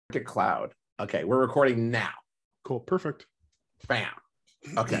to cloud. Okay, we're recording now. Cool. Perfect. Bam.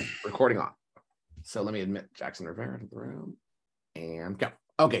 Okay, recording on. So let me admit Jackson Rivera to the room and go.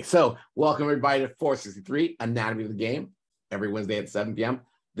 Okay, so welcome everybody to 463 Anatomy of the Game every Wednesday at 7 p.m.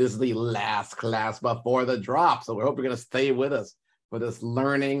 This is the last class before the drop. So we hope you're going to stay with us for this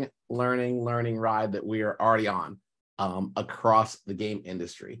learning ride that we are already on across the game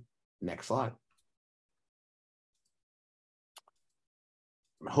industry. Next slide.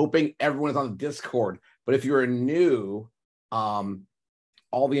 I'm hoping everyone is on the Discord, but if you're new,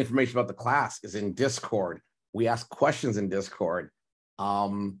 all the information about the class is in Discord. We ask questions in Discord.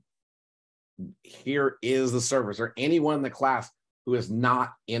 Here is the server. Is there anyone in the class who is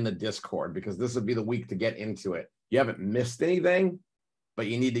not in the Discord? Because this would be the week to get into it. You haven't missed anything, but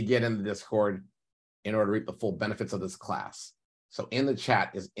you need to get in the Discord in order to reap the full benefits of this class. So in the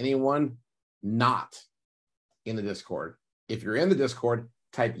chat, is anyone not in the Discord? If you're in the Discord,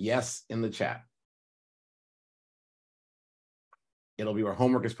 type yes in the chat. It'll be where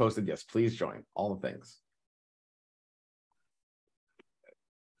homework is posted. Yes, please join. All the things.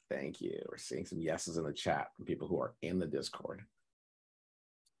 Thank you. We're seeing some yeses in the chat from people who are in the Discord.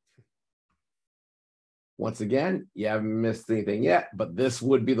 Once again, you haven't missed anything yet, but this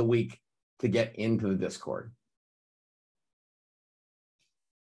would be the week to get into the Discord.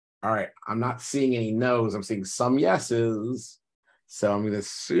 All right, I'm not seeing any no's. I'm seeing some yeses. So I'm going to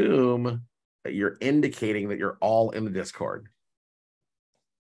assume that you're indicating that you're all in the Discord.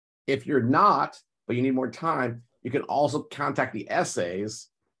 If you're not, but you need more time, you can also contact the essays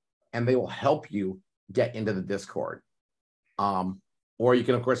and they will help you get into the Discord. Or you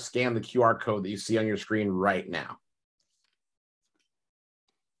can, of course, scan the QR code that you see on your screen right now.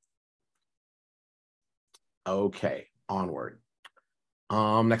 Okay, onward.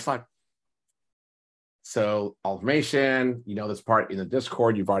 Next slide. So all information, you know this part in the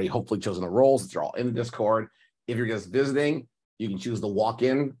Discord. You've already hopefully chosen the roles. They're all in the Discord. If you're just visiting, you can choose the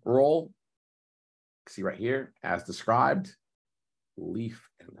walk-in role. See right here, as described, leaf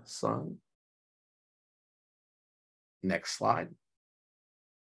in the sun. Next slide.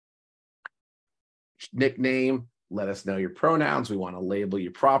 Nickname, let us know your pronouns. We want to label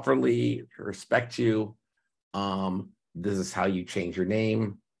you properly, respect you. This is how you change your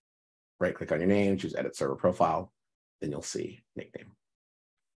name. Right click on your name, choose edit server profile, then you'll see nickname.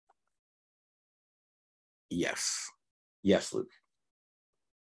 Yes. Yes, Luke.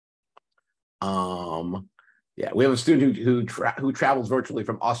 Yeah, we have a student who travels virtually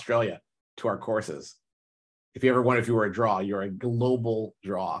from Australia to our courses. If you ever wonder if you were a draw, you're a global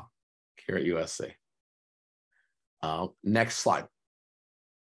draw here at USC. Next slide.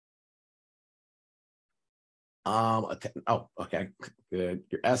 Oh, okay, good.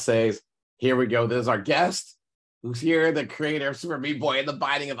 Your essays. Here we go. This is our guest, who's here, the creator of Super Meat Boy and the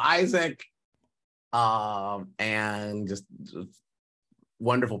Binding of Isaac, and just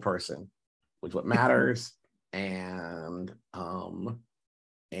wonderful person, which is what matters. And then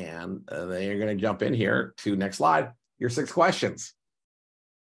you're going to jump in here to next slide. Your 6 questions.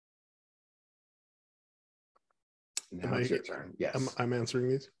 Now it's your turn. Yes, I'm answering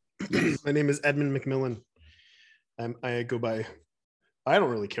these. My name is Edmund McMillan. I go by, I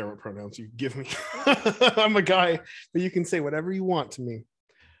don't really care what pronouns you give me. I'm a guy, but you can say whatever you want to me.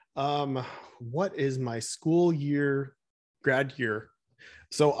 What is my school year, grad year?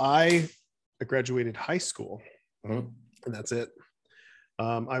 So I graduated high school, and that's it.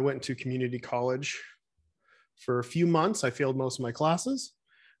 I went to community college for a few months. I failed most of my classes,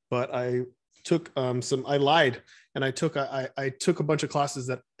 but I took I lied. And I took a bunch of classes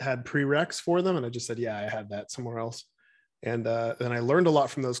that had prereqs for them. And I just said, yeah, I had that somewhere else. And then I learned a lot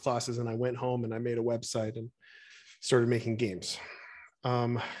from those classes, and I went home and I made a website and started making games.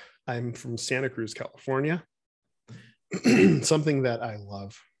 I'm from Santa Cruz, California. Something that I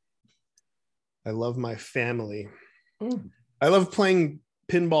love. I love my family. I love playing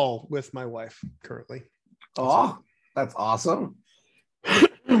pinball with my wife currently. Oh, that's awesome.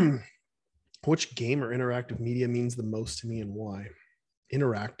 Which game or interactive media means the most to me and why?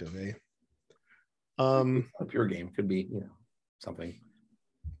 Interactive, eh? A pure game could be, something.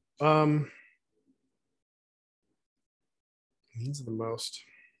 Means the most.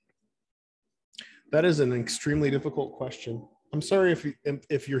 That is an extremely difficult question. I'm sorry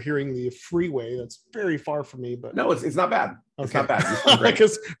if you're hearing the freeway. That's very far from me, but no, it's not bad. Okay. It's not bad.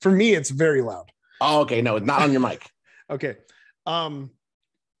 Because for me, it's very loud. Oh, okay. No, it's not on your mic. Okay.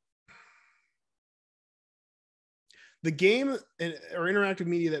 The game or interactive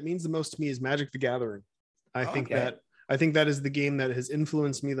media that means the most to me is Magic the Gathering. I think that is the game that has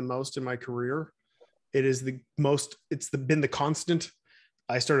influenced me the most in my career. It is the most, been the constant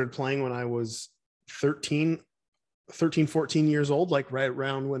I started playing when I was 14 years old, like right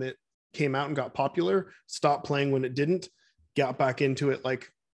around when it came out and got popular. Stopped playing when it didn't, got back into it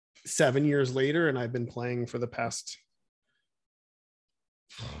like 7 years later. And I've been playing for the past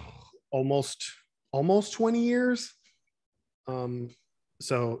almost 20 years.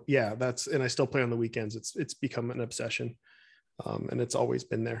 So yeah, and I still play on the weekends. It's become an obsession. And it's always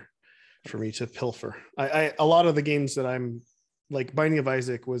been there for me to pilfer. A lot of the games that I'm like, Binding of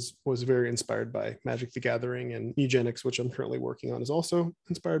Isaac was very inspired by Magic the Gathering, and Eugenics, which I'm currently working on, is also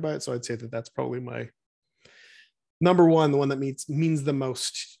inspired by it. So I'd say that that's probably my number one, the one that means the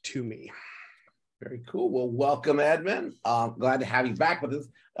most to me. Very cool. Well, welcome, Edmund. Glad to have you back with us.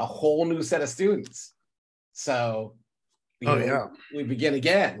 A whole new set of students. So, we begin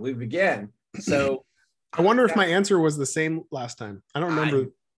again. We begin. So, I wonder if my answer was the same last time. I don't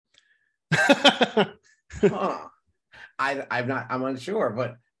remember. I'm unsure,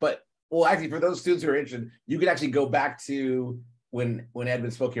 but well, actually, for those students who are interested, you can actually go back to when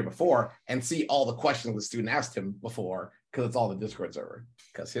Edmund spoke here before and see all the questions the student asked him before, because it's all the Discord server,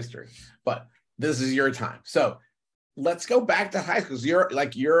 because history. But this is your time. So let's go back to high school.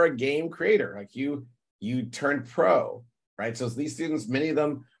 You're a game creator. Like you turned pro, right? So these students, many of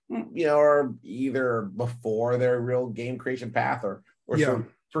them, are either before their real game creation path or sort of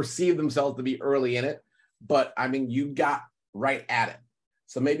perceive themselves to be early in it. But I mean, you got right at it.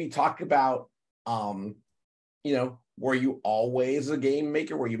 So maybe talk about, were you always a game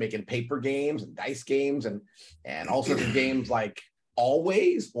maker? Were you making paper games and dice games and all sorts of games like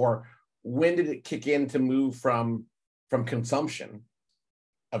always? Or when did it kick in to move from consumption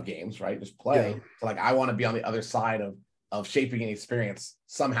of games, right? Just play to like, I want to be on the other side of shaping an experience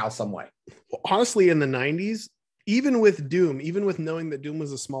somehow, some way. Well, honestly, in the 90s, even with Doom, even with knowing that Doom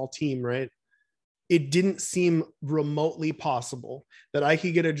was a small team, right? It didn't seem remotely possible that I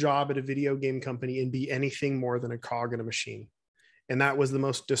could get a job at a video game company and be anything more than a cog in a machine. And that was the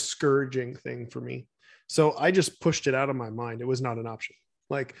most discouraging thing for me. So I just pushed it out of my mind. It was not an option.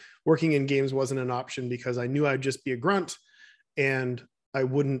 Like, working in games wasn't an option because I knew I'd just be a grunt and I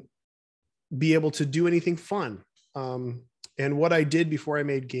wouldn't be able to do anything fun. And what I did before I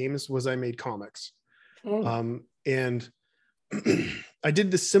made games was I made comics. And I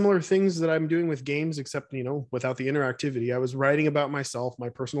did the similar things that I'm doing with games, except, without the interactivity. I was writing about myself, my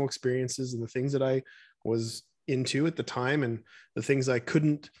personal experiences, and the things that I was into at the time, and the things I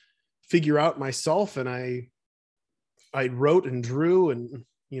couldn't figure out myself. And I wrote and drew and,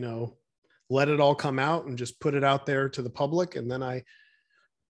 let it all come out and just put it out there to the public. And then I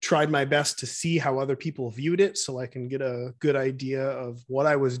tried my best to see how other people viewed it, so I can get a good idea of what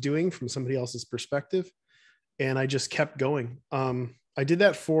I was doing from somebody else's perspective. And I just kept going. I did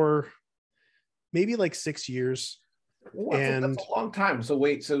that for maybe like 6 years. Well, that's a long time. So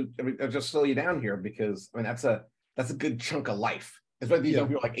wait, I'll just slow you down here, because that's a good chunk of life. Especially these young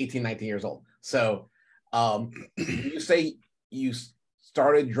people like 18, 19 years old. So you say you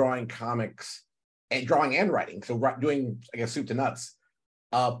started drawing comics and drawing and writing. So doing, I guess, soup to nuts.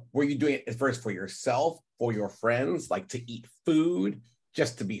 Were you doing it at first for yourself, for your friends, like to eat food,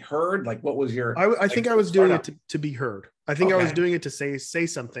 just to be heard? Like, what was your... I think I was doing it to be heard. I think I was doing it to say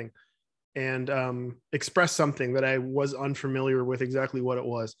something and express something that I was unfamiliar with exactly what it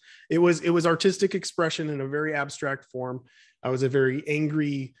was. It was artistic expression in a very abstract form. I was a very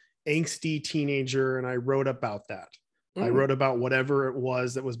angry, angsty teenager, and I wrote about that. I wrote about whatever it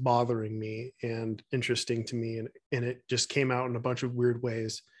was that was bothering me and interesting to me, and it just came out in a bunch of weird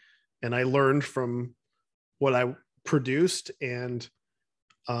ways. And I learned from what I produced, and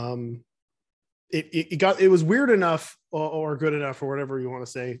it was weird enough or good enough, or whatever you want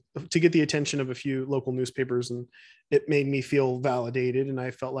to say, to get the attention of a few local newspapers, and it made me feel validated, and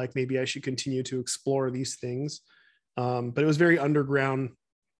I felt like maybe I should continue to explore these things. But it was very underground,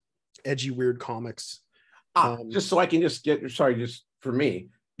 edgy, weird comics. Just so I can just for me,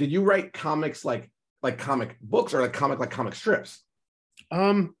 did you write comics like comic books, or like comic strips?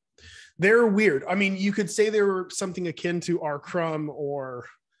 They're weird. I mean, you could say they were something akin to R. Crumb or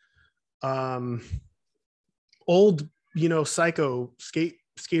old,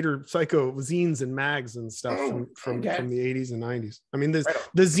 skater psycho zines and mags and stuff from the 80s and 90s. I mean, the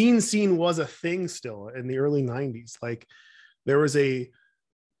zine scene was a thing still in the early 90s. Like, there was the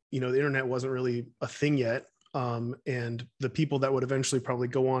internet wasn't really a thing yet. And the people that would eventually probably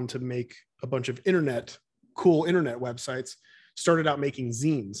go on to make a bunch of cool internet websites started out making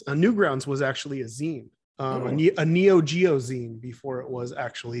zines. Newgrounds was actually a zine, a Neo Geo zine before it was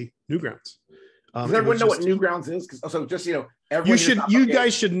actually Newgrounds. Does everyone know what Newgrounds is? So just everyone you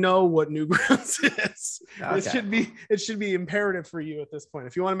guys should know what Newgrounds is. Okay. It should be imperative for you at this point.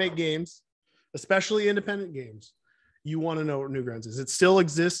 If you want to make games, especially independent games, you want to know what Newgrounds is. It still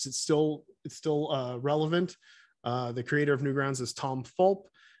exists. It's still relevant. The creator of Newgrounds is Tom Fulp.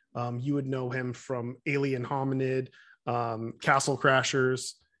 You would know him from Alien Hominid, Castle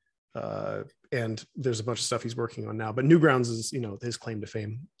Crashers, and there's a bunch of stuff he's working on now. But Newgrounds is his claim to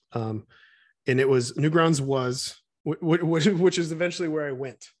fame. And it was Newgrounds was which is eventually where I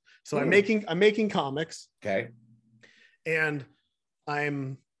went. So I'm making comics. Okay. And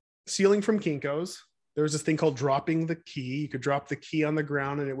I'm stealing from Kinko's. There was this thing called dropping the key. You could drop the key on the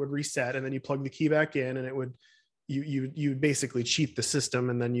ground and it would reset, and then you plug the key back in and it would you basically cheat the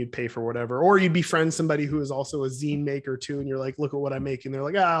system, and then you'd pay for whatever. Or you'd befriend somebody who is also a zine maker too, and you're like, look at what I'm making. They're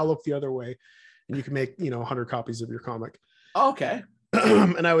like, I'll look the other way. And you can make 100 copies of your comic. Okay.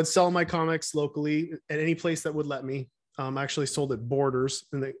 And I would sell my comics locally at any place that would let me. I actually sold at Borders,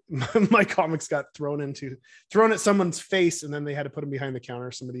 and my comics got thrown at someone's face, and then they had to put them behind the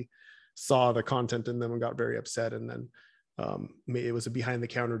counter. Somebody saw the content in them and got very upset, and then it was a behind the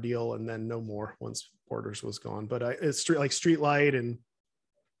counter deal, and then no more once Borders was gone. But it's like Streetlight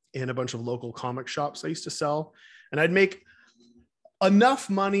and a bunch of local comic shops I used to sell, and I'd make enough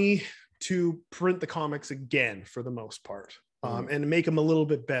money to print the comics again for the most part. And make them a little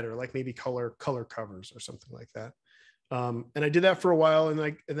bit better, like maybe color covers or something like that. And I did that for a while,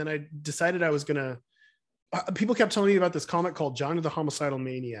 and then I decided I was gonna. People kept telling me about this comic called Johnny the Homicidal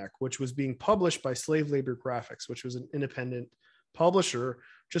Maniac, which was being published by Slave Labor Graphics, which was an independent publisher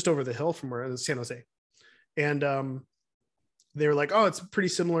just over the hill from where in San Jose. And they were like, "Oh, it's pretty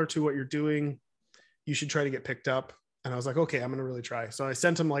similar to what you're doing. You should try to get picked up." And I was like, "Okay, I'm gonna really try." So I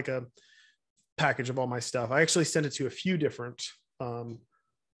sent them like a package of all my stuff. I actually sent it to a few different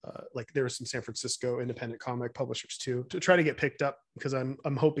like there were some San Francisco independent comic publishers too, to try to get picked up, because I'm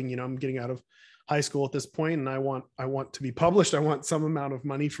hoping I'm getting out of high school at this point, and I want to be published. I want some amount of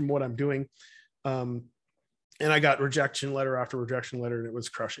money from what I'm doing. And I got rejection letter after rejection letter, and it was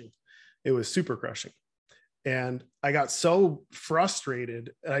crushing. It was super crushing. And I got so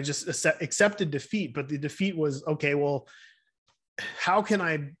frustrated, and I just accepted defeat. But the defeat was, okay, well, how can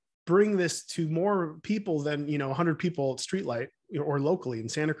I bring this to more people than 100 people at Streetlight or locally in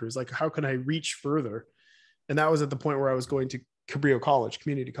Santa Cruz? Like, how can I reach further? And that was at the point where I was going to Cabrillo College,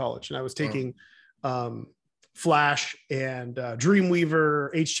 community college, and I was taking Flash and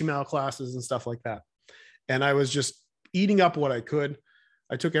Dreamweaver HTML classes and stuff like that. And I was just eating up what I could.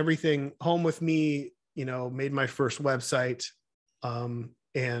 I took everything home with me, made my first website,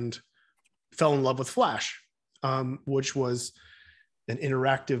 and fell in love with Flash, which was an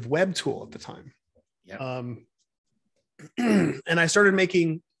interactive web tool at the time. Yeah. And I started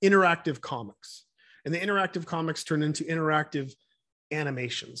making interactive comics, and the interactive comics turned into interactive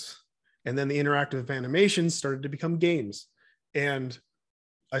animations. And then the interactive animations started to become games. And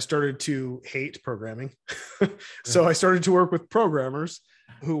I started to hate programming. So I started to work with programmers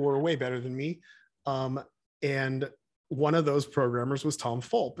who were way better than me. And one of those programmers was Tom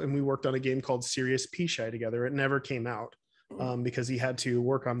Fulp. And we worked on a game called Serious P-Shy together. It never came out because he had to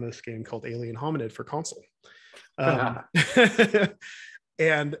work on this game called Alien Hominid for console.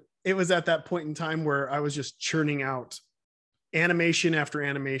 And it was at that point in time where I was just churning out animation after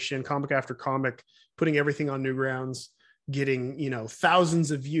animation, comic after comic, putting everything on Newgrounds, getting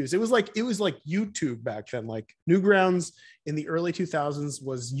thousands of views. It was like YouTube back then. Like Newgrounds in the early 2000s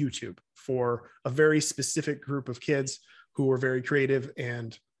was YouTube for a very specific group of kids who were very creative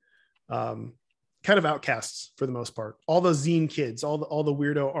and kind of outcasts for the most part. All the zine kids, all the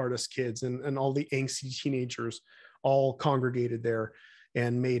weirdo artist kids, and all the angsty teenagers all congregated there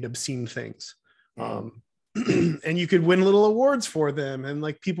and made obscene things. And you could win little awards for them, and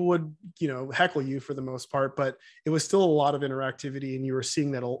like people would heckle you for the most part, but it was still a lot of interactivity, and you were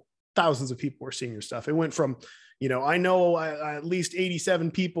seeing that thousands of people were seeing your stuff. It went from I know at least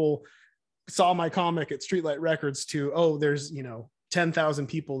 87 people saw my comic at Streetlight Records to there's 10,000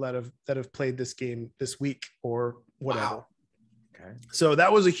 people that have played this game this week or whatever. Wow. Okay. So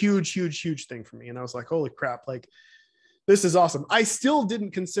that was a huge thing for me, and I was like, holy crap, like this is awesome. I still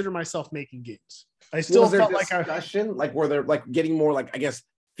didn't consider myself making games. I still felt like discussion, like were there like getting more like, I guess,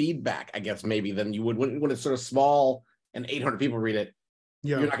 feedback, I guess, maybe than you would when it's sort of small and 800 people read it.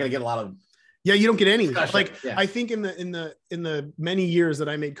 Yeah. You're not going to get a lot of. Yeah, you don't get any. Discussion. Like I think in the many years that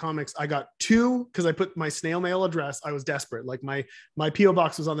I made comics, I got 2 because I put my snail mail address. I was desperate. Like my PO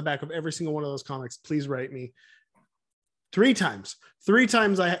box was on the back of every single one of those comics. Please write me. 3 times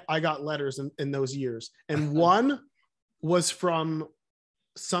I got letters in those years, and one was from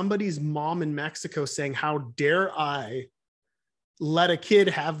somebody's mom in Mexico saying, "How dare I let a kid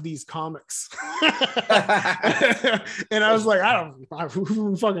have these comics?" And I was like,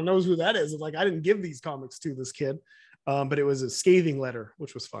 who fucking knows who that is? Like, I didn't give these comics to this kid, but it was a scathing letter,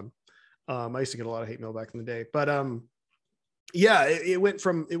 which was fun. I used to get a lot of hate mail back in the day, but yeah, it went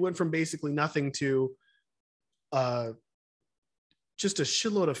from basically nothing to just a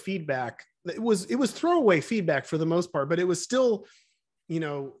shitload of feedback. It was throwaway feedback for the most part, but it was still,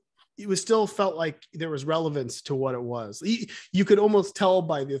 it was still felt like there was relevance to what it was. You could almost tell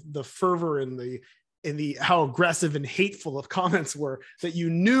by the fervor and the how aggressive and hateful the comments were that you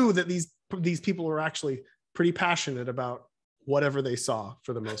knew that these people were actually pretty passionate about whatever they saw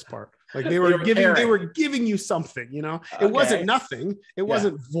for the most part. Like they were giving you something, It wasn't nothing. It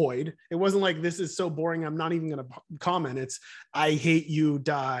wasn't void. It wasn't like, this is so boring, I'm not even going to comment. It's, I hate you,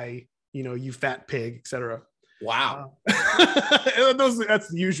 die, you fat pig, etc. Wow. That's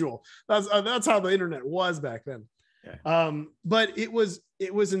the usual. That's how the internet was back then. Yeah. But it was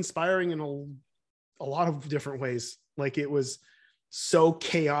inspiring in a lot of different ways. Like, it was so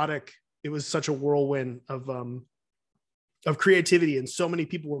chaotic. It was such a whirlwind of creativity, and so many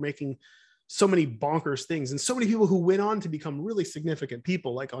people were making so many bonkers things, and so many people who went on to become really significant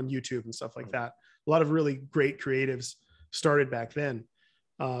people, like on YouTube and stuff like that. A lot of really great creatives started back then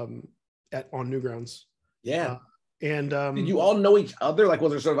on Newgrounds. Yeah. And did you all know each other? Like,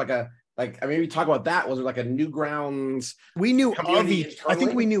 was there sort of maybe talk about that. Was there like a Newgrounds? We knew of each. I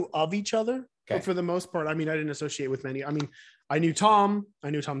think we knew of each other, okay. But for the most part, I didn't associate with many. I knew Tom.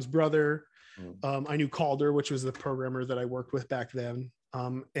 I knew Tom's brother. I knew Calder, which was the programmer that I worked with back then.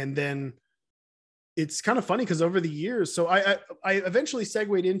 And then it's kind of funny because over the years, so I eventually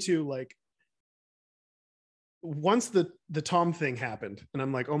segued into, like, once the Tom thing happened, and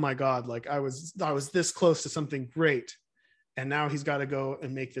I'm like, oh my God, like I was this close to something great, and now he's got to go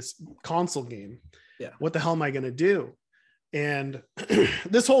and make this console game. Yeah. What the hell am I going to do? And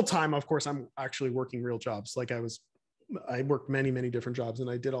this whole time, of course, I'm actually working real jobs. Like, I worked many, many different jobs, and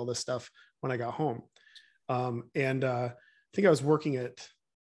I did all this stuff when I got home. And I think I was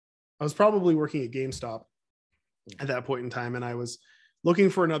probably working at GameStop at that point in time. And I was looking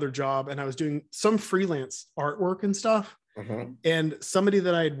for another job, and I was doing some freelance artwork and stuff. Mm-hmm. And somebody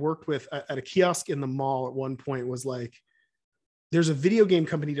that I had worked with at a kiosk in the mall at one point was like, there's a video game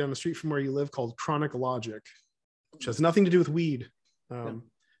company down the street from where you live called Chronic Logic, which has nothing to do with weed.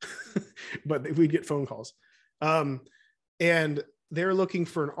 But we'd get phone calls. And they're looking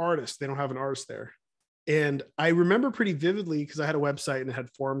for an artist. They don't have an artist there. And I remember pretty vividly, because I had a website and it had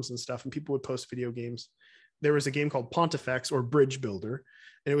forums and stuff, and people would post video games. There was a game called Pontifex, or Bridge Builder.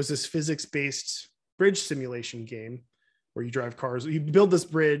 And it was this physics-based bridge simulation game where you drive cars. You build this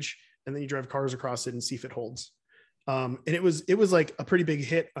bridge, and then you drive cars across it and see if it holds. And it was like a pretty big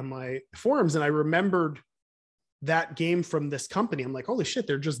hit on my forums. And I remembered that game from this company. I'm like, holy shit,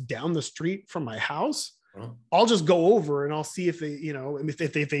 they're just down the street from my house. I'll just go over and I'll see if they,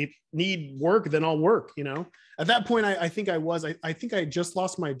 if they need work, then I'll work, At that point, I think I just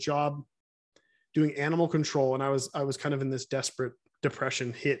lost my job doing animal control. And I was kind of in this desperate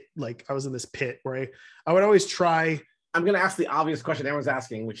depression hit. Like, I was in this pit where I would always try. I'm going to ask the obvious question everyone's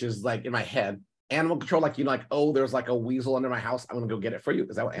asking, which is, like, in my head, animal control, like, oh, there's like a weasel under my house, I'm going to go get it for you.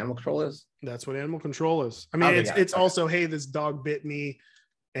 Is that what animal control is? That's what animal control is. It's also, hey, this dog bit me,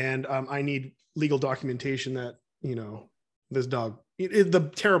 and I need legal documentation that, this dog,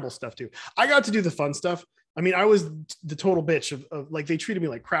 the terrible stuff too. I got to do the fun stuff. I was the total bitch of like, they treated me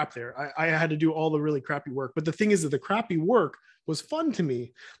like crap there. I had to do all the really crappy work. But the thing is that the crappy work was fun to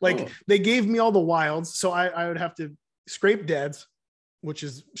me. Like, they gave me all the wilds. So I would have to scrape deads, which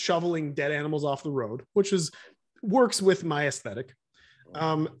is shoveling dead animals off the road, which works with my aesthetic.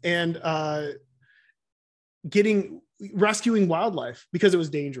 And rescuing wildlife, because it was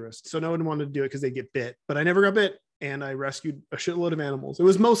dangerous. So no one wanted to do it because they get bit, but I never got bit, and I rescued a shitload of animals. It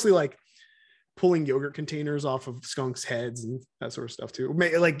was mostly like pulling yogurt containers off of skunks' heads and that sort of stuff too.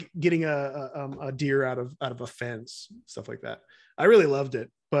 Like getting a deer out of a fence, stuff like that. I really loved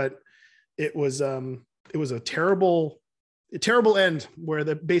it, but it was a terrible end where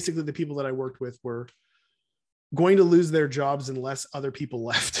basically the people that I worked with were going to lose their jobs unless other people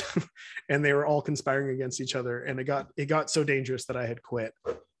left, and they were all conspiring against each other. And it got so dangerous that I had quit.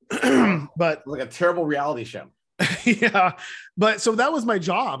 But like a terrible reality show. Yeah. But so that was my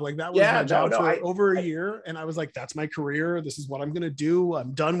job. Like, that was my job for over a year. And I was like, that's my career. This is what I'm going to do.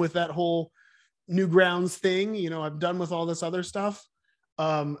 I'm done with that whole Newgrounds thing. I'm done with all this other stuff.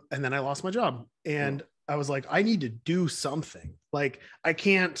 And then I lost my job, and I was like, I need to do something. Like, I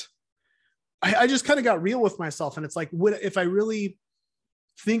can't, I just kind of got real with myself. And it's like, if I really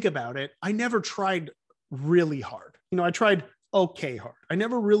think about it, I never tried really hard. I tried okay hard. I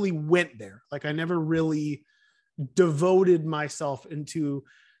never really went there. Like I never really devoted myself into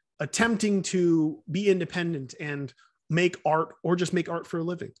attempting to be independent and make art or just make art for a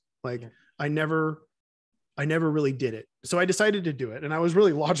living. Like I never really did it. So I decided to do it. And I was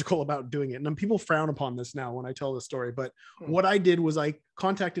really logical about doing it. And people frown upon this now when I tell the story. But what I did was I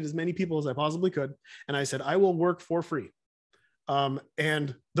contacted as many people as I possibly could. And I said, I will work for free.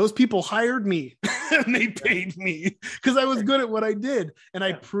 And those people hired me and they paid me because I was good at what I did. And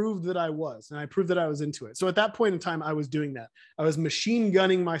I proved that I was, and I proved that I was into it. So at that point in time, I was doing that. I was machine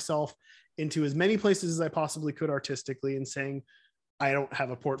gunning myself into as many places as I possibly could artistically and saying, I don't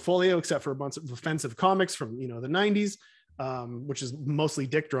have a portfolio except for a bunch of offensive comics from, the 90s, which is mostly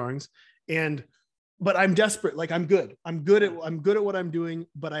dick drawings. But I'm desperate. Like I'm good at what I'm doing,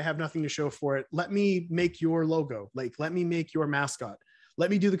 but I have nothing to show for it. Let me make your logo. Like, let me make your mascot. Let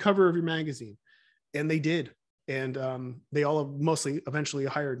me do the cover of your magazine. And they did. And they all mostly eventually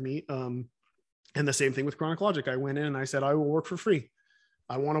hired me. And the same thing with Chronic Logic. I went in and I said, I will work for free.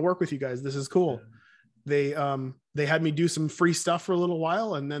 I want to work with you guys. This is cool. They had me do some free stuff for a little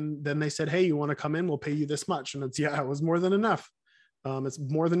while. And then they said, hey, you want to come in? We'll pay you this much. And it was more than enough. It's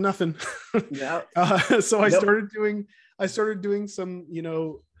more than nothing. Yeah. So I started doing some,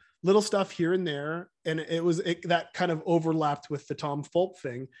 little stuff here and there. And that kind of overlapped with the Tom Fulp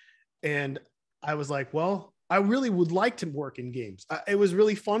thing. And I was like, well, I really would like to work in games. It was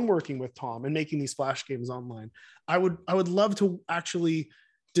really fun working with Tom and making these Flash games online. I would love to actually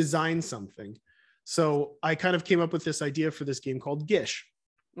design something. So I kind of came up with this idea for this game called Gish.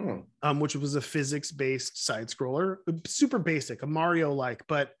 Which was a physics-based side scroller, super basic, a Mario-like,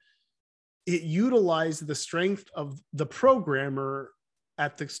 but it utilized the strength of the programmer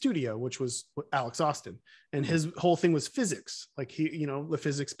at the studio, which was Alex Austin, and his whole thing was physics. Like the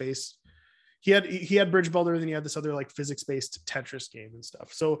physics-based. He had Bridge Builder, and then he had this other like physics-based Tetris game and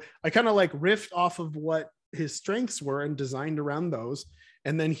stuff. So I kind of like riffed off of what his strengths were and designed around those,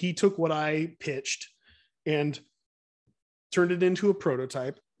 and then he took what I pitched and turned it into a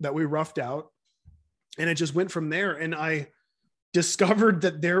prototype that we roughed out, and it just went from there. And I discovered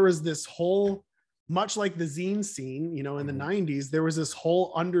that there was this whole, much like the zine scene, in the 90s, there was this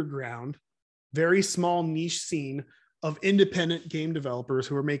whole underground, very small niche scene of independent game developers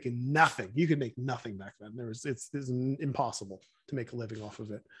who were making nothing. You could make nothing back then. It's impossible to make a living off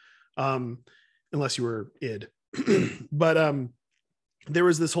of it, unless you were id. But there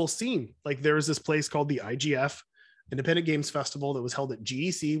was this whole scene. Like there was this place called the IGF, Independent Games Festival, that was held at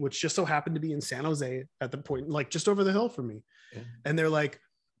GEC, which just so happened to be in San Jose at the point, like just over the hill from me. Yeah. And they're like,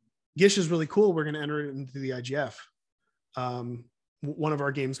 Gish is really cool. We're going to enter it into the IGF. One of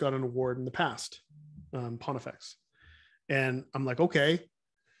our games got an award in the past, Pontifex. And I'm like, okay.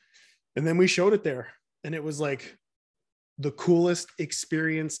 And then we showed it there, and it was like the coolest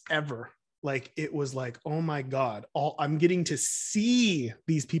experience ever. Like, it was like, oh my God, I'm getting to see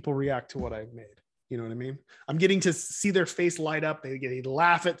these people react to what I've made. You know what I mean? I'm getting to see their face light up. They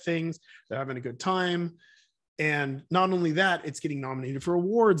laugh at things. They're having a good time. And not only that, it's getting nominated for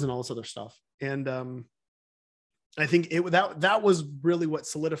awards and all this other stuff. And I think that was really what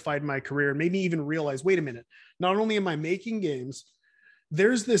solidified my career and made me even realize, wait a minute, not only am I making games,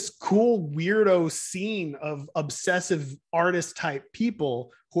 there's this cool weirdo scene of obsessive artist type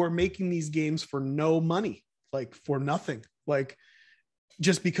people who are making these games for no money, like for nothing, like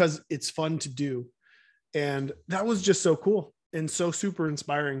just because it's fun to do. And that was just so cool and so super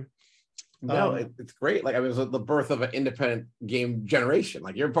inspiring. No, it's great. Like, I was the birth of an independent game generation.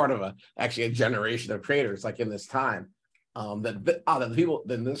 Like, you're part of actually a generation of creators, like in this time, that the people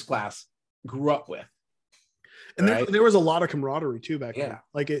in this class grew up with. And right? there was a lot of camaraderie too back then.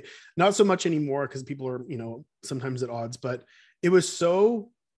 Like, it, not so much anymore because people are, sometimes at odds, but it was so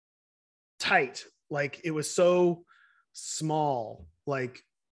tight. Like, it was so small. Like,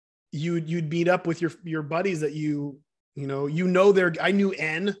 you'd meet up with your buddies that I knew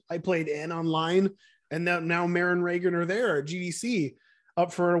N. I played N online, and now Maren and Reagan are there at GDC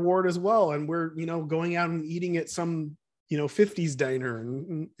up for an award as well. And we're, going out and eating at some, 50s diner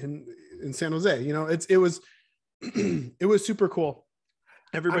in San Jose. It was it was super cool.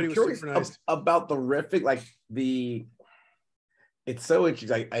 Everybody was super nice. About the riffing, like it's so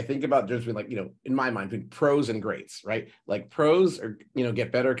interesting. I think about there's been in my mind between pros and greats, right? Like pros are,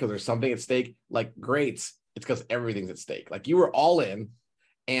 get better because there's something at stake. Like greats, it's because everything's at stake. Like you were all in.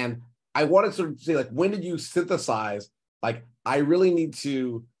 And I wanted to sort of say, like, when did you synthesize? Like, I really need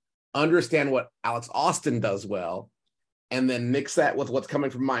to understand what Alex Austin does well, and then mix that with what's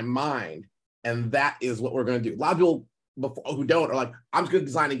coming from my mind. And that is what we're going to do. A lot of people before who don't are like, I'm just gonna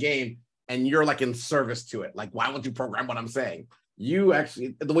design a game, and you're like in service to it. Like, why won't you program what I'm saying? You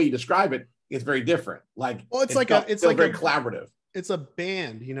actually, the way you describe it, is very different. Like, well, it's like very collaborative. It's a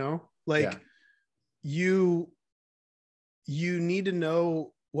band, like you need to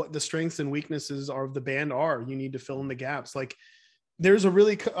know what the strengths and weaknesses of the band are. You need to fill in the gaps. Like there's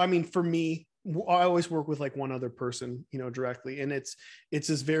for me, I always work with like one other person, directly. And it's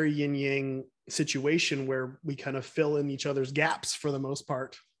this very yin yang situation where we kind of fill in each other's gaps for the most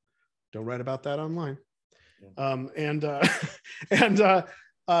part. Don't write about that online.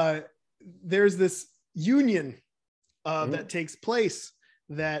 There's this union that takes place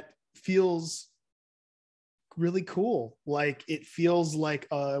that feels really cool. Like it feels like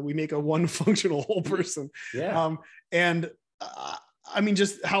we make a one functional whole person.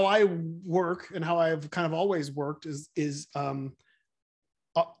 Just how I work and how I've kind of always worked is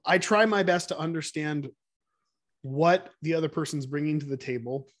I try my best to understand what the other person's bringing to the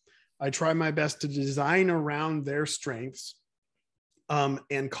table. I try my best to design around their strengths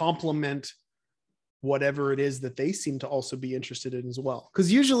and complement whatever it is that they seem to also be interested in as well.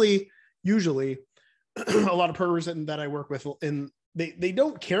 Because usually a lot of programmers that I work with, and they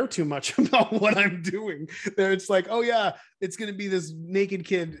don't care too much about what I'm doing. It's like, oh yeah, it's going to be this naked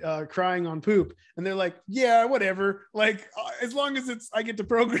kid crying on poop. And they're like, yeah, whatever. Like, as long as I get to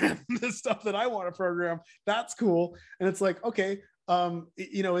program the stuff that I want to program, that's cool. And it's like, okay,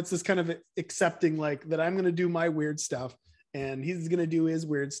 it's this kind of accepting like that I'm going to do my weird stuff and he's going to do his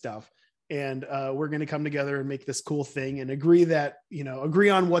weird stuff. And we're going to come together and make this cool thing and agree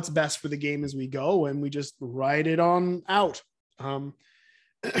on what's best for the game as we go. And we just ride it on out. And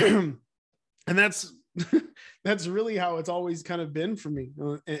that's really how it's always kind of been for me.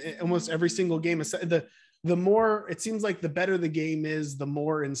 Almost every single game, the more it seems like the better the game is, the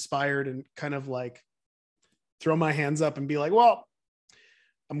more inspired and kind of like throw my hands up and be like, well,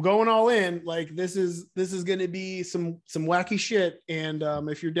 I'm going all in. Like this is going to be some wacky shit. And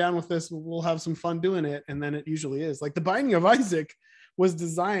if you're down with this, we'll have some fun doing it. And then it usually is. Like the Binding of Isaac was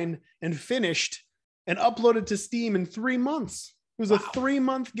designed and finished and uploaded to Steam in 3 months. It was a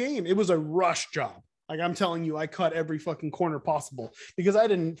 3-month game. It was a rush job. Like I'm telling you, I cut every fucking corner possible because I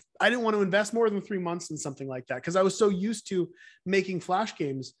didn't want to invest more than 3 months in something like that. Cause I was so used to making Flash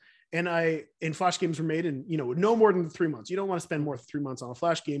games. And Flash games were made in, no more than 3 months. You don't want to spend more than 3 months on a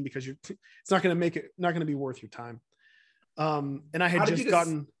Flash game because it's not going to be worth your time. And I had just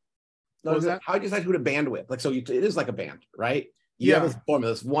gotten. How did you decide who to band with? Like, so it is like a band, right? You have this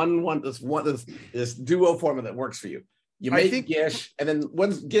formula, this duo formula that works for you. You make Gish, and then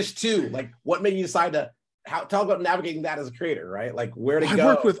when's Gish 2? Like, what made you decide to talk about navigating that as a creator, right? Like, where to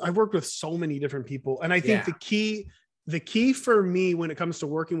go? I've worked with so many different people, and I think the key for me when it comes to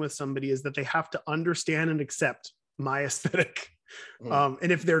working with somebody is that they have to understand and accept my aesthetic.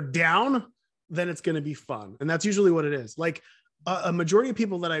 And if they're down, then it's going to be fun. And that's usually what it is. Like a majority of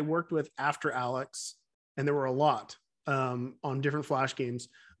people that I worked with after Alex, and there were a lot on different Flash games,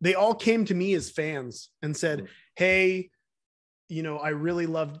 they all came to me as fans and said, hey, I really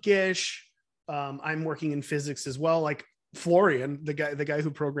loved Gish. I'm working in physics as well. Like Florian, the guy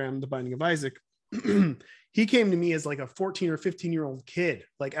who programmed The Binding of Isaac, he came to me as like a 14 or 15-year-old kid,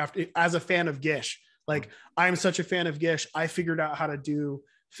 like as a fan of Gish. Like, I'm such a fan of Gish. I figured out how to do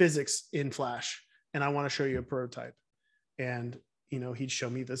physics in Flash, and I want to show you a prototype. And, he'd show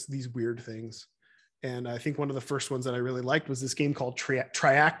me these weird things. And I think one of the first ones that I really liked was this game called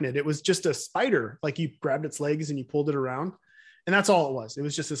Triachnid. It was just a spider. Like you grabbed its legs and you pulled it around. And that's all it was. It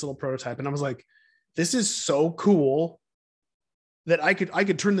was just this little prototype. And I was like, this is so cool that I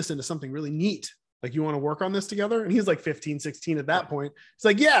could turn this into something really neat. Like, you want to work on this together? And he's like 15, 16 at that point. It's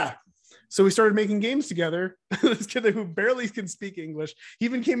like, yeah. So we started making games together. This kid who barely can speak English, he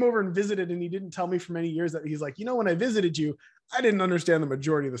even came over and visited, and he didn't tell me for many years that he's like, when I visited you, I didn't understand the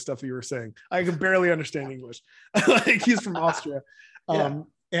majority of the stuff that you were saying. I could barely understand English. Like, he's from Austria. I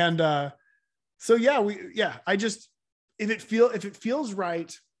just, if it feels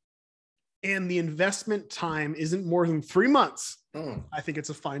right and the investment time isn't more than 3 months, I think it's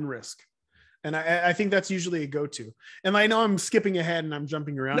a fine risk. And I think that's usually a go-to. And I know I'm skipping ahead and I'm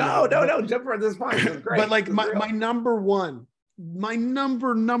jumping around. No, jump around. This is fine. This is great. But like my number one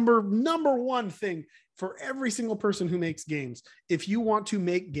thing for every single person who makes games, if you want to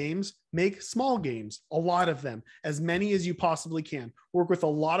make games, make small games, a lot of them, as many as you possibly can. Work with a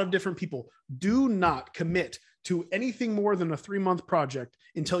lot of different people. Do not commit to anything more than a 3-month project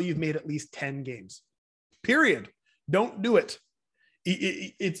until you've made at least 10 games. Period. Don't do it.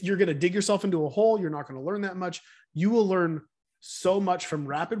 You're going to dig yourself into a hole. You're not going to learn that much. You will learn so much from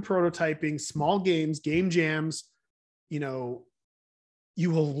rapid prototyping, small games, game jams, you know,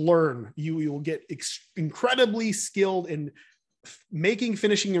 you will learn, you will get incredibly skilled in making,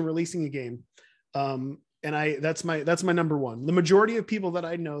 finishing, and releasing a game. And that's my number one. The majority of people that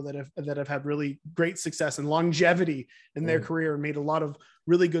I know that have had really great success and longevity in their career and made a lot of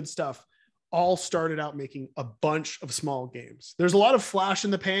really good stuff, all started out making a bunch of small games. There's a lot of flash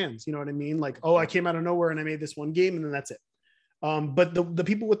in the pans, you know what I mean? Like, oh, I came out of nowhere and I made this one game and then that's it. But the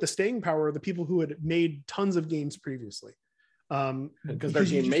people with the staying power are the people who had made tons of games previously. Because they're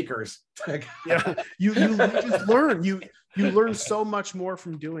game makers. Yeah, you just learn. You learn so much more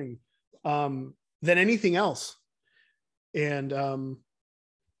from doing than anything else. And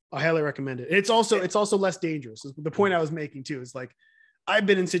I highly recommend it. It's also less dangerous. The point I was making too is like, I've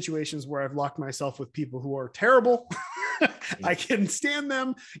been in situations where I've locked myself with people who are terrible. I can't stand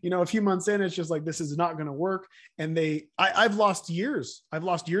them. You know, a few months in, it's just like, this is not going to work. And I've lost years. I've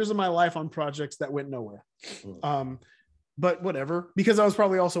lost years of my life on projects that went nowhere. But whatever, because I was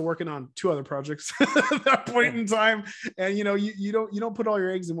probably also working on 2 other projects at that point in time. And, you know, you don't put all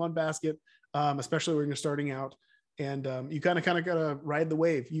your eggs in one basket, especially when you're starting out. And you kind of got to ride the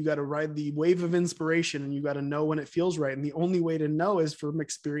wave. You got to ride the wave of inspiration, and you got to know when it feels right. And the only way to know is from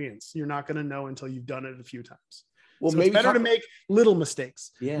experience. You're not going to know until you've done it a few times. Well, so maybe it's better to make little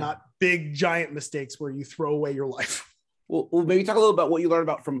mistakes, not big, giant mistakes where you throw away your life. Well, maybe talk a little about what you learned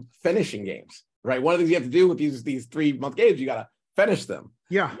about from finishing games, right? One of the things you have to do with these 3-month games, you got to finish them.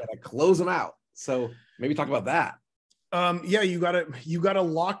 Yeah. You got to close them out. So maybe talk about that. You gotta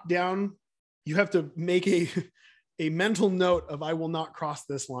lock down. You have to make a mental note of, I will not cross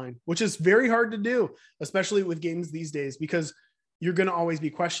this line, which is very hard to do, especially with games these days, because you're going to always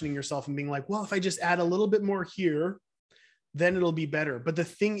be questioning yourself and being like, well, if I just add a little bit more here, then it'll be better. But the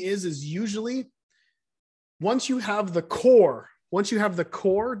thing is usually once you have the core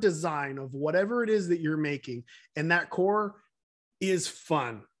design of whatever it is that you're making, and that core is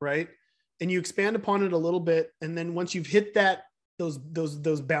fun, right? And you expand upon it a little bit. And then once you've hit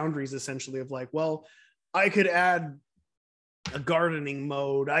those boundaries essentially of like, well, I could add a gardening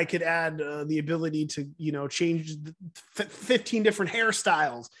mode. I could add the ability to, you know, change 15 different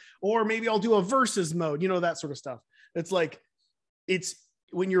hairstyles, or maybe I'll do a versus mode, you know, that sort of stuff. It's like,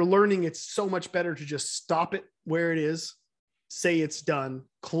 when you're learning, it's so much better to just stop it where it is, say it's done,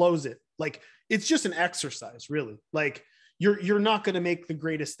 close it. Like, it's just an exercise, really. Like, you're not going to make the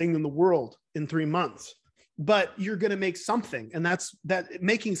greatest thing in the world in 3 months, but you're going to make something. And that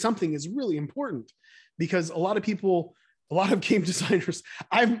making something is really important, because a lot of game designers,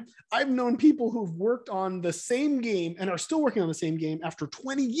 I've known people who've worked on the same game and are still working on the same game after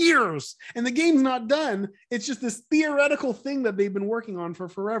 20 years, and the game's not done. It's just this theoretical thing that they've been working on for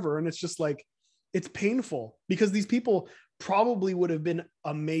forever. And it's just like, it's painful, because these people probably would have been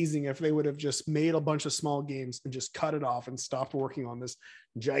amazing if they would have just made a bunch of small games and just cut it off and stopped working on this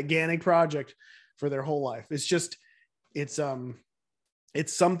gigantic project for their whole life. It's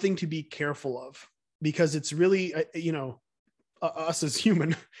something to be careful of, because it's really, you know, us as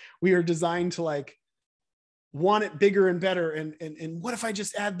human, we are designed to like want it bigger and better. And what if I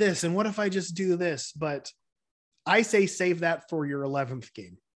just add this? And what if I just do this? But I say, save that for your 11th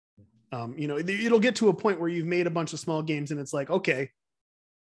game. You know, it'll get to a point where you've made a bunch of small games and it's like, okay,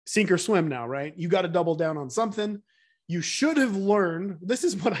 sink or swim now, right? You got to double down on something. You should have learned. This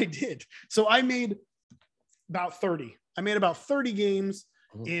is what I did. So I made about 30 games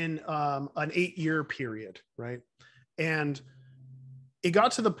in an 8-year period, right? And it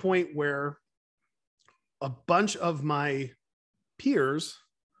got to the point where a bunch of my peers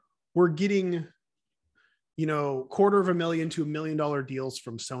were getting, you know, $250,000 to $1 million deals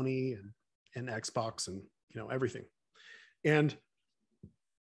from Sony and Xbox and, you know, everything. And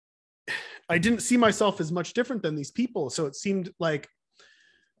I didn't see myself as much different than these people. So it seemed like,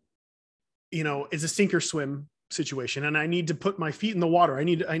 you know, it's a sink or swim situation, and I need to put my feet in the water. I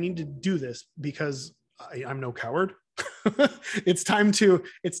need to do this, because I'm no coward. It's time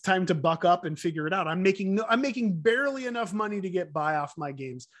to buck up and figure it out. I'm making barely enough money to get by off my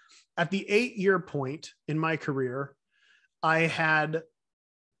games. At the 8-year point in my career, I had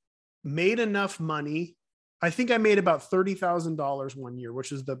made enough money. I think I made about $30,000 one year,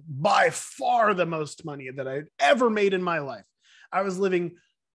 which is by far the most money that I'd ever made in my life. I was living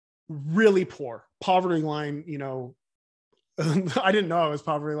really poor, poverty line, you know. I didn't know I was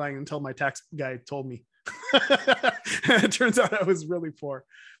poverty line until my tax guy told me. It turns out I was really poor,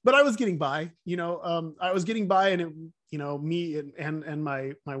 but I was getting by, you know. I was getting by, and it, you know, me and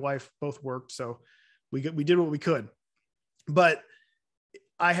my wife both worked, so we did what we could. But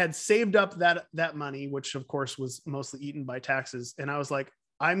I had saved up that money, which of course was mostly eaten by taxes, and I was like,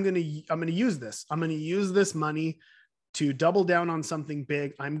 I'm gonna use this. I'm gonna use this money to double down on something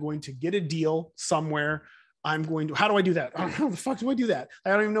big. I'm going to get a deal somewhere. How do I do that? How the fuck do I do that? I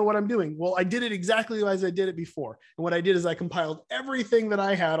don't even know what I'm doing. Well, I did it exactly as I did it before. And what I did is I compiled everything that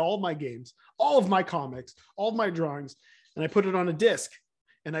I had, all of my games, all of my comics, all of my drawings, and I put it on a disc.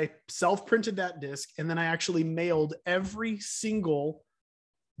 And I self-printed that disc. And then I actually mailed every single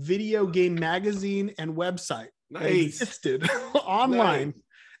video game magazine and website that existed online. Nice.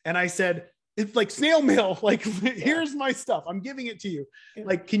 And I said, it's like snail mail. Like, here's my stuff. I'm giving it to you. Yeah.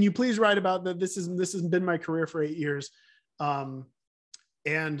 Like, can you please write about that? This has been my career for 8 years. And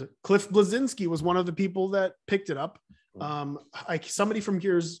Cliff Blazinski was one of the people that picked it up. Somebody from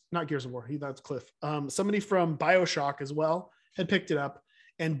not Gears of War. That's Cliff. Somebody from BioShock as well had picked it up.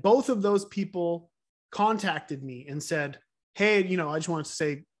 And both of those people contacted me and said, hey, I just wanted to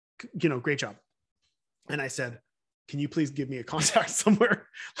say, great job. And I said, can you please give me a contact somewhere?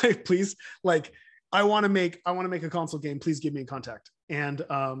 Like, please, like, I want to make a console game. Please give me a contact. And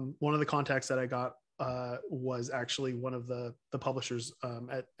one of the contacts that I got was actually one of the publishers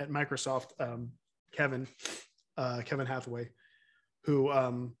at Microsoft, Kevin Hathaway,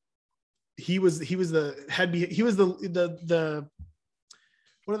 who he was the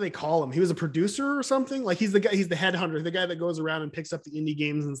what do they call him? He was a producer or something. Like, he's the headhunter, the guy that goes around and picks up the indie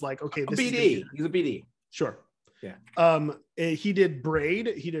games and is like, okay, this BD. He's a BD. Sure. Yeah. He did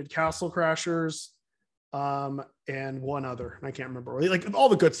Braid, he did Castle Crashers, and one other, I can't remember, like all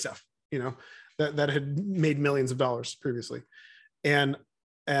the good stuff, that had made millions of dollars previously. And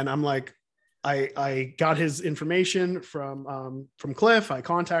I'm like, I got his information from Cliff. I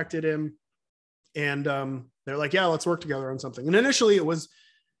contacted him, and they're like, yeah, let's work together on something. And initially it was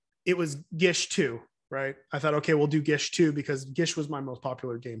Gish 2, right? I thought, okay, we'll do Gish 2 because Gish was my most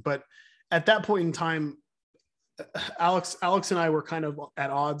popular game. But at that point in time, Alex and I were kind of at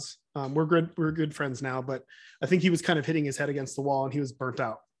odds. We're good friends now, but I think he was kind of hitting his head against the wall and he was burnt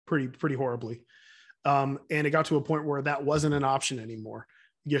out pretty horribly. And it got to a point where that wasn't an option anymore.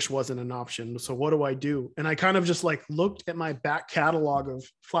 Gish wasn't an option. So what do I do? And I kind of just like looked at my back catalog of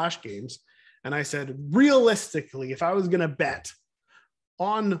Flash games, and I said, realistically, if I was going to bet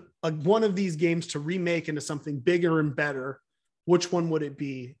on one of these games to remake into something bigger and better, which one would it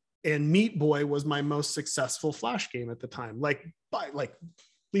be? And Meat Boy was my most successful Flash game at the time, like by like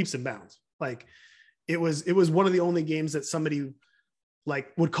leaps and bounds. Like it was one of the only games that somebody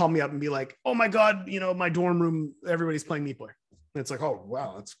like would call me up and be like, oh my God, my dorm room, everybody's playing Meat Boy. And it's like, oh,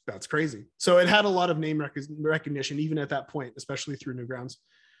 wow, that's crazy. So it had a lot of name recognition, even at that point, especially through Newgrounds.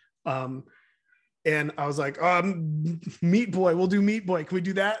 And I was like, Meat Boy, we'll do Meat Boy. Can we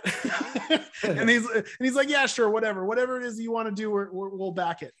do that? and he's like, yeah, sure. Whatever it is you want to do, we'll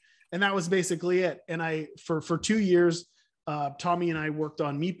back it. And that was basically it. And for 2 years, Tommy and I worked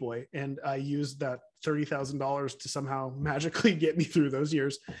on Meat Boy, and I used that $30,000 to somehow magically get me through those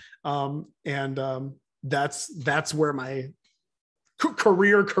years. That's where my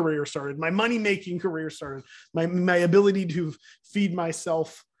career started. My money-making career started. My ability to feed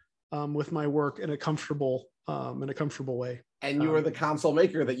myself with my work in a comfortable way. And you were the console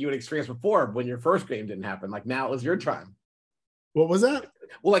maker that you had experienced before when your first game didn't happen. Like, now it was your time. What was that?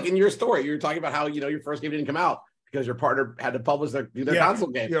 Well, like in your story, you were talking about how, your first game didn't come out because your partner had to publish their console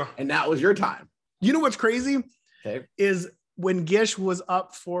game. Yeah. And that was your time. You know what's crazy? Okay. Is when Gish was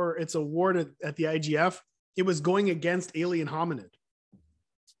up for its award at the IGF, it was going against Alien Hominid.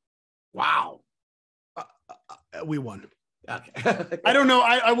 Wow. We won. Okay. I don't know.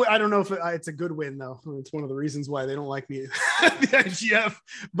 I don't know if it's a good win though. It's one of the reasons why they don't like me at the IGF.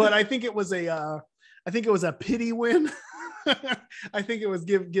 But I think it was a pity win. I think it was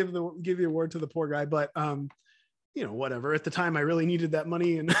give the award to the poor guy. But whatever. At the time, I really needed that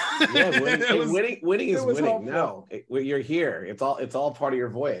money, and winning is winning. Helpful. No, you're here. It's all part of your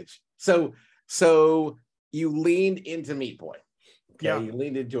voyage. So you leaned into Meat Boy. Okay, yeah. You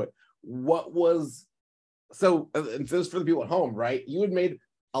leaned into it. What was and this is for the people at home, right? You had made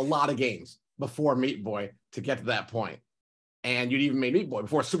a lot of games before Meat Boy to get to that point, and you'd even made Meat Boy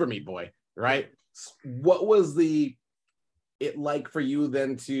before Super Meat Boy, right? What was it like for you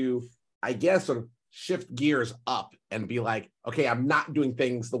then to, I guess, sort of shift gears up and be like, okay, I'm not doing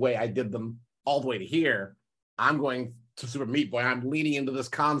things the way I did them all the way to here. I'm going to Super Meat Boy. I'm leaning into this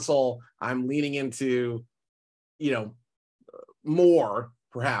console. I'm leaning into, more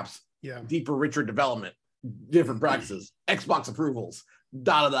perhaps, deeper, richer development, different practices, Xbox approvals,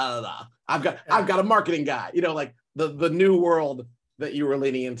 I've got a marketing guy, like the new world that you were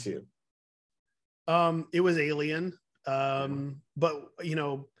leaning into. It was Alien. But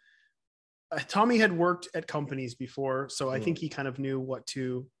Tommy had worked at companies before, so I think he kind of knew what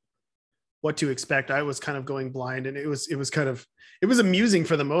to what to expect. I was kind of going blind, and it was amusing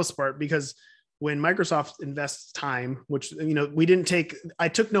for the most part, because when Microsoft invests time, which, I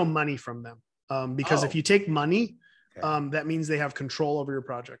took no money from them, because if you take money, that means they have control over your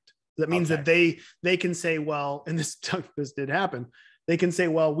project. That means that they can say, well, and this did happen. They can say,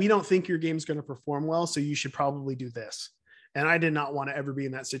 well, we don't think your game's going to perform well, so you should probably do this. And I did not want to ever be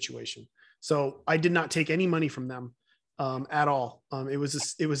in that situation. So I did not take any money from them at all. It was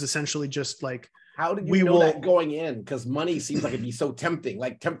essentially just like, how did you know that going in? Because money seems like it'd be so tempting,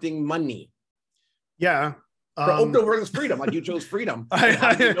 like tempting money. Yeah. Opto versus freedom, like you chose freedom.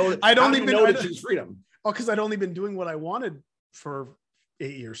 I'd only been choose freedom. Oh, because I'd only been doing what I wanted for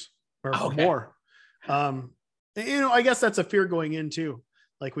 8 years or more. I guess that's a fear going in too.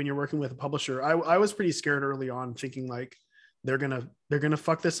 Like when you're working with a publisher, I was pretty scared early on, thinking like they're gonna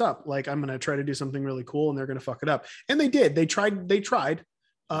fuck this up. Like I'm gonna try to do something really cool and they're gonna fuck it up. And they did. They tried.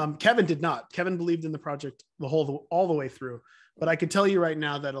 Kevin did not. Kevin believed in the project all the way through. But I can tell you right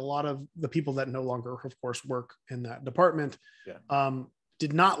now that a lot of the people that no longer, of course, work in that department,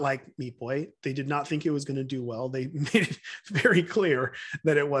 did not like Meat Boy. They did not think it was going to do well. They made it very clear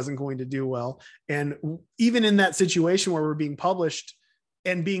that it wasn't going to do well. And even in that situation where we're being published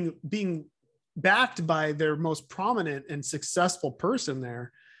and being backed by their most prominent and successful person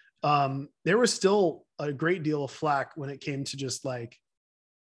there, there was still a great deal of flack when it came to just like,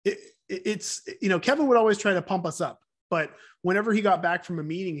 Kevin would always try to pump us up. But whenever he got back from a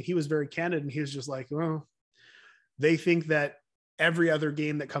meeting, he was very candid, and he was just like, well, they think that every other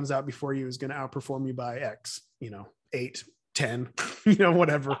game that comes out before you is going to outperform you by X, 8, 10,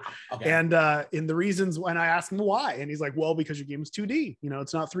 whatever. Okay. And in the reasons, when I asked him why, and he's like, well, because your game is 2D,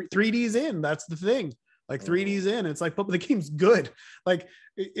 it's not 3D's in. That's the thing. Like 3D's in. It's like, but the game's good. Like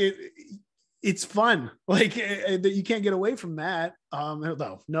it's fun. Like you can't get away from that.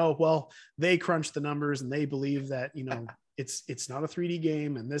 No. Well, they crunch the numbers and they believe that, it's not a 3D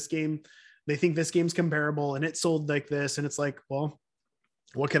game, and this game, they think this game's comparable and it sold like this. And it's like, well,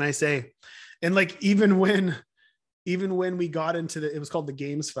 what can I say? And like, even when we got into it was called the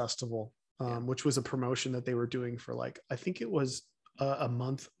Games Festival, which was a promotion that they were doing for like, I think it was a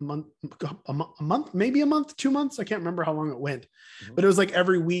month, maybe a month, 2 months. I can't remember how long it went, but it was like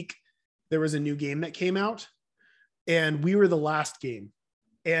every week there was a new game that came out, and we were the last game.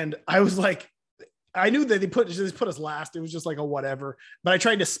 And I was like, I knew that they put us last. It was just like a whatever, but I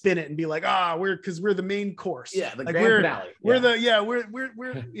tried to spin it and be like, we're the main course. Yeah. The like grand finale.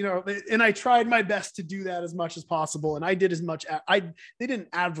 We're and I tried my best to do that as much as possible. And I did as much. They didn't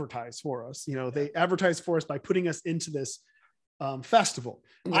advertise for us. They advertised for us by putting us into this festival.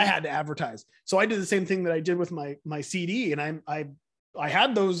 Mm-hmm. I had to advertise. So I did the same thing that I did with my CD. And I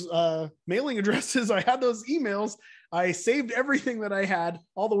had those mailing addresses. I had those emails. I saved everything that I had,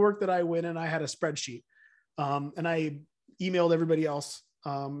 all the work that I went, and I had a spreadsheet. And I emailed everybody else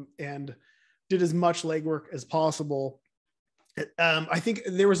and did as much legwork as possible. I think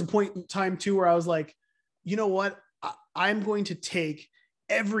there was a point in time too where I was like, you know what? I'm going to take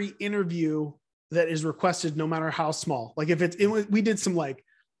every interview that is requested, no matter how small. Like if we did some like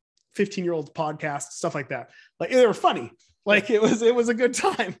 15-year-old podcasts, stuff like that. Like they were funny. Like it was a good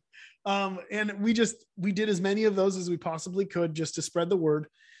time. And we did as many of those as we possibly could, just to spread the word,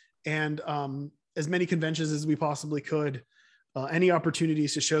 and as many conventions as we possibly could, any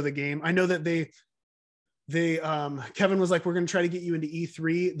opportunities to show the game. I know that Kevin was like, we're going to try to get you into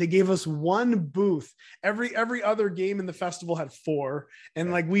E3. They gave us one booth. Every other game in the festival had 4,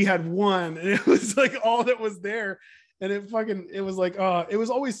 and like we had 1, and it was like all that was there. And it was like, it was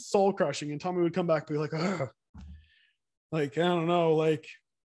always soul crushing. And Tommy would come back and be like, like, I don't know, like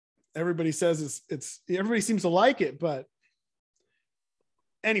everybody says everybody seems to like it. But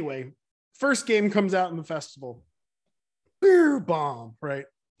anyway, first game comes out in the festival. Beer bomb, right?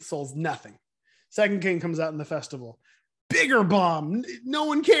 Sells nothing. Second game comes out in the festival. Bigger bomb. No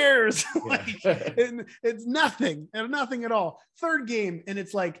one cares. It's nothing and nothing at all. Third game. And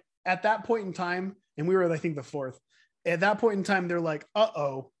it's like, at that point in time, and we were, I think, the 4th. At that point in time, they're like,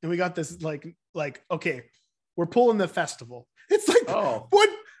 and we got this like, okay, we're pulling the festival. It's like, what?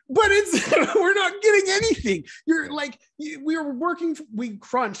 But we're not getting anything. You're like, we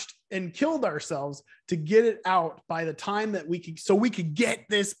crunched and killed ourselves to get it out by the time that we could get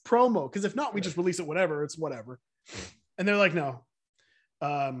this promo. Because if not, we just release it, it's whatever. And they're like, no,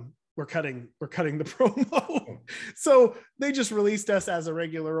 we're cutting the promo. So they just released us as a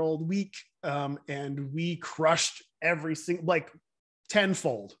regular old week. And we crushed every single, like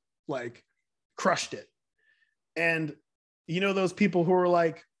tenfold, like crushed it. And those people who are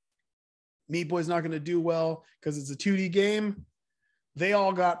like, Meat Boy's not going to do well because it's a 2D game. they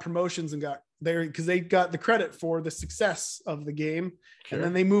all got promotions and got there because they got the credit for the success of the game. Sure. And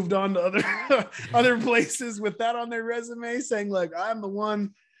then they moved on to other other places with that on their resume, saying like, I'm the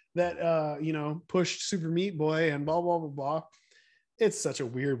one that pushed Super Meat Boy and blah blah blah blah. It's such a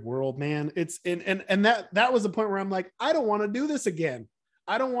weird world, man. It's and that was the point where I'm like, I don't want to do this again.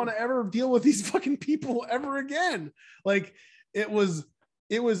 I don't want to ever deal with these fucking people ever again. Like it was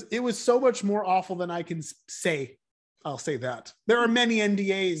so much more awful than I can say. I'll say that. There are many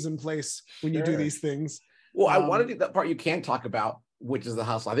NDAs in place when you do these things. Well, I want to do that part you can talk about, which is the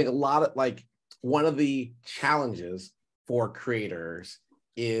hustle. I think a lot of like one of the challenges for creators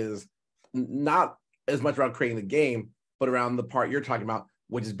is not as much around creating the game, but around the part you're talking about,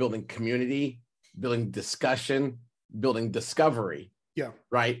 which is building community, building discussion, building discovery. Yeah.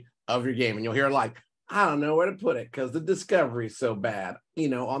 Right. Of your game. And you'll hear like, I don't know where to put it because the discovery is so bad,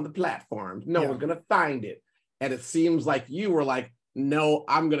 on the platform. No one's going to find it. And it seems like you were like, no,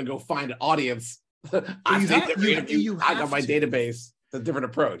 I'm going to go find an audience. I got my database. It's a different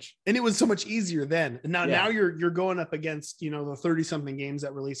approach. And it was so much easier then. And now you're going up against, the 30 something games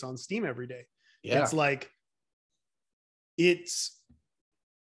that release on Steam every day. Yeah. It's like,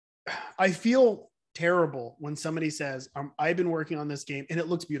 I feel terrible when somebody says, I've been working on this game and it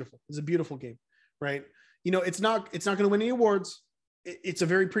looks beautiful. It's a beautiful game, right? It's not going to win any awards. It's a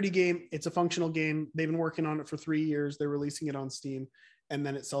very pretty game. It's a functional game. They've been working on it for 3 years. They're releasing it on Steam and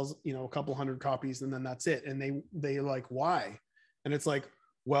then it sells, a couple hundred copies and then that's it. And they like, why? And it's like,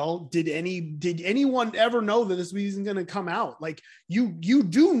 well, did anyone ever know that this isn't going to come out? Like you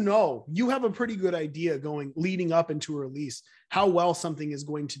do know, you have a pretty good idea leading up into a release, how well something is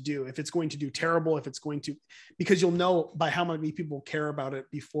going to do, if it's going to do terrible, if it's going to, because you'll know by how many people care about it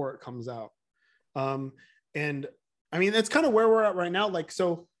before it comes out. And I mean, that's kind of where we're at right now. Like,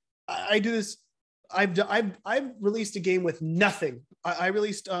 so I do this. I've released a game with nothing. I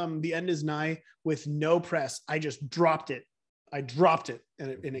released The End Is Nigh with no press. I just dropped it. I dropped it and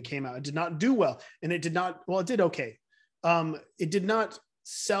it came out. It did not do well. And it did okay. It did not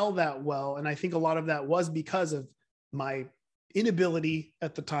sell that well. And I think a lot of that was because of my inability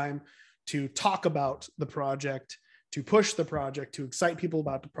at the time to talk about the project, to push the project, to excite people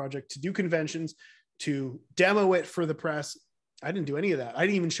about the project, to do conventions, to demo it for the press. I didn't do any of that. I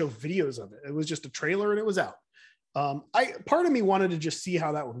didn't even show videos of it. It was just a trailer and it was out. Part of me wanted to just see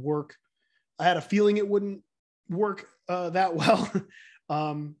how that would work. I had a feeling it wouldn't work that well.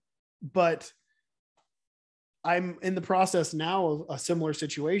 But I'm in the process now of a similar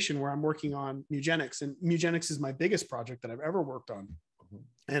situation where I'm working on Mugenics, and Mugenics is my biggest project that I've ever worked on.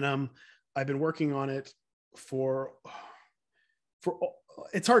 And I've been working on it for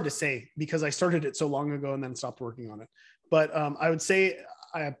it's hard to say because I started it so long ago and then stopped working on it. But I would say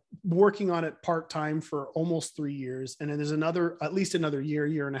I'm working on it part-time for almost 3 years. And then there's at least another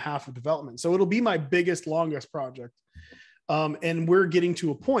year and a half of development. So it'll be my biggest, longest project. And we're getting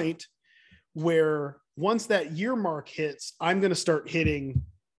to a point where once that year mark hits, I'm going to start hitting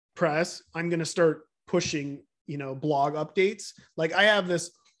press. I'm going to start pushing, blog updates. Like I have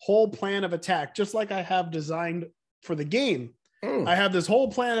this whole plan of attack, just like I have designed for the game. I have this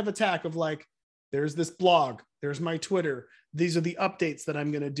whole plan of attack of like, there's this blog, there's my Twitter. These are the updates that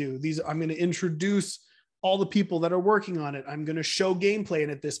I'm going to do. I'm going to introduce all the people that are working on it. I'm going to show gameplay.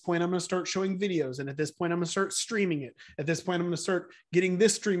 And at this point, I'm going to start showing videos. And at this point, I'm going to start streaming it. At this point, I'm going to start getting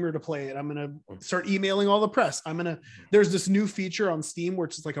this streamer to play it. I'm going to start emailing all the press. There's this new feature on Steam,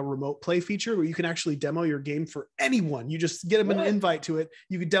 which is like a remote play feature where you can actually demo your game for anyone. You just get them an invite to it.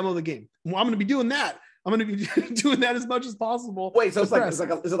 You can demo the game. Well, I'm going to be doing that. I'm going to be doing that as much as possible. Wait, so is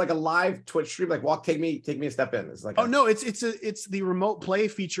it like a live Twitch stream? Like take me a step in. It's like, no, it's the remote play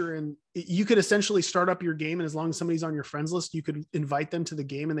feature. And you could essentially start up your game. And as long as somebody's on your friends list, you could invite them to the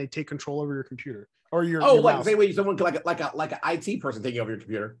game and they take control over your computer or your, like same way someone could like an IT person taking over your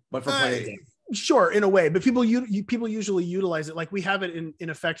computer, but for playing the game. Sure, in a way, but people usually utilize it. Like we have it in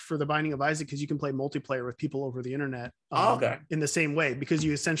effect for The Binding of Isaac, because you can play multiplayer with people over the internet in the same way, because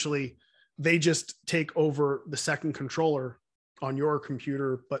you essentially, they just take over the second controller on your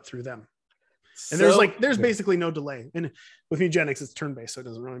computer, but through them. And there's basically no delay. And with Mugenics, it's turn-based, so it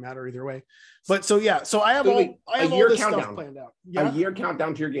doesn't really matter either way. But so I have all this stuff planned out. Yeah? A year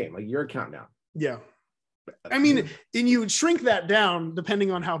countdown to your game. A year countdown. Yeah. I mean, and you shrink that down depending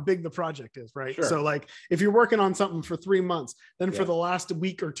on how big the project is, right? Sure. So like if you're working on something for 3 months, then for the last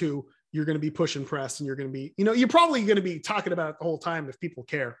week or two, you're going to be pushing press and you're going to be, you're probably going to be talking about it the whole time if people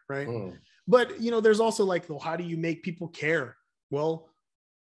care, right? But, there's also like, well, how do you make people care? Well,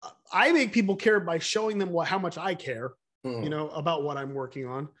 I make people care by showing them how much I care, about what I'm working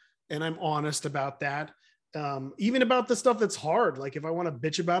on. And I'm honest about that. even about the stuff that's hard. Like if I want to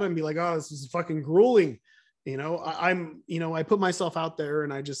bitch about it and be like, oh, this is fucking grueling, I put myself out there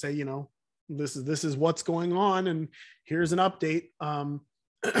and I just say, this is what's going on. And here's an update.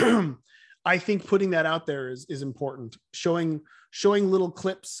 I think putting that out there is important. Showing little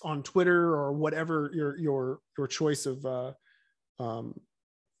clips on Twitter or whatever your choice of,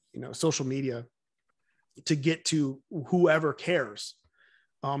 social media to get to whoever cares.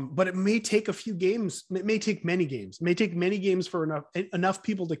 But it may take a few games. It may take many games. It may take many games for enough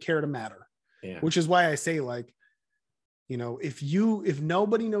people to care to matter. Yeah. Which is why I say, like, if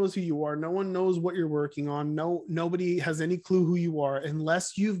nobody knows who you are, no one knows what you're working on, nobody has any clue who you are,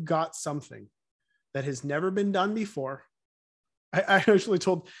 unless you've got something that has never been done before. I actually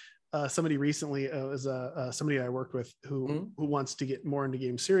told somebody recently, it was somebody I worked with who wants to get more into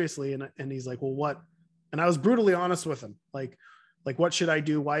games seriously. And he's like, well, what? And I was brutally honest with him. Like, what should I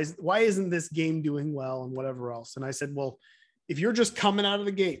do? Why isn't this game doing well and whatever else? And I said, well, if you're just coming out of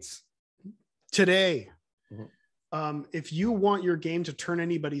the gates today, if you want your game to turn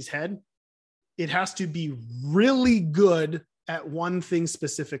anybody's head, it has to be really good at one thing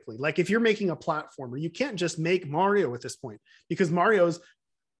specifically. Like if you're making a platformer, you can't just make Mario at this point, because Mario's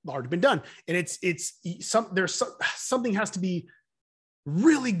already been done. And something has to be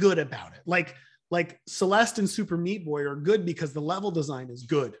really good about it. Like Celeste and Super Meat Boy are good because the level design is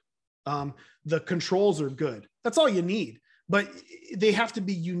good. The controls are good. That's all you need. But they have to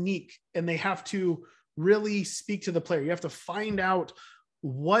be unique and they have to really speak to the player. You have to find out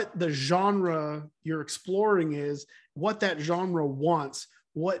what the genre you're exploring is, what that genre wants,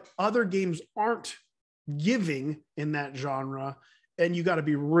 what other games aren't giving in that genre. And you got to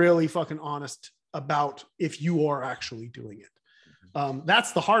be really fucking honest about if you are actually doing it.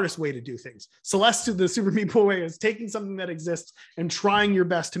 That's the hardest way to do things. Celeste, the Super Meat Boy way, is taking something that exists and trying your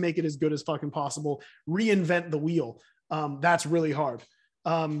best to make it as good as fucking possible. Reinvent the wheel. That's really hard.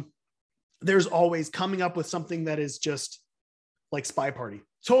 There's always coming up with something that is just like Spy Party,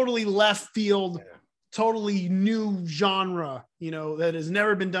 totally left field, totally new genre, that has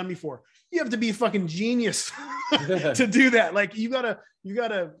never been done before. You have to be a fucking genius to do that. Like you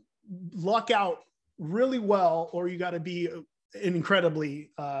gotta luck out really well, or you gotta be incredibly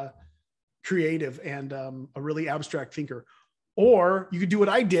creative and a really abstract thinker. Or you could do what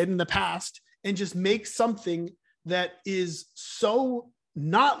I did in the past and just make something that is so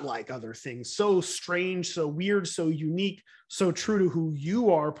not like other things, so strange, so weird, so unique, so true to who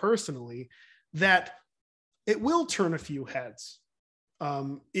you are personally, that it will turn a few heads.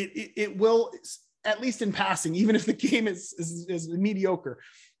 It will, at least in passing, even if the game is mediocre,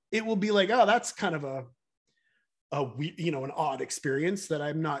 it will be like, oh, that's kind of an odd experience that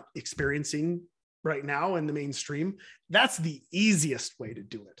I'm not experiencing right now in the mainstream. That's the easiest way to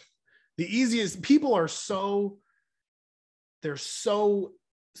do it. The easiest, people are they're so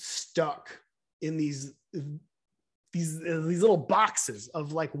stuck in these little boxes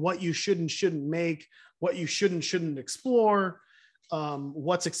of like what you should and shouldn't make, what you should and shouldn't explore,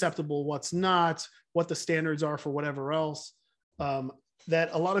 what's acceptable, what's not, what the standards are for whatever else, that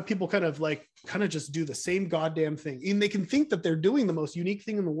a lot of people kind of just do the same goddamn thing. And they can think that they're doing the most unique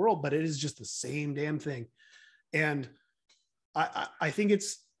thing in the world, but it is just the same damn thing. And I think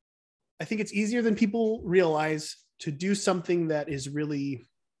it's easier than people realize to do something that is really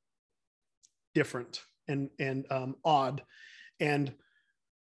different and odd. And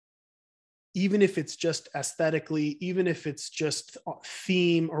even if it's just aesthetically, even if it's just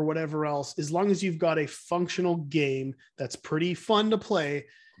theme or whatever else, as long as you've got a functional game that's pretty fun to play,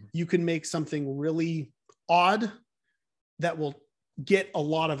 you can make something really odd that will get a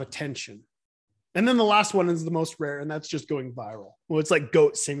lot of attention. And then the last one is the most rare, and that's just going viral. Well, it's like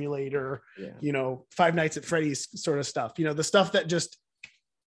Goat Simulator, Five Nights at Freddy's sort of stuff. The stuff that just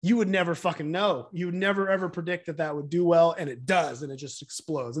you would never fucking know. You would never ever predict that would do well, and it does, and it just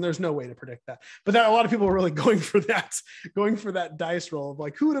explodes. And there's no way to predict that. But a lot of people are really going for that dice roll of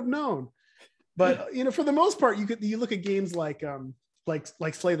like, who would have known? But for the most part, you look at games like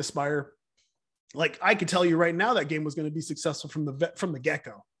Slay the Spire. Like I could tell you right now that game was going to be successful from the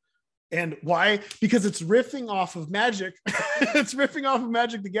get-go. And why? Because it's riffing off of Magic. It's riffing off of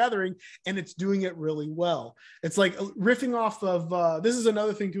Magic the Gathering, and it's doing it really well. It's like riffing off of, this is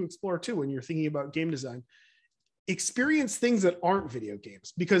another thing to explore too when you're thinking about game design. Experience things that aren't video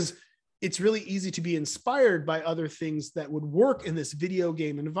games, because it's really easy to be inspired by other things that would work in this video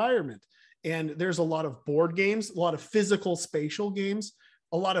game environment. And there's a lot of board games, a lot of physical spatial games,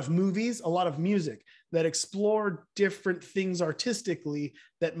 a lot of movies, a lot of music that explore different things artistically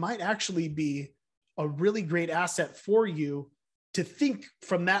that might actually be a really great asset for you to think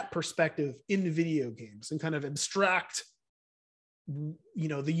from that perspective in video games and kind of abstract, you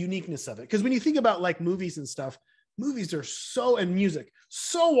know, the uniqueness of it. Because when you think about like movies and stuff, movies are so, and music,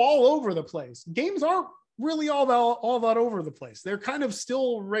 so all over the place. Games aren't really all that over the place. They're kind of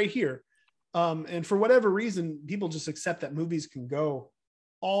still right here. And for whatever reason, people just accept that movies can go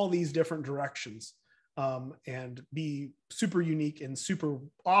all these different directions, and be super unique and super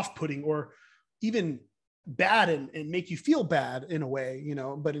off-putting, or even bad and make you feel bad in a way, you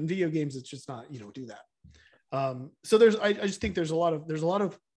know. But in video games, it's just not, you don't do that. So I just think there's a lot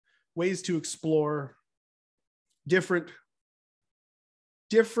of ways to explore different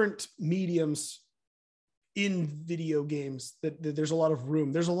mediums in video games, that there's a lot of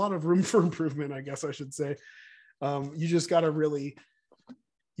room. There's a lot of room for improvement, I guess I should say. You just got to really,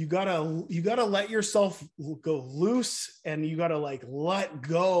 you gotta let yourself go loose, and you gotta like let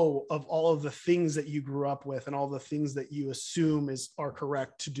go of all of the things that you grew up with and all the things that you assume are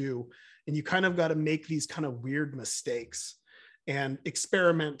correct to do. And you kind of got to make these kind of weird mistakes and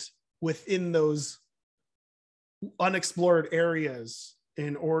experiment within those unexplored areas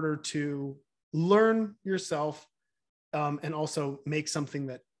in order to learn yourself, and also make something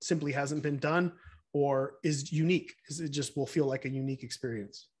that simply hasn't been done or is unique, because it just will feel like a unique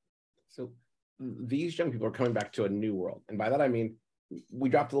experience. So these young people are coming back to a new world. And by that, I mean, we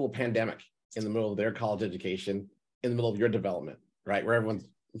dropped a little pandemic in the middle of their college education, in the middle of your development, right? Where everyone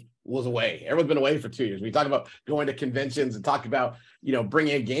was away. Everyone's been away for 2 years. We talk about going to conventions and talk about, you know,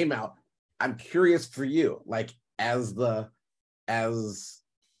 bringing a game out. I'm curious for you, like as the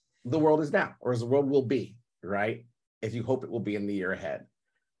world is now, or as the world will be, right? As you hope it will be in the year ahead.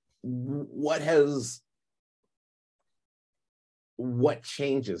 What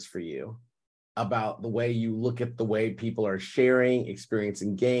changes for you about the way you look at the way people are sharing,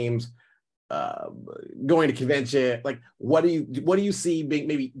 experiencing games, going to convention? Like, what do you see being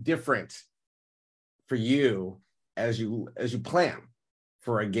maybe different for you as you plan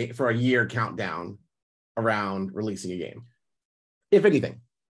for a year countdown around releasing a game, if anything?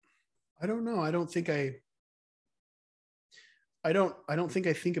 I don't know. I don't think I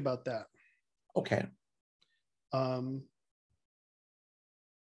think about that. Okay.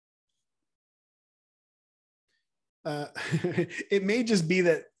 It may just be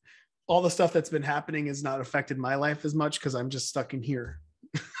that all the stuff that's been happening has not affected my life as much because I'm just stuck in here.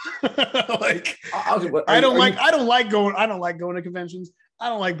 Like, I don't like going to conventions. I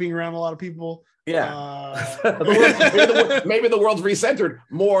don't like being around a lot of people. Yeah. Maybe the world's recentered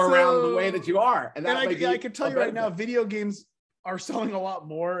more around the way that you are. And I can tell you right now, video games are selling a lot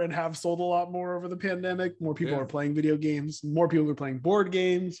more and have sold a lot more over the pandemic. More people are playing video games. More people are playing board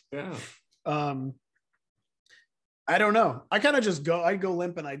games. Yeah. I don't know. I kind of just I go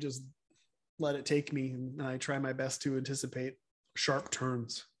limp and I just let it take me, and I try my best to anticipate sharp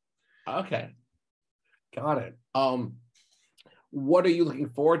turns. Okay. Got it. What are you looking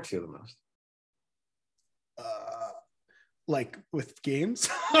forward to the most? Like with games?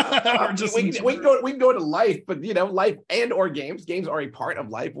 Or just we can go to life, but you know, life and or games. Games are a part of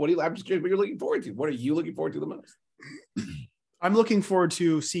life. I'm just curious what you're looking forward to. What are you looking forward to the most? I'm looking forward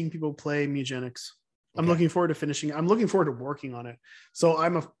to seeing people play Mugenics. I'm looking forward to finishing. I'm looking forward to working on it. So I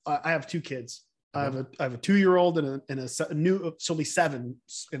have two kids. I have a 2-year-old and a new, she'll be 7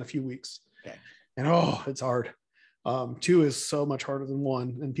 in a few weeks. Okay. And it's hard. 2 is so much harder than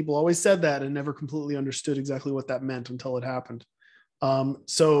 1. And people always said that and never completely understood exactly what that meant until it happened.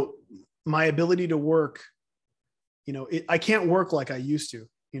 So my ability to work, you know, I can't work like I used to,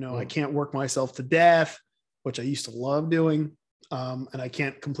 you know, I can't work myself to death, which I used to love doing. And I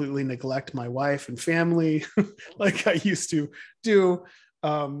can't completely neglect my wife and family like I used to do.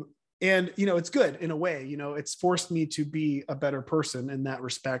 And, you know, it's good in a way, you know, it's forced me to be a better person in that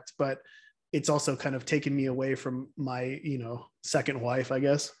respect, but it's also kind of taken me away from my, you know, second wife, I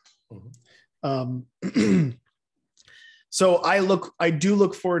guess. Mm-hmm. So I do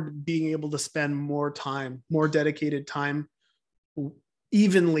look forward to being able to spend more dedicated time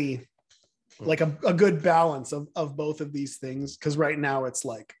evenly, like a good balance of both of these things. Cause right now it's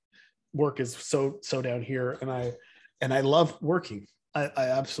like work is so down here, and I love working. I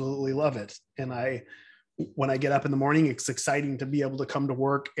absolutely love it. And when I get up in the morning, it's exciting to be able to come to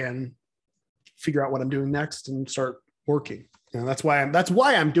work and figure out what I'm doing next and start working. And that's why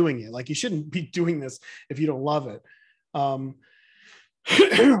I'm doing it. Like, you shouldn't be doing this if you don't love it.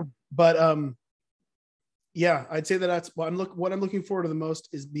 But yeah, I'd say that's what I'm looking forward to the most,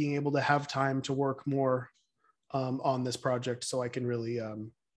 is being able to have time to work more on this project, so I can really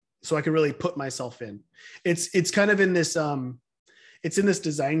put myself in. It's kind of in this it's in this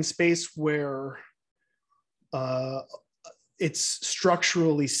design space where it's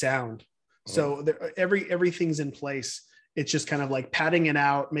structurally sound. So everything's in place. It's just kind of like padding it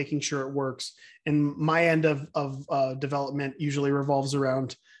out, making sure it works. And my end of development usually revolves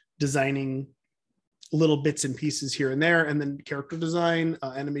around designing little bits and pieces here and there, and then character design,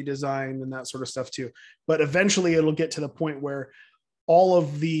 enemy design, and that sort of stuff too. But eventually it'll get to the point where all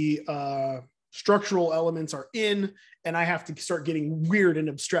of the structural elements are in, and I have to start getting weird and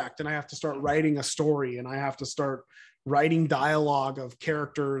abstract, and I have to start writing a story, and I have to start writing dialogue of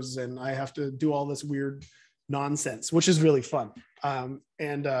characters, and I have to do all this weird nonsense, which is really fun. And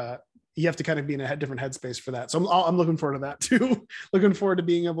you have to kind of be in a different headspace for that. So I'm looking forward to that too. Looking forward to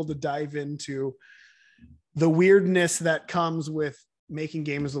being able to dive into the weirdness that comes with making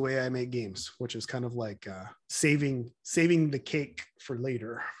games the way I make games, which is kind of like saving the cake for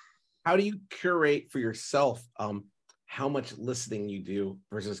later. How do you curate for yourself how much listening you do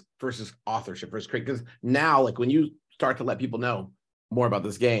versus authorship versus create? Because now, like when you start to let people know more about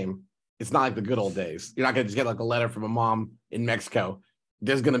this game, it's not like the good old days. You're not going to just get like a letter from a mom in Mexico.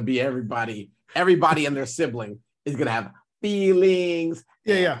 There's going to be everybody and their sibling is going to have feelings,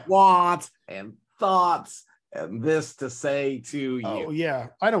 wants and thoughts and this to say to you. Oh yeah,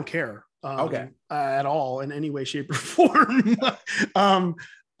 I don't care. At all in any way, shape, or form.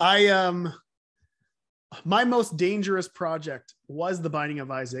 My most dangerous project was The Binding of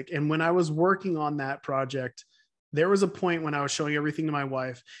Isaac, and when I was working on that project, there was a point when I was showing everything to my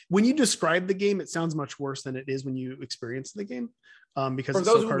wife. When you describe the game, it sounds much worse than it is when you experience the game. Because for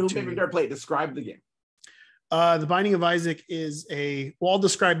those who maybe never played, describe the game. The Binding of Isaac is I'll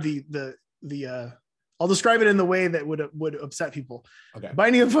describe I'll describe it in the way that would upset people. Okay.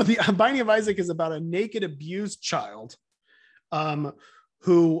 Binding of Isaac is about a naked, abused child,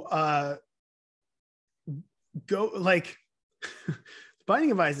 who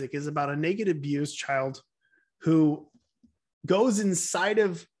Binding of Isaac is about a naked, abused child who goes inside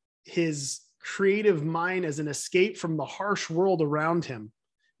of his creative mind as an escape from the harsh world around him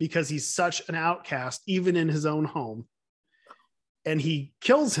because he's such an outcast, even in his own home. And he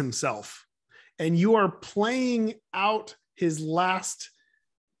kills himself. And you are playing out a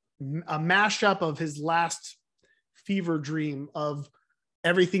mashup of his last fever dream of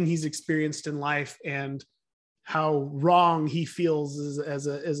everything he's experienced in life and how wrong he feels as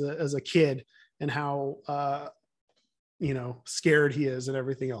a kid and how scared he is and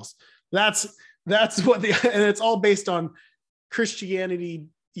everything else. That's what and it's all based on Christianity,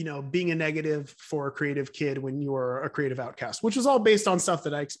 being a negative for a creative kid when you're a creative outcast, which was all based on stuff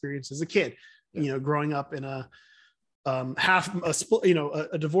that I experienced as a kid, growing up in a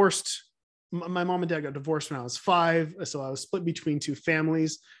divorced. My mom and dad got divorced when I was 5. So I was split between 2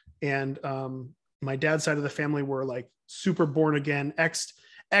 families, and my dad's side of the family were like super born again, ex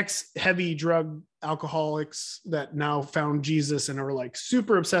heavy drug alcoholics that now found Jesus and are like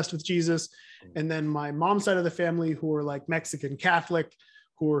super obsessed with Jesus. And then my mom's side of the family who are like Mexican Catholic,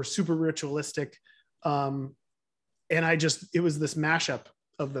 who are super ritualistic. And it was this mashup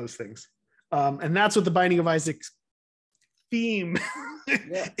of those things. And that's what the Binding of Isaac's theme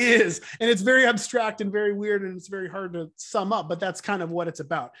is. And it's very abstract and very weird, and it's very hard to sum up, but that's kind of what it's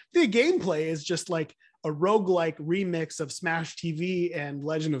about. The gameplay is just like a roguelike remix of Smash TV and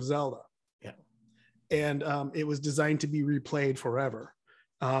Legend of Zelda. Yeah. And it was designed to be replayed forever.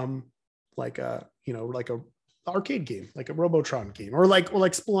 Like a arcade game, like a Robotron game, or like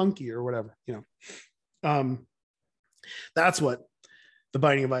Spelunky or whatever, that's what the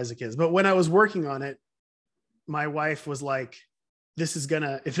Binding of Isaac is. But when I was working on it, my wife was like,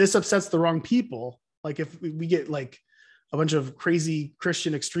 if this upsets the wrong people, like if we get like a bunch of crazy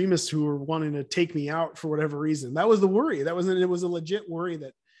Christian extremists who are wanting to take me out for whatever reason. That was the worry. It was a legit worry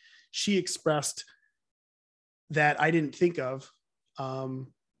that she expressed that I didn't think of.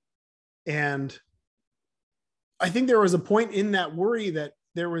 And I think there was a point in that worry that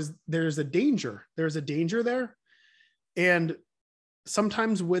there's a danger. There's a danger there. And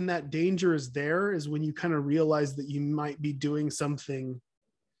sometimes when that danger is there is when you kind of realize that you might be doing something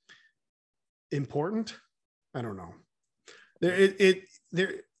important. I don't know. It's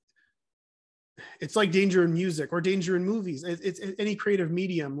like danger in music or danger in movies. It's any creative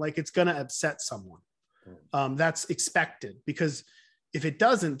medium, like it's going to upset someone. That's expected, because if it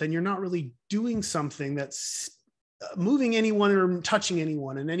doesn't, then you're not really doing something that's moving anyone or touching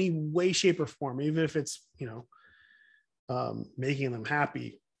anyone in any way, shape, or form, even if it's, making them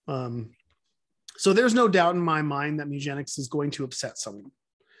happy. So there's no doubt in my mind that Mugenics is going to upset someone.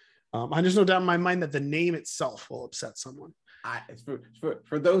 There's no doubt in my mind that the name itself will upset someone.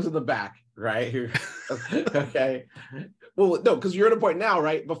 For those in the back, right? Okay. Well, no, because you're at a point now,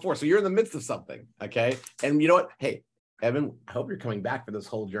 right? So you're in the midst of something, okay? And you know what? Hey, Evan, I hope you're coming back for this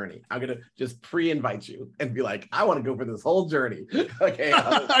whole journey. I'm gonna just pre-invite you and be like, I want to go for this whole journey. Okay.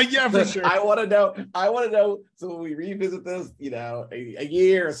 Yeah, for sure. I want to know. So when we revisit this, a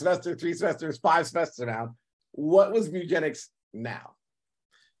year, a semester, 3 semesters, 5 semesters now, what was Mugenics now?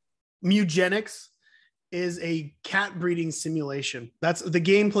 Mugenics is a cat breeding simulation. That's the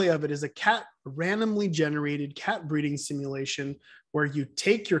gameplay of it, is a randomly generated cat breeding simulation where you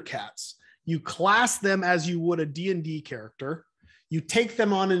take your cats, you class them as you would a D&D character. You take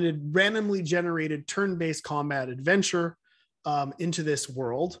them on a randomly generated turn-based combat adventure into this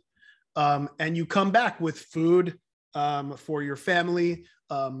world. And you come back with food for your family,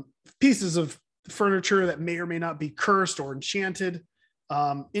 pieces of furniture that may or may not be cursed or enchanted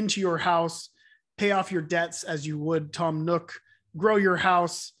into your house, pay off your debts as you would Tom Nook, grow your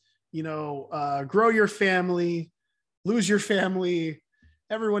house, grow your family, lose your family,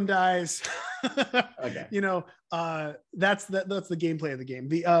 everyone dies. Okay. That's the gameplay of the game.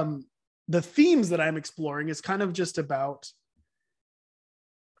 The themes that I'm exploring is kind of just about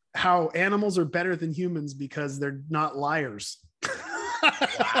how animals are better than humans because they're not liars.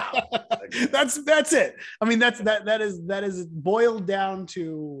 Wow. Okay. That's it. I mean, that is boiled down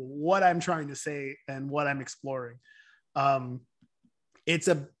to what I'm trying to say and what I'm exploring. It's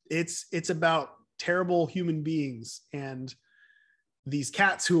about terrible human beings and these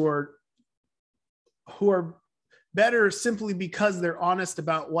cats who are better simply because they're honest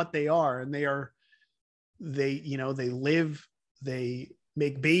about what they are, and they live, they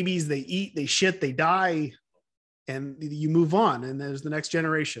make babies, they eat, they shit, they die, and you move on, and there's the next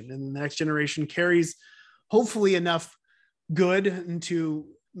generation, and the next generation carries hopefully enough good to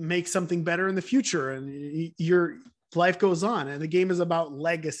make something better in the future, and your life goes on. And the game is about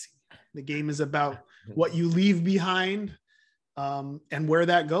legacy. The game is about what you leave behind, and where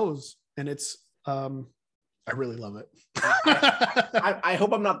that goes. And it's I really love it. I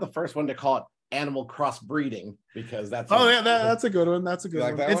hope I'm not the first one to call it animal crossbreeding, because that's that's a good one. That's a good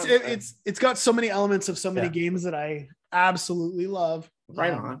one. One? It's got so many elements of so many games that I absolutely love.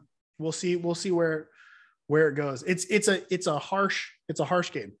 Right on. We'll see where it goes. It's a harsh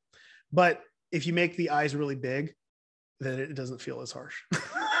game, but if you make the eyes really big, then it doesn't feel as harsh.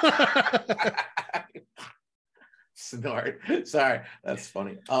 Snort. Sorry, that's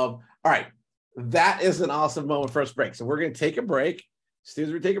funny. All right, that is an awesome moment for us break. So we're going to take a break.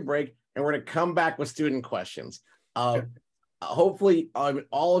 Students, we take a break, and we're going to come back with student questions. Hopefully,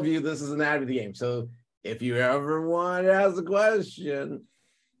 all of you, this is an ad of the game. So if you ever want to ask a question,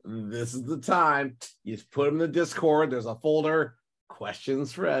 this is the time. You just put them in the Discord. There's a folder,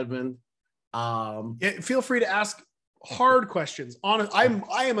 questions for Edmund. Feel free to ask hard questions. I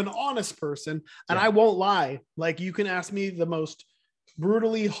am an honest person, and I won't lie. Like, you can ask me the most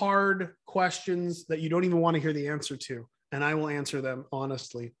brutally hard questions that you don't even want to hear the answer to, and I will answer them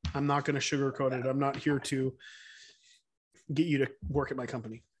honestly. I'm not going to sugarcoat it. I'm not here to get you to work at my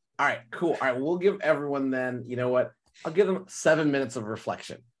company. All right, cool. All right, we'll give everyone then, you know what? I'll give them 7 minutes of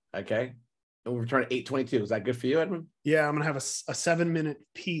reflection. Okay. And we're returning at 8:22. Is that good for you, Edmund? Yeah, I'm going to have a 7-minute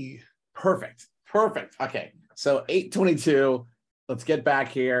pee. Perfect. Okay. So 8:22. Let's get back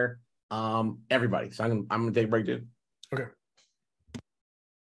here. Everybody. So I'm going to take a break, dude. Okay.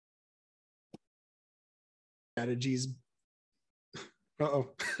 Strategies.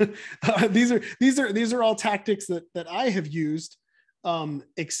 These are all tactics that I have used,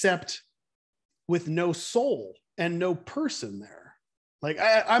 except with no soul and no person there. Like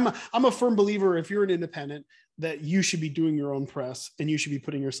I'm a firm believer, if you're an independent, that you should be doing your own press and you should be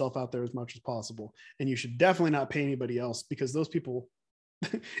putting yourself out there as much as possible. And you should definitely not pay anybody else, because those people,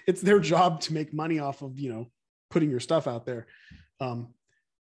 it's their job to make money off of, putting your stuff out there.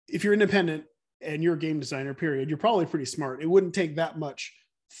 If you're independent and you're a game designer, period, you're probably pretty smart. It wouldn't take that much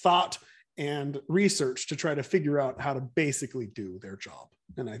thought and research to try to figure out how to basically do their job.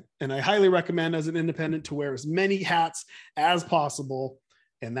 And I highly recommend, as an independent, to wear as many hats as possible.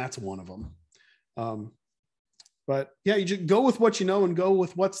 And that's one of them. But yeah, you just go with what you know and go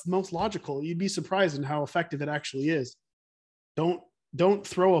with what's most logical. You'd be surprised in how effective it actually is. Don't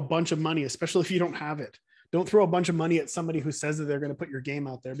throw a bunch of money, especially if you don't have it. Don't throw a bunch of money at somebody who says that they're going to put your game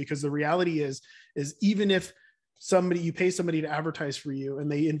out there, because the reality is even if you pay somebody to advertise for you and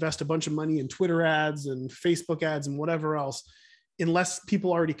they invest a bunch of money in Twitter ads and Facebook ads and whatever else, unless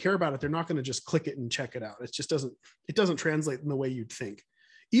people already care about it, they're not going to just click it and check it out. It doesn't translate in the way you'd think.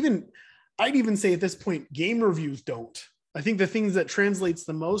 I'd even say at this point, game reviews don't. I think the things that translates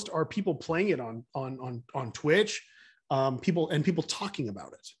the most are people playing it on Twitch, people talking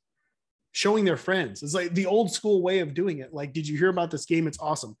about it, showing their friends. It's like the old school way of doing it. Like, did you hear about this game? It's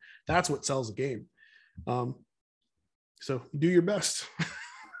awesome. That's what sells a game. So do your best.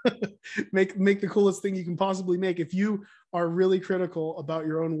 make the coolest thing you can possibly make. If you are really critical about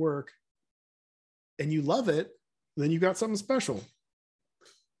your own work and you love it, then you got something special.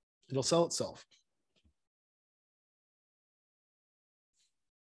 It'll sell itself.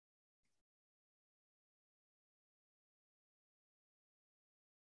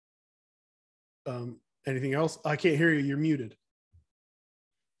 Anything else? I can't hear you. You're muted.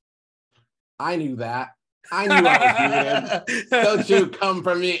 I knew that. I knew I was muted. Don't you come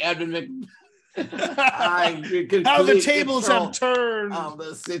from me, Edmund. How the tables have turned. Of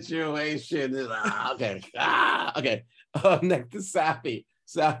the situation. Okay. Okay. Next is Safi.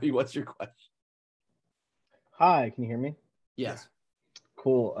 Safi, what's your question? Hi, can you hear me? Yes.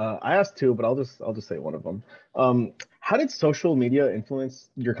 Cool. I asked two, but I'll just say one of them. How did social media influence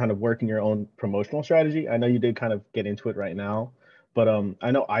your kind of work and your own promotional strategy? I know you did kind of get into it right now, but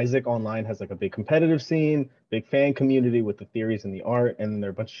I know Isaac Online has like a big competitive scene, big fan community with the theories and the art, and then there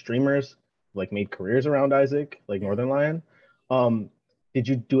are a bunch of streamers like made careers around Isaac, like Northern Lion. Did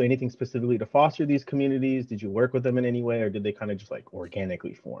you do anything specifically to foster these communities? Did you work with them in any way, or did they kind of just like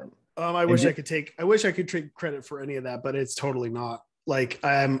organically form? I wish I could take credit for any of that, but it's totally not. Like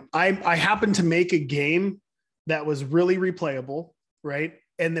I happened to make a game that was really replayable, right?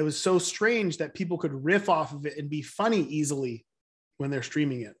 And it was so strange that people could riff off of it and be funny easily when they're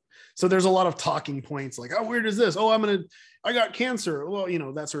streaming it. So there's a lot of talking points like, how weird is this? Oh, I got cancer. Well,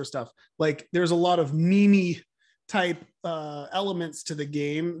 that sort of stuff. Like there's a lot of meme type elements to the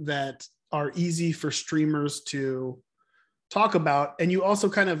game that are easy for streamers to talk about. And you also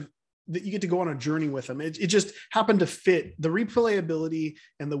you get to go on a journey with them. It just happened to fit the replayability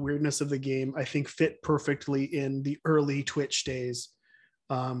and the weirdness of the game. I think fit perfectly in the early Twitch days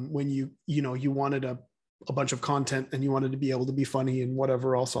when you wanted a bunch of content and you wanted to be able to be funny and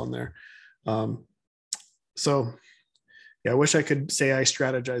whatever else on there. So yeah, I wish I could say I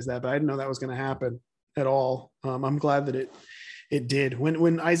strategized that, but I didn't know that was going to happen at all. I'm glad that it did.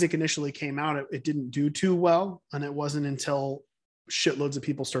 When Isaac initially came out, it didn't do too well, and it wasn't until shitloads of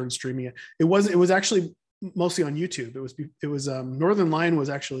people started streaming it. It was actually mostly on YouTube. It was Northern Lion was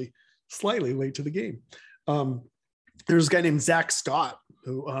actually slightly late to the game. There was a guy named Zach Scott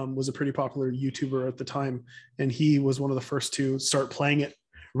who was a pretty popular YouTuber at the time, and he was one of the first to start playing it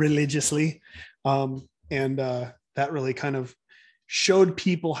religiously, and that really kind of showed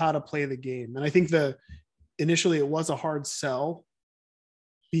people how to play the game. And I think initially it was a hard sell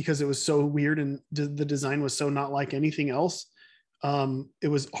because it was so weird and the design was so not like anything else. It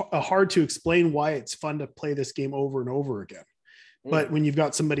was hard to explain why it's fun to play this game over and over again. But when you've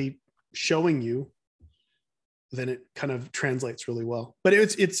got somebody showing you, then it kind of translates really well. But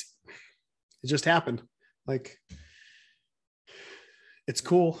it just happened. Like, it's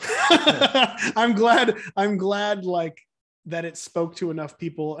cool. I'm glad like that it spoke to enough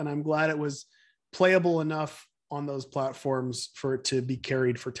people, and I'm glad it was playable enough on those platforms for it to be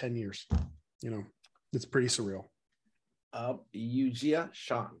carried for 10 years. It's pretty surreal.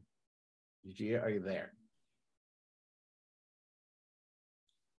 Sean. Ugia, are you there?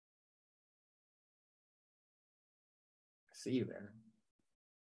 I see you there.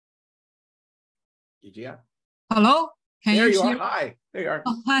 Ugia? Hello? Can there you are. hear? Hi. There you are.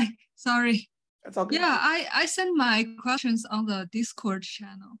 Oh, hi. Sorry. That's all good. Yeah, I sent my questions on the Discord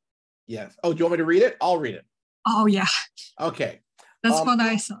channel. Yes. Oh, do you want me to read it? I'll read it. Oh, yeah. Okay. That's what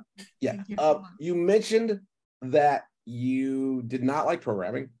I saw. Yeah. You mentioned that you did not like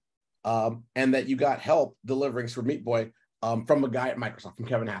programming, and that you got help delivering Super Meat Boy from a guy at Microsoft, from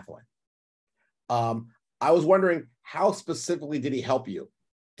Kevin Hathaway. I was wondering, how specifically did he help you?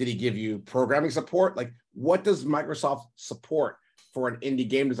 Did he give you programming support? Like, what does Microsoft support for an indie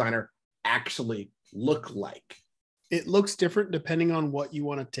game designer actually look like? It looks different depending on what you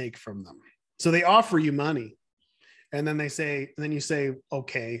want to take from them. So they offer you money, and then you say,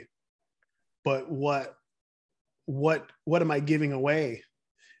 okay, but what am I giving away?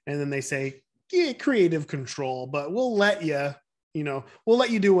 And then they say, yeah, creative control, but we'll let you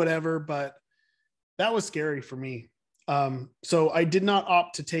do whatever. But that was scary for me. So I did not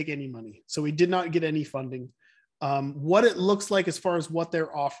opt to take any money. So we did not get any funding. What it looks like as far as what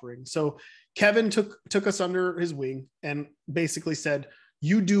they're offering. So Kevin took us under his wing and basically said,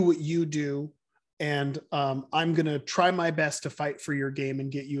 you do what you do. And I'm going to try my best to fight for your game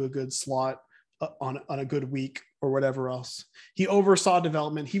and get you a good slot on a good week or whatever else. He oversaw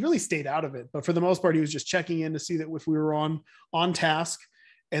development. He really stayed out of it, but for the most part, he was just checking in to see that if we were on task.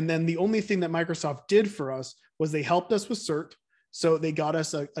 And then the only thing that Microsoft did for us was they helped us with cert. So they got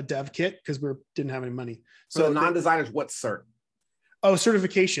us a dev kit because we didn't have any money. So non-designers, what's cert? Oh,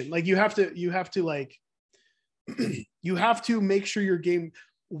 certification. Like you have to like, you have to make sure your game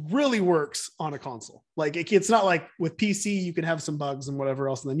really works on a console. Like it's not like with PC, you can have some bugs and whatever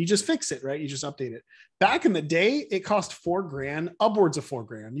else, and then you just fix it, right? You just update it. Back in the day, it cost $4,000, upwards of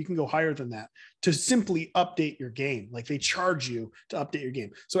 $4,000. You can go higher than that to simply update your game. Like they charge you to update your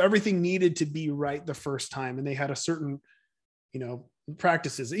game. So everything needed to be right the first time. And they had a certain,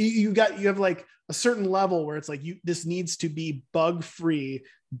 practices. You have like a certain level where it's like this needs to be bug free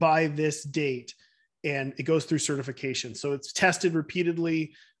by this date. And it goes through certification. So it's tested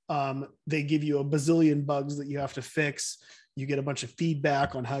repeatedly. They give you a bazillion bugs that you have to fix. You get a bunch of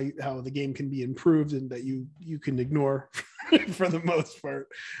feedback on how the game can be improved and that you can ignore for the most part.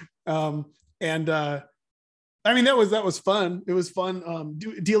 I mean, that was fun. It was fun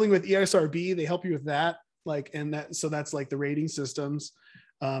dealing with ESRB. They help you with that. So that's like the rating systems.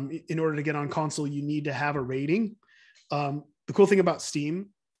 In order to get on console, you need to have a rating. The cool thing about Steam,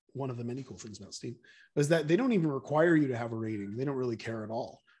 one of the many cool things about Steam, is that they don't even require you to have a rating. They don't really care at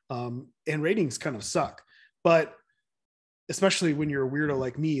all. And ratings kind of suck, but especially when you're a weirdo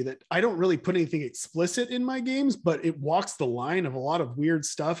like me, that I don't really put anything explicit in my games, but it walks the line of a lot of weird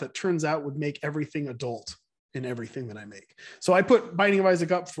stuff that turns out would make everything adult in everything that I make. So I put Binding of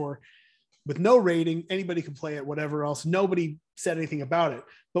Isaac up with no rating, anybody could play it, whatever else. Nobody said anything about it.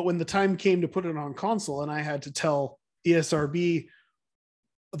 But when the time came to put it on console and I had to tell ESRB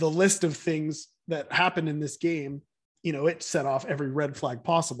the list of things that happen in this game, it set off every red flag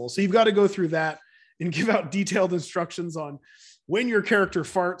possible. So you've got to go through that and give out detailed instructions on when your character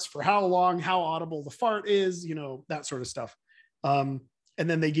farts, for how long, how audible the fart is, that sort of stuff. And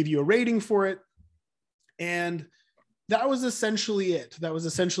then they give you a rating for it. And that was essentially it. That was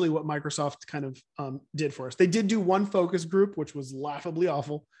essentially what Microsoft kind of did for us. They did do one focus group, which was laughably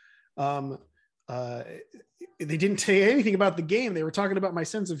awful. They didn't say anything about the game. They were talking about my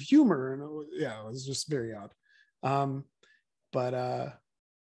sense of humor, and it was just very odd.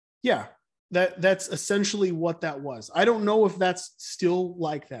 That's essentially what that was. I don't know if that's still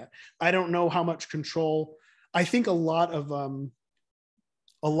like that. I don't know how much control. I think a lot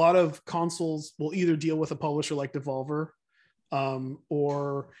of consoles will either deal with a publisher like Devolver,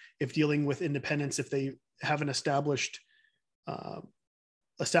 or if dealing with independents, if they have an established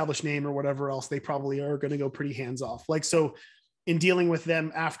name or whatever else, they probably are going to go pretty hands off. Like, so in dealing with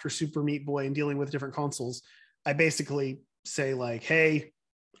them after Super Meat Boy and dealing with different consoles, I basically say like, hey,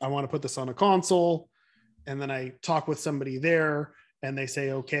 I want to put this on a console. And then I talk with somebody there and they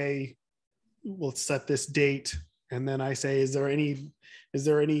say, okay, we'll set this date. And then I say, is there any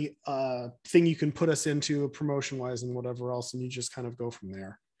thing you can put us into promotion wise and whatever else? And you just kind of go from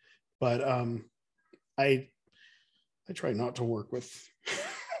there. But I try not to work with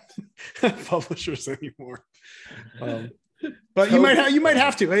publishers anymore. But you might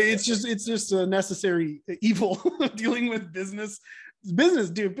have to. It's just a necessary evil dealing with business.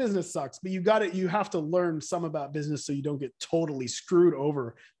 Business sucks, but you have to learn some about business so you don't get totally screwed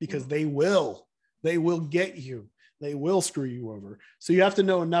over, because they will get you. They will screw you over. So you have to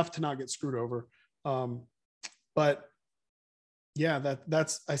know enough to not get screwed over. But yeah,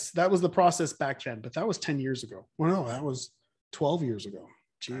 that was the process back then, but that was 10 years ago. Well, no, that was 12 years ago.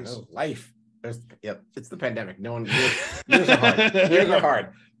 Jeez. Life. It's the pandemic. No one, years are hard. Years are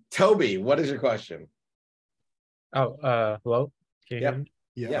hard. Toby, what is your question? Oh, hello. Can you hear me?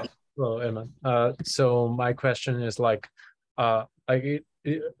 Yeah. Hello, Emma. So my question is like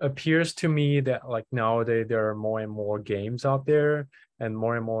it appears to me that like nowadays there are more and more games out there, and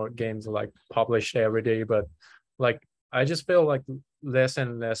more games are like published every day. But like I just feel like less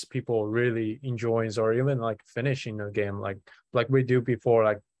and less people really enjoys or even like finishing a game like we do before,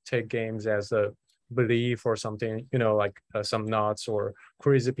 like take games as a belief or something, like some nuts or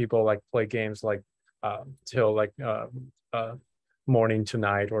crazy people like play games like till like morning to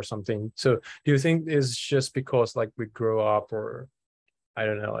night or something. So do you think it's just because like we grow up, or I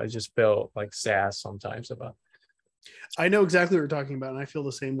don't know, I just feel like sad sometimes about it. I know exactly what you're talking about, and I feel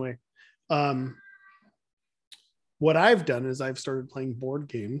the same way. What I've done is I've started playing board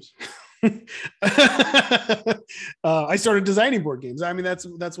games. I started designing board games. I mean, that's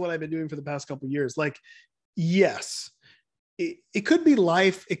what I've been doing for the past couple of years. Like, yes, it could be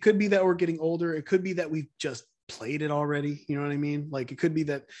life. It could be that we're getting older. It could be that we've just played it already. You know what I mean? Like, it could be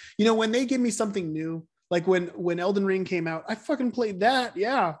that, when they give me something new, like when Elden Ring came out, I fucking played that.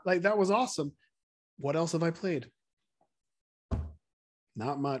 Yeah. Like, that was awesome. What else have I played?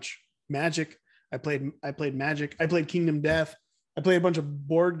 Not much. Magic. I played Magic. I played Kingdom Death. I played a bunch of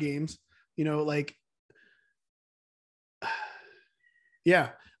board games, like, yeah,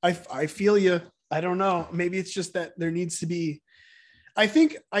 I feel you. I don't know. Maybe it's just that there needs to be, I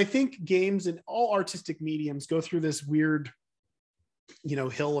think games and all artistic mediums go through this weird,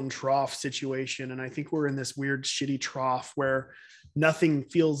 hill and trough situation. And I think we're in this weird, shitty trough where nothing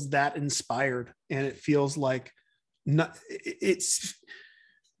feels that inspired. And it feels like it's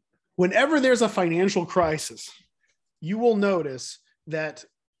whenever there's a financial crisis, you will notice that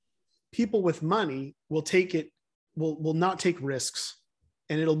people with money will not take risks,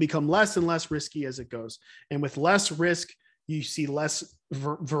 and it'll become less and less risky as it goes. And with less risk, you see less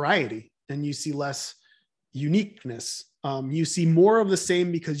variety and you see less uniqueness. You see more of the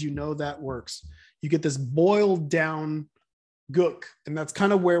same because that works. You get this boiled down gook, and that's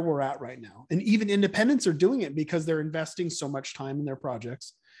kind of where we're at right now. And even independents are doing it because they're investing so much time in their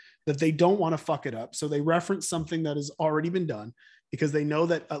projects that they don't want to fuck it up. So they reference something that has already been done because they know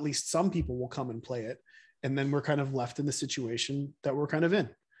that at least some people will come and play it. And then we're kind of left in the situation that we're kind of in.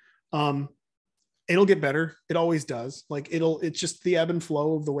 It'll get better. It always does. It's just the ebb and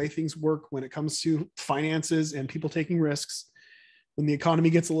flow of the way things work when it comes to finances and people taking risks. When the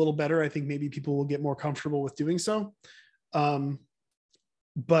economy gets a little better, I think maybe people will get more comfortable with doing so.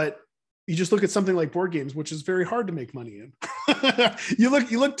 But you just look at something like board games, which is very hard to make money in. You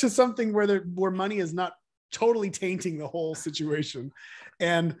look to something where money is not totally tainting the whole situation,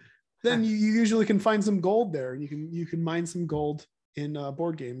 and then you usually can find some gold there. You can mine some gold in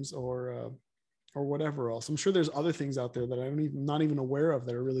board games or whatever else. I'm sure there's other things out there that I'm not even aware of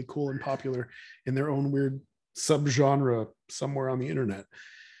that are really cool and popular in their own weird subgenre somewhere on the internet.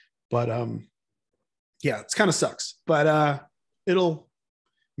 But yeah, it's kind of sucks. But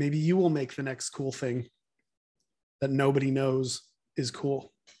maybe you will make the next cool thing that nobody knows is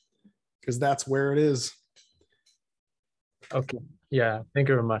cool, because that's where it is. Okay. Yeah. Thank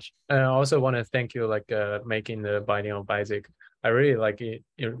you very much. And I also want to thank you, making the Binding of Isaac. I really like it.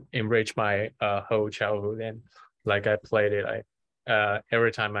 It enriched my whole childhood, and I played it.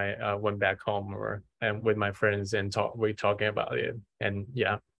 Every time I went back home and with my friends and we talking about it. And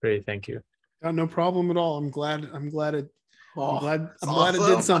yeah, really thank you. No problem at all. I'm glad it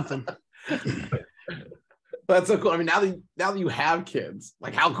did something. That's so cool. I mean, now that you have kids,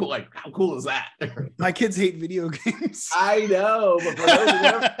 how cool is that? My kids hate video games. I know, but for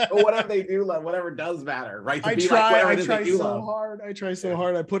those whatever they do, whatever does matter, right? I try so hard.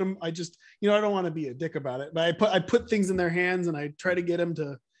 I I put them. I just, I don't want to be a dick about it, but I put things in their hands and I try to get them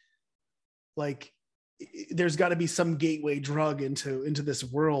to there's got to be some gateway drug into this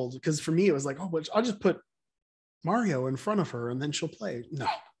world. Because for me, it was like, oh, I'll just put Mario in front of her and then she'll play.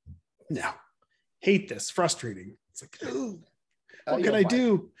 No. Hate this. Frustrating. It's like, ooh, what can I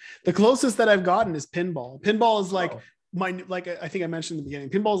do? The closest that I've gotten is pinball. Pinball is I think I mentioned in the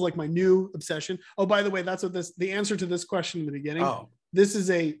beginning, pinball is my new obsession. Oh, by the way, that's what the answer to this question in the beginning. Oh. This is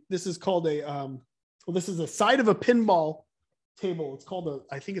a side of a pinball table.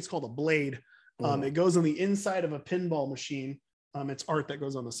 I think it's called a blade. It goes on the inside of a pinball machine. It's art that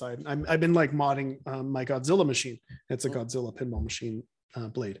goes on the side. I've been modding my Godzilla machine. It's a Godzilla pinball machine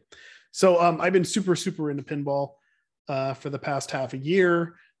blade. So I've been super, super into pinball for the past half a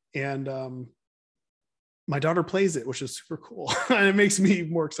year. And my daughter plays it, which is super cool. And it makes me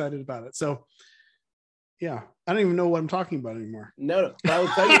more excited about it. So yeah, I don't even know what I'm talking about anymore. No. But I will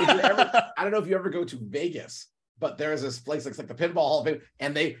tell you, I don't know if you ever go to Vegas, but there's this place that's like the Pinball Hall of Fame,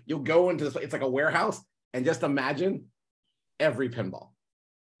 and you'll go into this place, it's like a warehouse, and just imagine every pinball.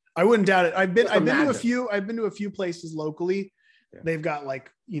 I wouldn't doubt it. I've been to a few places locally. Yeah. They've got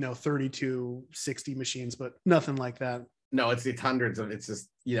 32, 60 machines, but nothing like that. No, it's hundreds of, it's just,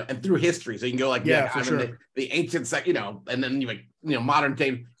 and through history. So you can go for sure. The ancient, and then modern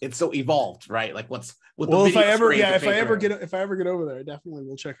day, it's so evolved, right? If I ever get over there, I definitely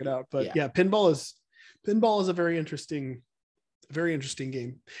will check it out. But yeah pinball is a very interesting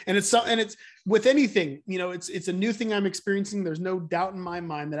game. And it's with anything, it's a new thing I'm experiencing. There's no doubt in my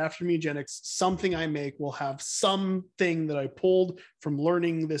mind that after Mugenics, something I make will have something that I pulled from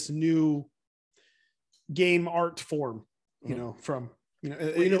learning this new game art form,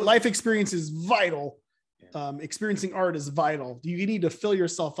 life experience is vital. Experiencing art is vital. You need to fill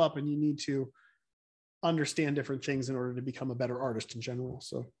yourself up, and you need to understand different things in order to become a better artist in general.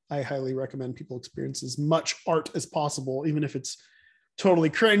 So I highly recommend people experience as much art as possible, even if it's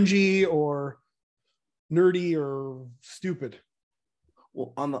totally cringy or nerdy or stupid.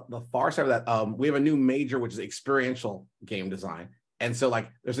 Well, on the far side of that, we have a new major, which is experiential game design. And so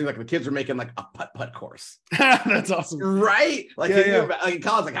there's things the kids are making a putt course. That's awesome. Right? In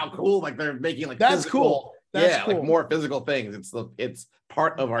college, how cool, they're making that's cool. That's cool. More physical things. It's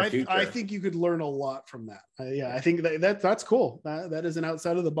part of our future. I think you could learn a lot from that. I think that's cool. That is an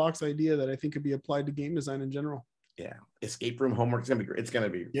outside of the box idea that I think could be applied to game design in general. Yeah, escape room homework is gonna be great. It's gonna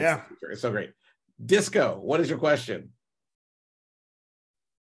be it's so great. Disco, what is your question?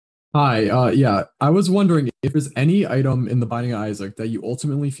 Hi, yeah, I was wondering if there's any item in the Binding of Isaac that you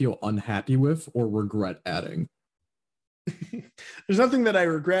ultimately feel unhappy with or regret adding. There's nothing that I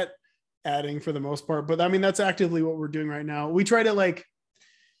regret adding for the most part, but I mean, that's actively what we're doing right now. We try to like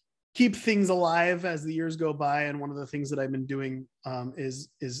keep things alive as the years go by. And one of the things that I've been doing is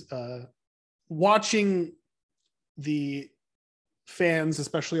watching the fans,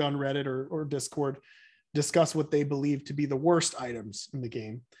 especially on Reddit or Discord, discuss what they believe to be the worst items in the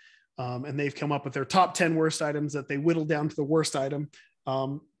game. And they've come up with their top 10 worst items that they whittle down to the worst item.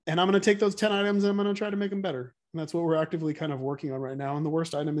 And I'm going to take those 10 items and I'm going to try to make them better. And that's what we're actively kind of working on right now. And the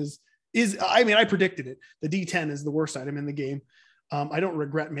worst item is I mean, I predicted it. The D10 is the worst item in the game. I don't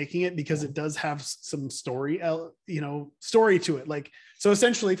regret making it because it does have some story to it. Like, so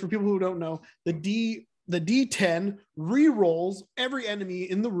essentially for people who don't know, the D10 re-rolls every enemy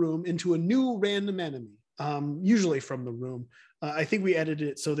in the room into a new random enemy, usually from the room. I think we edited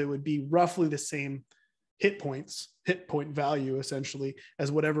it so they would be roughly the same hit point value essentially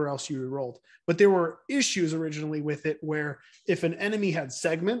as whatever else you rolled. But there were issues originally with it where if an enemy had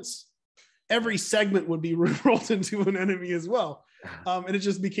segments, every segment would be rolled into an enemy as well. And it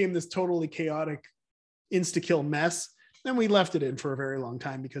just became this totally chaotic insta-kill mess. And we left it in for a very long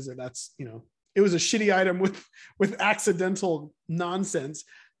time because that's, it was a shitty item with accidental nonsense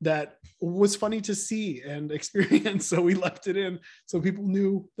that was funny to see and experience. So we left it in so people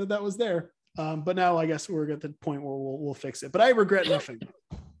knew that was there. But now I guess we're at the point where we'll fix it. But I regret nothing.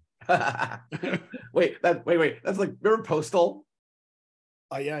 Wait. That's like, remember Postal?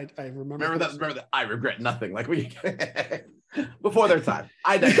 Yeah, I remember. Remember that. I regret nothing. Like we before their time.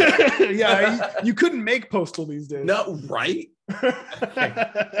 I yeah, you couldn't make Postal these days. No, right?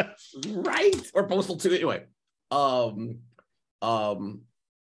 Right? Or Postal 2 anyway.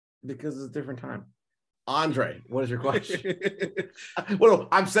 Because it's a different time. Andre, what is your question? Well,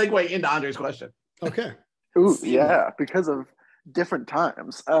 I'm segueing into Andre's question. Okay. Ooh, yeah, because of different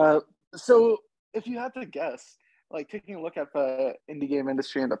times. So if you had to guess, like taking a look at the indie game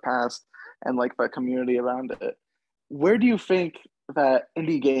industry in the past and like the community around it, where do you think that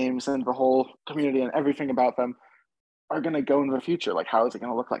indie games and the whole community and everything about them are going to go in the future? Like, how is it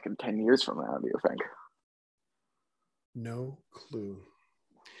going to look like in 10 years from now, do you think? No clue.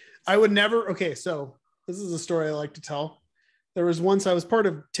 I would never. Okay, so this is a story I like to tell. There was once I was part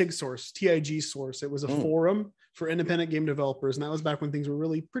of TIG Source, TIG Source. It was a forum for independent game developers. And that was back when things were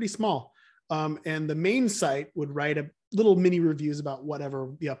really pretty small. And the main site would write a little mini reviews about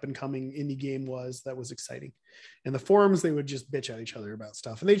whatever the up and coming indie game was that was exciting. And the forums, they would just bitch at each other about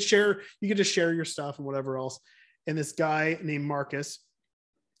stuff. And they'd share, you could just share your stuff and whatever else. And this guy named Marcus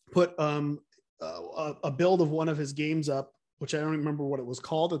put a build of one of his games up, which I don't remember what it was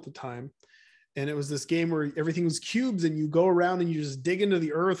called at the time. And it was this game where everything was cubes and you go around and you just dig into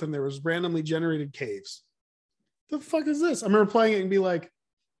the earth and there was randomly generated caves. The fuck is this? I remember playing it and be like,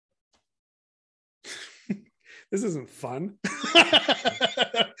 this isn't fun.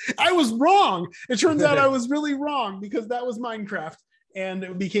 I was wrong. It turns out I was really wrong because that was Minecraft and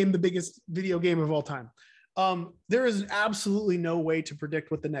it became the biggest video game of all time. There is absolutely no way to predict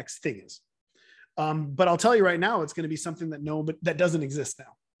what the next thing is. But I'll tell you right now, it's going to be something that doesn't exist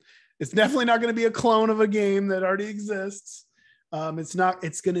now. It's definitely not going to be a clone of a game that already exists.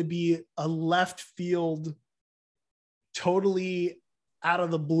 It's going to be a left field, totally out of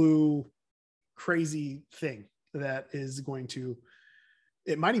the blue, crazy thing that is going to,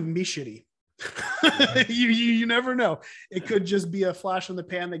 it might even be shitty. you never know. It could just be a flash in the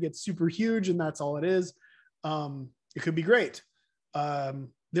pan that gets super huge and that's all it is. It could be great.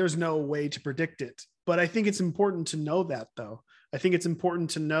 There's no way to predict it, but I think it's important to know that though. I think it's important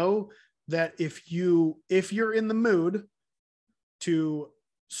to know that if you're in the mood to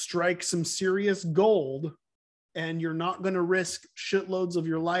strike some serious gold and you're not going to risk shitloads of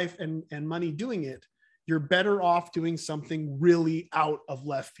your life and money doing it, you're better off doing something really out of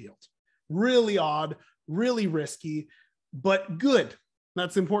left field, really odd, really risky, but good.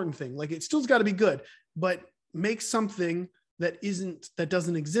 That's the important thing. Like it still's got to be good, but make something that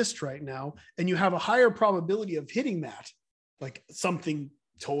doesn't exist right now. And you have a higher probability of hitting that, like something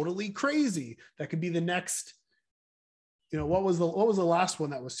totally crazy. That could be the next, what was the last one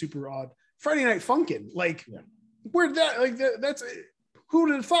that was super odd? Friday Night Funkin'. Like, where'd that, like, that's, who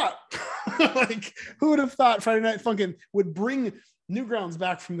would have thought? Like, who would have thought Friday Night Funkin' would bring Newgrounds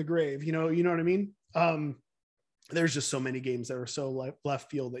back from the grave? You know what I mean? There's just so many games that are so left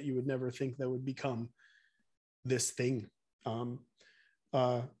field that you would never think that would become this thing.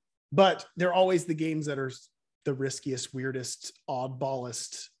 But they're always the games that are the riskiest, weirdest,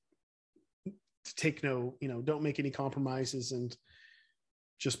 oddballest, take no, don't make any compromises and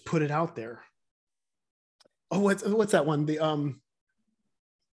just put it out there. Oh, what's that one? The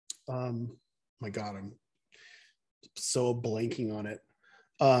my God, I'm so blanking on it.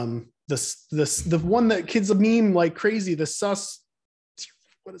 The one that kids meme like crazy, the sus,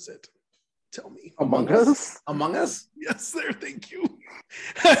 what is it? Tell me. Among Us? Among Us? Yes, there, thank you.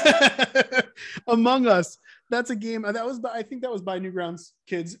 Among Us. That's a game I think that was by Newgrounds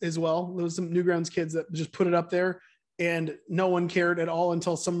kids as well. There was some Newgrounds kids that just put it up there and no one cared at all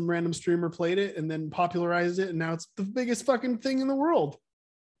until some random streamer played it and then popularized it, and now it's the biggest fucking thing in the world.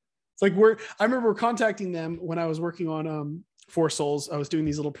 It's like I remember contacting them when I was working on Four Souls. I was doing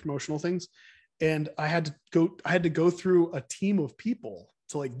these little promotional things, and I had to go through a team of people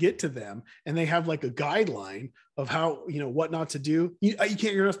to like get to them, and they have like a guideline of how, what not to do.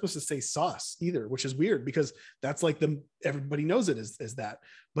 You're not supposed to say sus either, which is weird because that's like everybody knows it as that,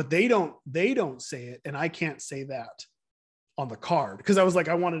 but they don't say it, and I can't say that on the card because I was like,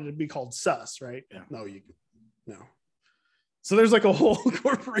 I wanted it to be called sus, right? Yeah. No. So there's like a whole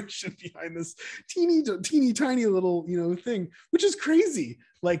corporation behind this teeny tiny little, thing, which is crazy.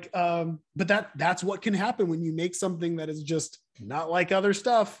 Like, but that's what can happen when you make something that is just not like other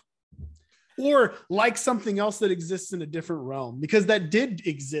stuff, or like something else that exists in a different realm, because that did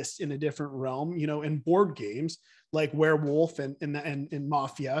exist in a different realm, in board games like Werewolf and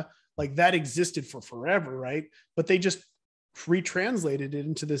Mafia, like that existed for forever, right? But they just retranslated it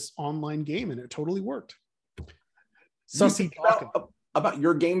into this online game, and it totally worked. Sussy about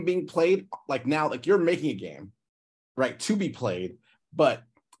your game being played, like now, like you're making a game, right, to be played, but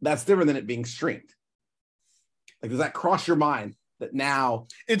that's different than it being streamed. Like, does that cross your mind that now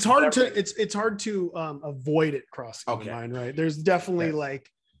it's hard to avoid it crossing your mind, right? There's definitely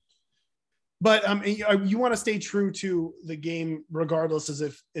but you want to stay true to the game regardless, as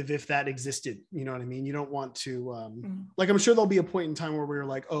if that existed, you know what I mean? You don't want to like, I'm sure there'll be a point in time where we're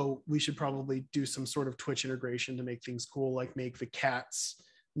like, oh, we should probably do some sort of Twitch integration to make things cool, like make the cats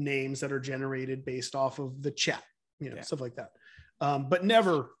names that are generated based off of the chat, stuff like that. But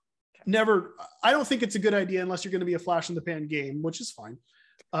never, I don't think it's a good idea, unless you're going to be a flash in the pan game, which is fine,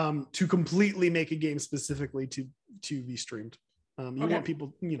 to completely make a game specifically to be streamed. You want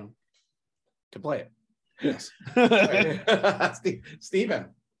people, to play it. Yes. Steven.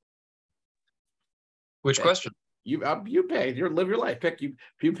 Which question? You pick. Live your life.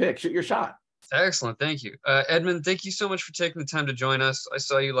 You pick. Shoot your shot. Excellent. Thank you. Edmund, thank you so much for taking the time to join us. I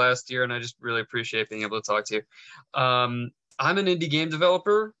saw you last year, and I just really appreciate being able to talk to you. I'm an indie game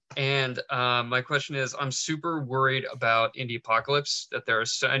developer, and my question is, I'm super worried about indie apocalypse, that there are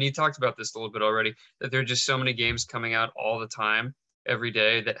and you talked about this a little bit already, that there are just so many games coming out all the time, every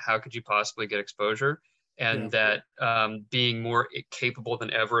day, that how could you possibly get exposure? And that being more capable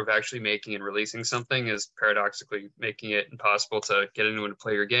than ever of actually making and releasing something is paradoxically making it impossible to get anyone to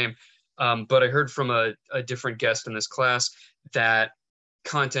play your game. But I heard from a different guest in this class that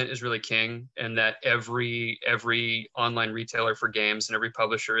content is really king, and that every online retailer for games and every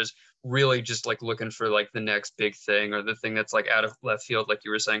publisher is really just like looking for like the next big thing, or the thing that's like out of left field, like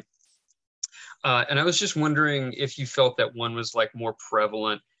you were saying. And I was just wondering if you felt that one was like more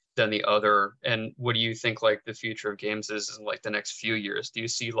prevalent than the other, and what do you think like the future of games is in like the next few years? Do you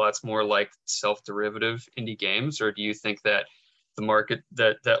see lots more like self-derivative indie games, or do you think that the market,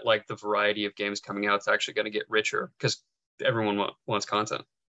 that like the variety of games coming out is actually going to get richer because everyone wants content?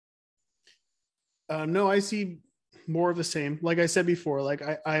 No, I see more of the same. Like I said before, like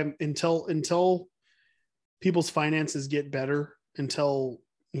I'm until people's finances get better, until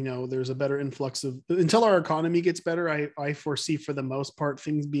there's a better influx of, until our economy gets better, I foresee for the most part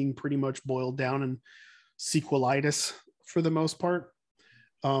things being pretty much boiled down and sequelitis for the most part.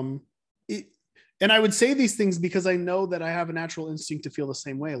 And I would say these things because I know that I have a natural instinct to feel the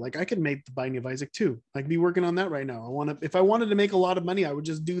same way. Like I could make the Binding of Isaac 2. I could be working on that right now. If I wanted to make a lot of money, I would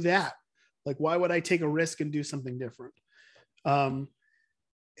just do that. Like, why would I take a risk and do something different? And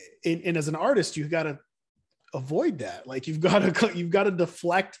as an artist, you've got to avoid that. Like you've got to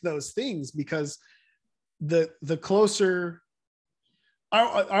deflect those things, because the closer,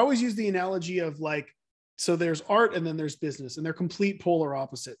 I always use the analogy of like, so there's art and then there's business, and they're complete polar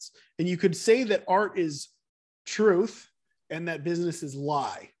opposites. And you could say that art is truth and that business is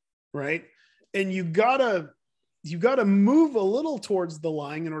lie, right? And you gotta move a little towards the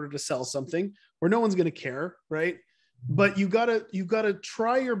lying in order to sell something where no one's going to care, right? But you gotta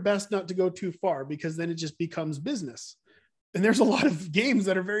try your best not to go too far, because then it just becomes business. And there's a lot of games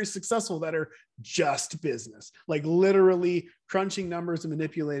that are very successful that are just business, like literally crunching numbers and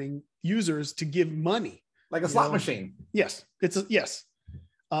manipulating users to give money. Like a slot machine. Yes, yes.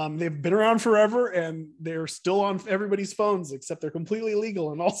 They've been around forever, and they're still on everybody's phones, except they're completely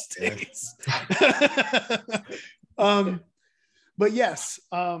illegal in all states. But yes,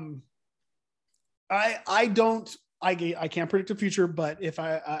 I can't predict the future, but if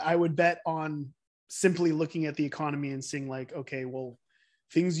I would bet on simply looking at the economy and seeing like, okay, well,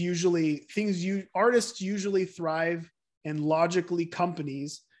 artists usually thrive, and logically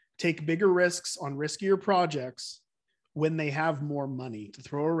companies take bigger risks on riskier projects when they have more money to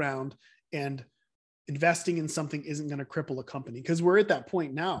throw around, and investing in something isn't going to cripple a company, because we're at that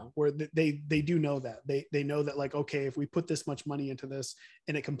point now where they do know that they know that, like, okay, if we put this much money into this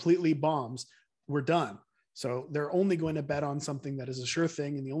and it completely bombs, we're done. So they're only going to bet on something that is a sure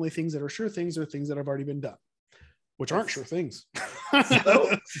thing, and the only things that are sure things are things that have already been done, which aren't sure things.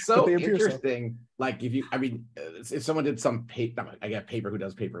 so interesting. Like if someone did some paper, I get paper, who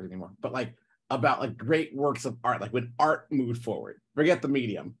does papers anymore, but like about like great works of art, like when art moved forward, forget the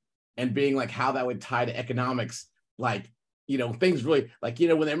medium, and being like how that would tie to economics, like, things really like,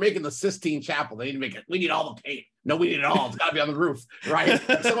 when they're making the Sistine Chapel, they need to make it, we need all the paint. No, we need it all. It's got to be on the roof, right?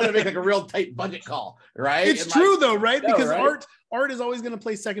 Someone to make like a real tight budget call, right? It's true though, right? Because art is always going to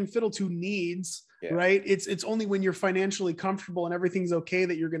play second fiddle to needs, right? It's only when you're financially comfortable and everything's okay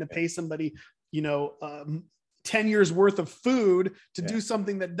that you're going to pay somebody, 10 years worth of food to do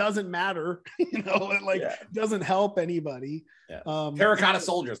something that doesn't matter, doesn't help anybody. Terracotta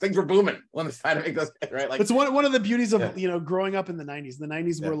soldiers, things were booming on the side of it, right? Like, it's one of the beauties of growing up in the 90s. The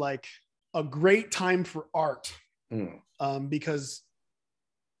 90s were like a great time for art, because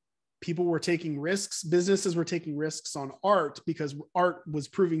people were taking risks, businesses were taking risks on art because art was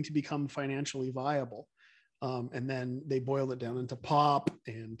proving to become financially viable. And then they boiled it down into pop,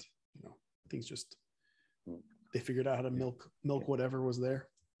 and things just, they figured out how to milk whatever was there.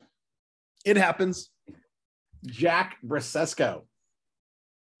 It happens. Jack Brasesco.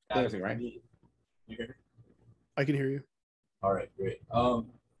 Everything, right? I can hear you. All right, great.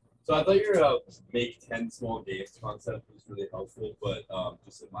 So I thought your make 10 small games concept was really helpful, but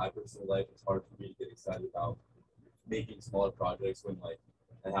just in my personal life, it's hard for me to get excited about making smaller projects when like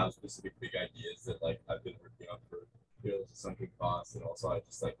I have specific big ideas that like I've been working on for sunken costs, and also I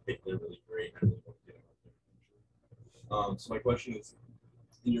just like think they're really great. And I really want to get them out there. So my question is,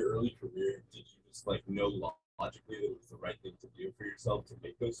 in your early career, did you just like know logically that it was the right thing to do for yourself to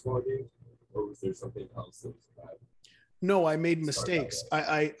make those small games, or was there something else that was bad? No, I made mistakes.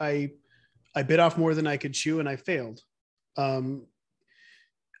 I bit off more than I could chew, and I failed. So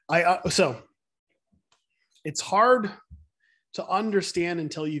it's hard to understand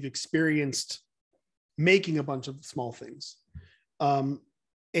until you've experienced making a bunch of small things.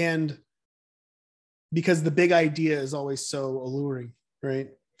 And because the big idea is always so alluring, right?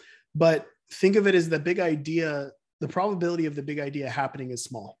 But think of it as the big idea, the probability of the big idea happening is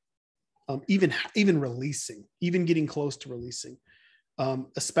small. Even releasing, even getting close to releasing,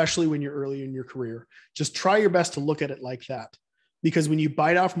 especially when you're early in your career. Just try your best to look at it like that. Because when you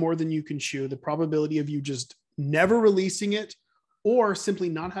bite off more than you can chew, the probability of you just never releasing it, or simply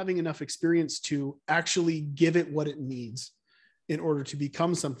not having enough experience to actually give it what it needs in order to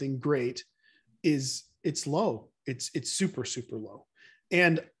become something great, it's low. It's super, super low.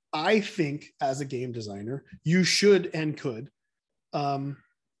 And I think as a game designer, you should and could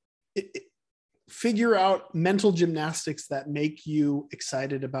figure out mental gymnastics that make you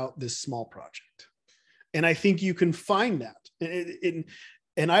excited about this small project. And I think you can find that.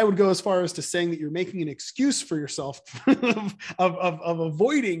 And I would go as far as to saying that you're making an excuse for yourself of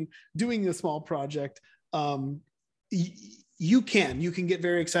avoiding doing a small project. You can get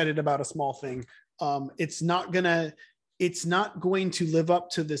very excited about a small thing. It's not going to live up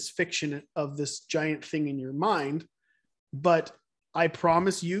to this fiction of this giant thing in your mind, but I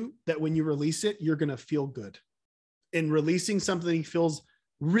promise you that when you release it, you're going to feel good. And releasing something feels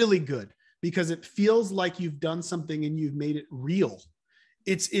really good because it feels like you've done something and you've made it real.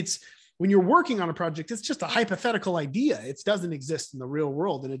 It's when you're working on a project, it's just a hypothetical idea. It doesn't exist in the real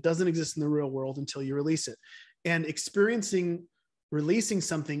world, and it doesn't exist in the real world until you release it. And releasing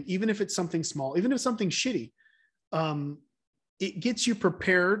something, even if it's something small, even if it's something shitty, it gets you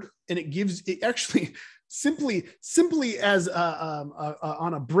prepared, and it actually simply as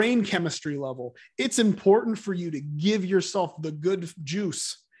on a brain chemistry level, it's important for you to give yourself the good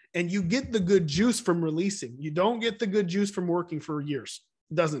juice, and you get the good juice from releasing. You don't get the good juice from working for years.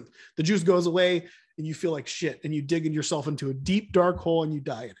 It doesn't. The juice goes away and you feel like shit, and you dig yourself into a deep dark hole and you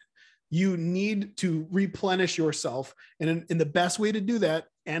die in it. You need to replenish yourself, and the best way to do that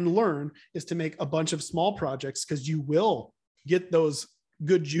and learn is to make a bunch of small projects, because you will get those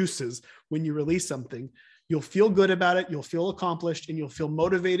good juices when you release something. You'll feel good about it. You'll feel accomplished, and you'll feel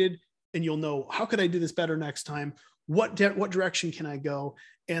motivated, and you'll know, how could I do this better next time? What direction can I go?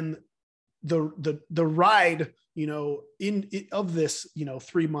 And the ride, of this,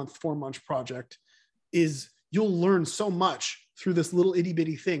 3-month, 4-month project is, you'll learn so much through this little itty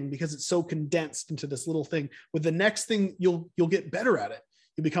bitty thing because it's so condensed into this little thing. With the next thing, you'll get better at it.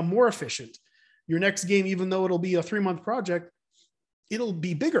 You'll become more efficient. Your next game, even though it'll be a 3-month project, it'll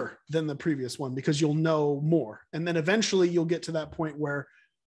be bigger than the previous one because you'll know more. And then eventually you'll get to that point where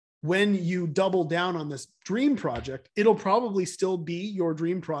when you double down on this dream project, it'll probably still be your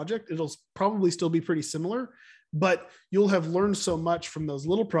dream project. It'll probably still be pretty similar, but you'll have learned so much from those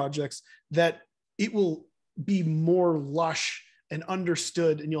little projects that it will be more lush and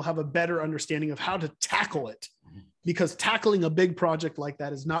understood, and you'll have a better understanding of how to tackle it. Because tackling a big project like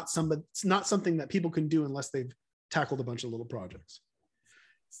that is not something that people can do unless they've tackled a bunch of little projects.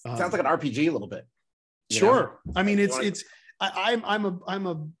 Sounds like an RPG a little bit. Sure. I mean,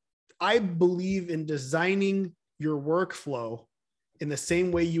 I believe in designing your workflow in the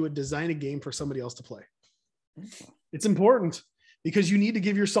same way you would design a game for somebody else to play. It's important because you need to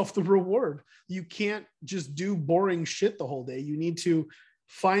give yourself the reward. You can't just do boring shit the whole day. You need to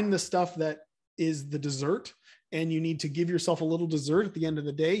find the stuff that is the dessert, and you need to give yourself a little dessert at the end of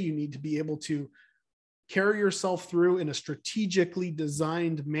the day. You need to be able to carry yourself through in a strategically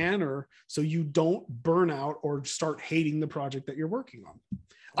designed manner so you don't burn out or start hating the project that you're working on.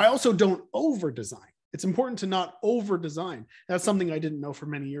 I also don't over design. It's important to not over design. That's something I didn't know for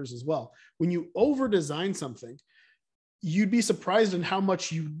many years as well. When you over design something, you'd be surprised in how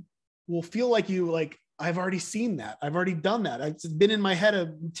much you will feel like I've already seen that. I've already done that. It's been in my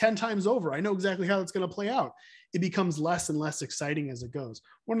head 10 times over. I know exactly how it's going to play out. It becomes less and less exciting as it goes.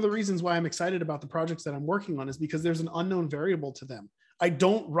 One of the reasons why I'm excited about the projects that I'm working on is because there's an unknown variable to them. I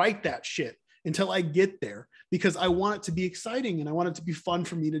don't write that shit until I get there because I want it to be exciting and I want it to be fun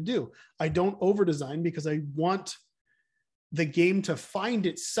for me to do. I don't over design because I want the game to find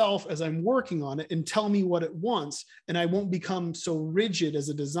itself as I'm working on it and tell me what it wants. And I won't become so rigid as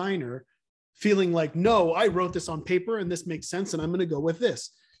a designer, feeling like, no, I wrote this on paper and this makes sense and I'm going to go with this.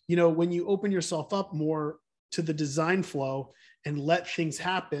 When you open yourself up more to the design flow and let things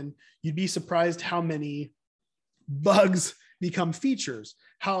happen, you'd be surprised how many bugs become features.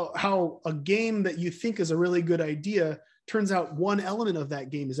 How a game that you think is a really good idea turns out one element of that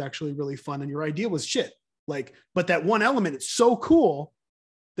game is actually really fun and your idea was shit. But that one element, it's so cool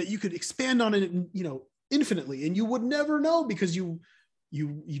that you could expand on it, infinitely, and you would never know because you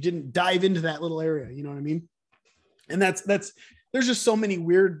didn't dive into that little area. You know what I mean? And there's just so many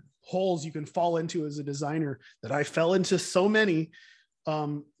weird holes you can fall into as a designer that I fell into so many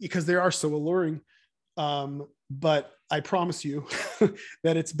because they are so alluring. But I promise you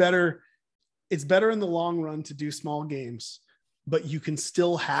that it's better in the long run to do small games, but you can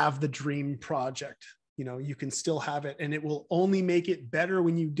still have the dream project. You can still have it, and it will only make it better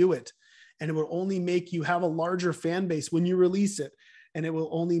when you do it. And it will only make you have a larger fan base when you release it. And it will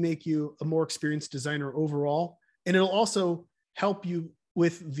only make you a more experienced designer overall. And it'll also help you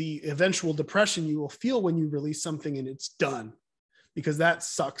with the eventual depression you will feel when you release something and it's done, because that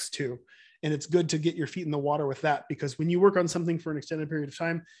sucks too. And it's good to get your feet in the water with that, because when you work on something for an extended period of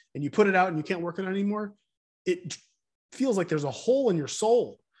time and you put it out and you can't work on it anymore, it feels like there's a hole in your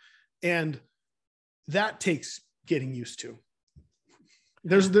soul. And that takes getting used to.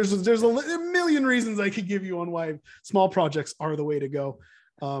 There's a million reasons I could give you on why small projects are the way to go.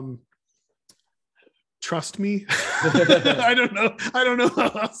 Trust me. I don't know how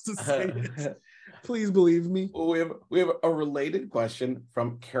else to say it. Please believe me. Well, we have a related question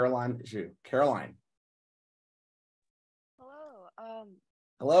from Caroline Zhu. Caroline. Hello.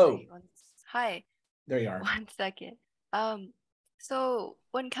 Hello. Hi. There you are. 1 second. So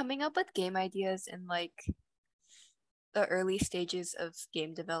when coming up with game ideas in the early stages of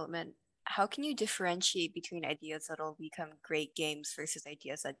game development, how can you differentiate between ideas that'll become great games versus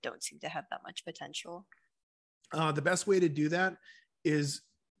ideas that don't seem to have that much potential? The best way to do that is,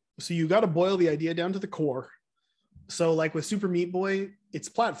 so you got to boil the idea down to the core. So like with Super Meat Boy, it's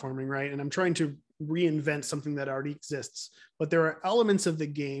platforming, right? And I'm trying to reinvent something that already exists, but there are elements of the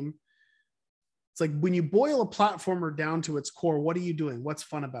game. It's like when you boil a platformer down to its core, what are you doing? What's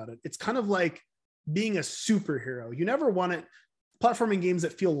fun about it? It's kind of like being a superhero. You never want it. Platforming games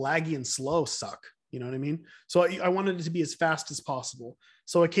that feel laggy and slow suck. You know what I mean? So I wanted it to be as fast as possible.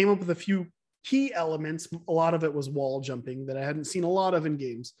 So I came up with a few key elements. A lot of it was wall jumping that I hadn't seen a lot of in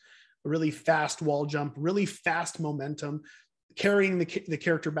games. A really fast wall jump, really fast momentum, carrying the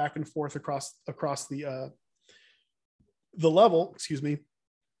character back and forth across the level. Excuse me.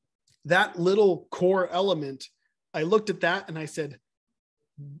 that little core element, I looked at that and I said,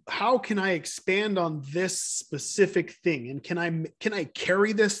 how can I expand on this specific thing? And can I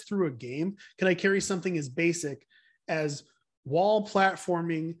carry this through a game? Can I carry something as basic as wall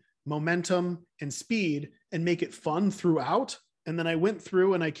platforming, momentum, and speed and make it fun throughout? And then I went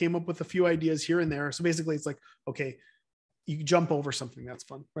through and I came up with a few ideas here and there. So basically it's like, okay, you jump over something, that's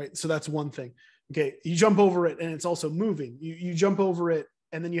fun, right? So that's one thing. Okay, you jump over it and it's also moving. You jump over it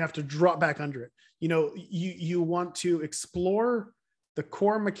and then you have to drop back under it. You know, you want to explore the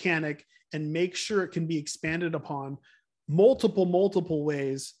core mechanic and make sure it can be expanded upon multiple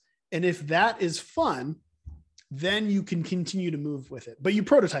ways. And if that is fun, then you can continue to move with it. But you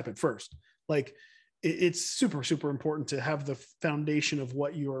prototype it first. Like it's super, super important to have the foundation of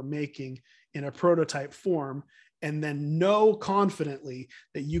what you are making in a prototype form, and then know confidently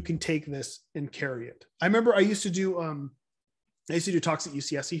that you can take this and carry it. I remember I used to do talks at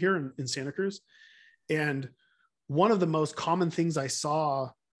UCSC here in Santa Cruz. And one of the most common things I saw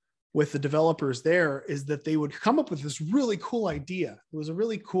with the developers there is that they would come up with this really cool idea. It was a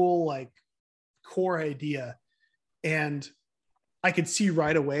really cool, like, core idea. And I could see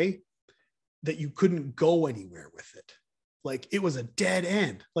right away that you couldn't go anywhere with it. Like it was a dead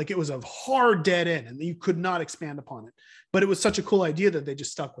end. Like it was a hard dead end and you could not expand upon it. But it was such a cool idea that they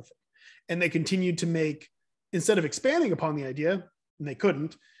just stuck with it. And they continued to make, instead of expanding upon the idea, and they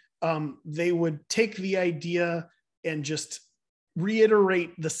couldn't, they would take the idea and just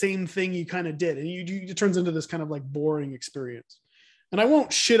reiterate the same thing you kind of did. And it turns into this kind of like boring experience. And I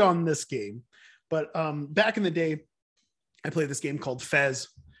won't shit on this game, but back in the day, I played this game called Fez.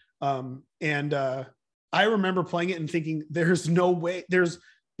 I remember playing it and thinking, there is no way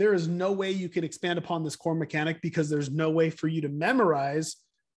you can expand upon this core mechanic, because there's no way for you to memorize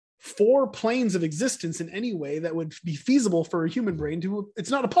 4 planes of existence in any way that would be feasible for a human brain to. It's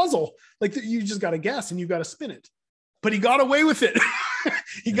not a puzzle. Like you just got to guess and you got to spin it. But he got away with it.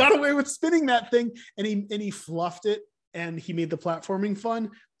 He got away with spinning that thing, and he fluffed it, and he made the platforming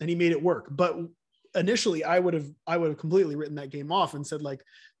fun, and he made it work. But initially I would have completely written that game off and said, like,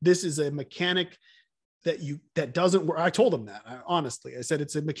 this is a mechanic that doesn't work. I told him that, honestly. I said,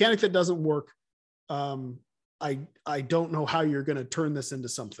 it's a mechanic that doesn't work. I don't know how you're going to turn this into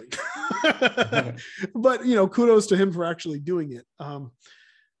something. But kudos to him for actually doing it.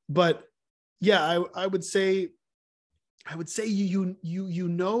 But yeah, I would say usually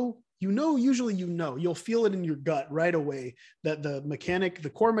you'll feel it in your gut right away that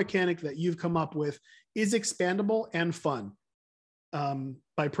the core mechanic that you've come up with is expandable and fun.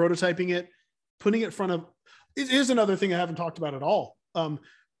 By prototyping it, putting it in front of, here's another thing I haven't talked about at all.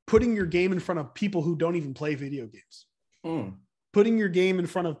 Putting your game in front of people who don't even play video games. Putting your game in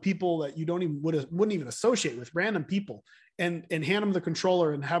front of people that you wouldn't even associate with, random people, and hand them the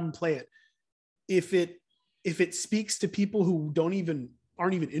controller and have them play it. If it speaks to people who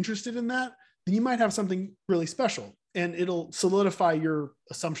aren't even interested in that, then you might have something really special, and it'll solidify your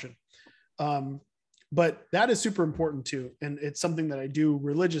assumption. But that is super important too. And it's something that I do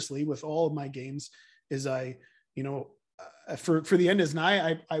religiously with all of my games is for the end is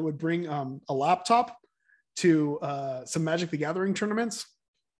nigh, I would bring a laptop to some Magic the Gathering tournaments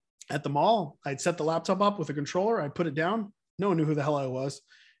at the mall. I'd set the laptop up with a controller. I'd put it down. No one knew who the hell I was.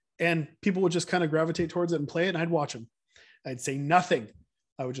 And people would just kind of gravitate towards it and play it. And I'd watch them. I'd say nothing.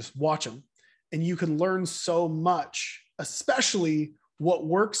 I would just watch them. And you can learn so much, especially what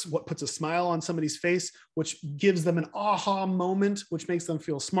works, what puts a smile on somebody's face, which gives them an aha moment, which makes them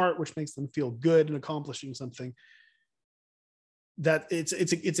feel smart, which makes them feel good and accomplishing something. That it's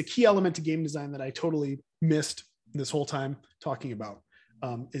a key element to game design that I totally missed this whole time talking about,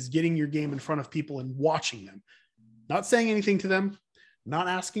 is getting your game in front of people and watching them, not saying anything to them, not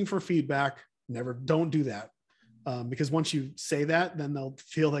asking for feedback. Don't do that. Because once you say that, then they'll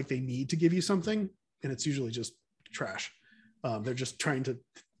feel like they need to give you something, and it's usually just trash. They're trying to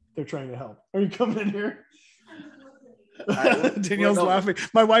help. Are you coming in here? Danielle's laughing.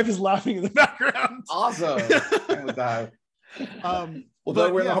 My wife is laughing in the background. Awesome. We're in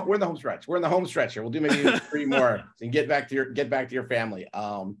the home stretch. We're in the home stretch here. We'll do maybe 3 more and get back to your family.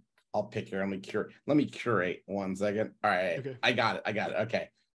 I'll pick here. Let me curate 1 second. All right. Okay. I got it. Okay.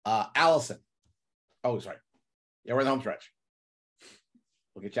 Allison. Oh, sorry. Yeah, we're in the home stretch.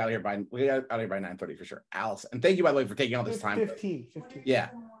 We'll get you out of here by 9:30 for sure. Allison. And thank you, by the way, for taking all this time. 15. Yeah.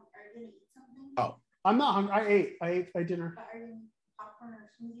 Oh. I'm not hungry. I ate dinner. Popcorn or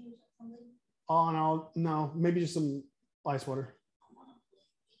smoothie or something? Oh, no. Maybe just some ice water.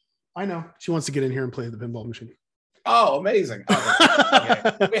 I know. She wants to get in here and play the pinball machine. Oh, amazing.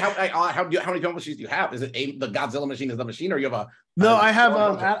 Okay. Wait, how many pinball machines do you have? Is it the Godzilla machine is the machine, or you have a No, I have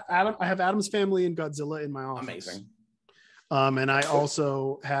Adam. I have Adam's Family and Godzilla in my office. amazing. And I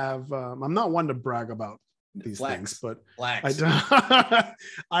also have. I'm not one to brag about these things, but I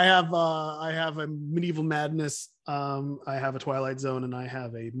have a Medieval Madness. I have a Twilight Zone, and I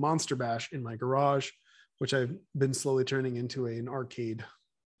have a Monster Bash in my garage, which I've been slowly turning into an arcade.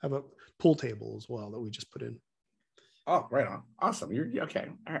 I have a pool table as well that we just put in. Oh, right on. Awesome. You're okay.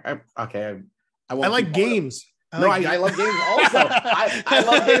 Okay. I like games. I love games also. I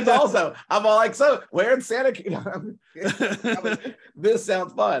love games also. I'm all like, so where in Santa? This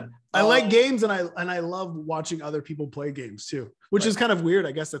sounds fun. I like games, and I love watching other people play games too, which is kind of weird.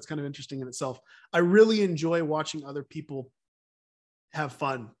 I guess that's kind of interesting in itself. I really enjoy watching other people have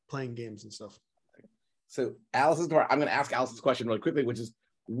fun playing games and stuff. So Alice's door. I'm going to ask Alice's question really quickly, which is,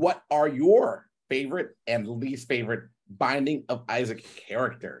 what are your favorite and least favorite Binding of Isaac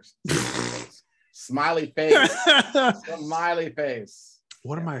characters? Smiley face. Smiley face.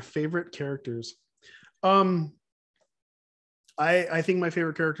 What are my favorite characters? I think my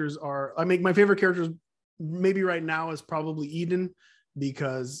favorite characters are, my favorite characters maybe right now is probably Eden,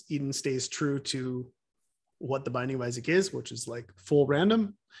 because Eden stays true to what the Binding of Isaac is, which is like full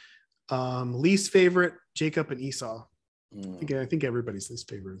random. Least favorite, Jacob and Esau. I think everybody's least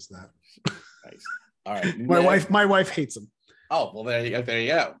favorite is that. Nice. All right. My wife hates him. Oh, well, there you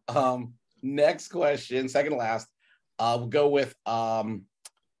go. Next question, second to last. We'll go with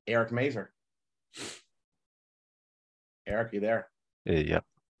Eric Mazer. Eric, you there? Yeah.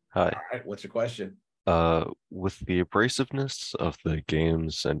 Hi. All right. What's your question? With the abrasiveness of the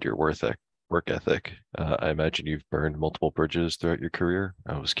games and your work ethic, I imagine you've burned multiple bridges throughout your career.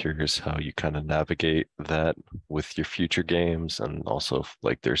 I was curious how you kind of navigate that with your future games, and also if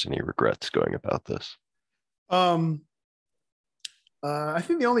there's any regrets going about this. I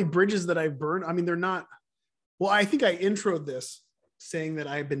think the only bridges that I've burned, they're not. Well, I think I introed this saying that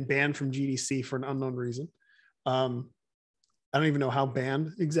I've been banned from GDC for an unknown reason. I don't even know how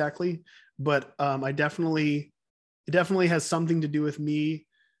banned exactly, but it definitely has something to do with me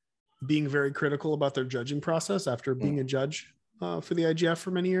being very critical about their judging process after being a judge for the IGF for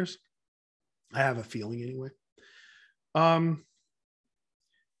many years. I have a feeling anyway. Don't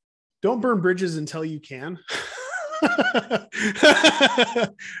burn bridges until you can.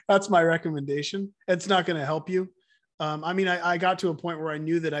 That's my recommendation. It's not going to help you. I got to a point where I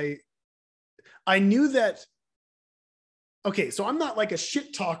knew that okay, so I'm not like a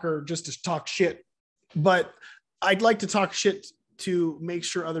shit talker just to talk shit, but I'd like to talk shit to make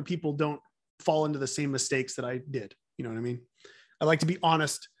sure other people don't fall into the same mistakes that I did. You know what I mean? I like to be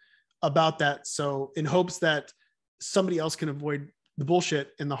honest about that. So in hopes that somebody else can avoid the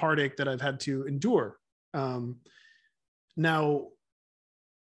bullshit and the heartache that I've had to endure. Now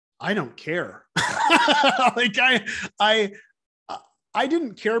I don't care. I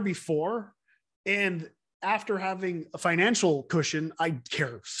didn't care before. And after having a financial cushion, I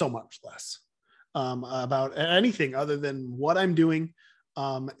care so much less about anything other than what I'm doing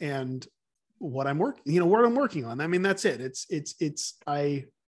and what I'm working on. That's it. I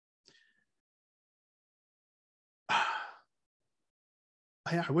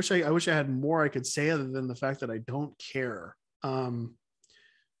wish I had more I could say other than the fact that I don't care.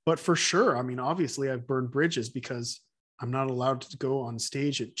 But for sure, obviously I've burned bridges because I'm not allowed to go on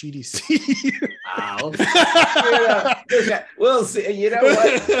stage at GDC. Wow. We'll see. You know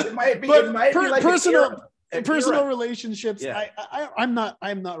what? It might be like personal relationships. Yeah. I'm not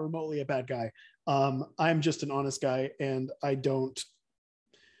remotely a bad guy. I'm just an honest guy, and I don't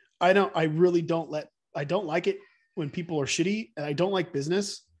like it when people are shitty, and I don't like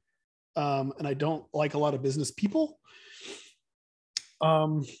business. And I don't like a lot of business people. I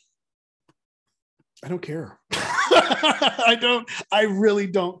don't care. I really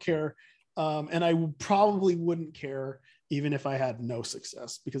don't care. And I probably wouldn't care even if I had no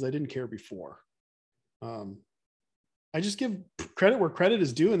success, because I didn't care before. I just give credit where credit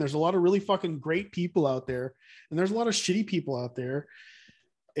is due. And there's a lot of really fucking great people out there, and there's a lot of shitty people out there.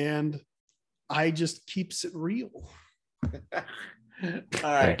 And I just keeps it real. All right.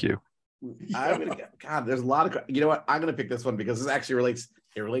 Thank you. God, there's a lot of, you know what? I'm going to pick this one because this actually relates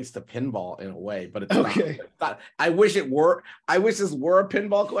to pinball in a way, but it's okay. Not. I wish this were a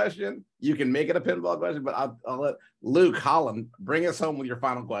pinball question. You can make it a pinball question, but I'll let Luke Holland bring us home with your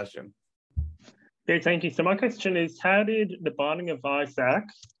final question. Okay, thank you. So my question is, how did the Binding of Isaac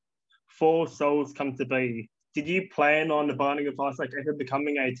 4 Souls come to be? Did you plan on the Binding of Isaac ever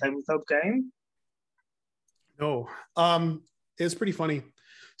becoming a tabletop game? No. It's pretty funny.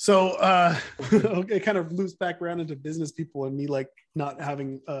 So it kind of loops back around into business people and me like not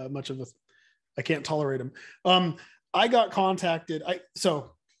having much of a, I can't tolerate them. I got contacted.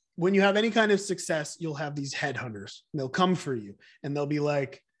 So when you have any kind of success, you'll have these headhunters. And they'll come for you and they'll be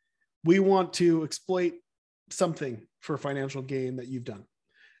like, we want to exploit something for financial gain that you've done.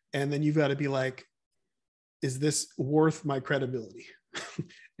 And then you've got to be like, is this worth my credibility?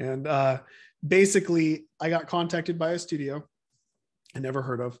 And basically I got contacted by a studio I never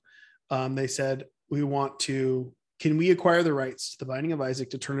heard of. They said, can we acquire the rights to The Binding of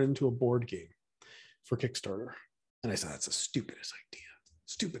Isaac to turn it into a board game for Kickstarter? And I said, that's the stupidest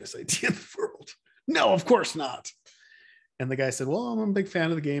idea in the world. No, of course not. And the guy said, well, I'm a big fan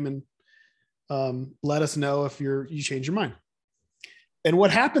of the game and let us know if you change your mind. And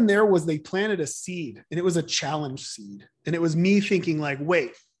what happened there was they planted a seed, and it was a challenge seed. And it was me thinking like,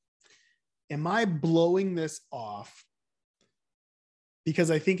 wait, am I blowing this off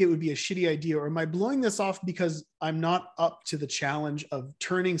because I think it would be a shitty idea? Or am I blowing this off because I'm not up to the challenge of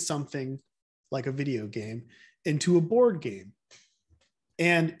turning something like a video game into a board game?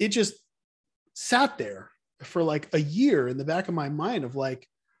 And it just sat there for like a year in the back of my mind of like,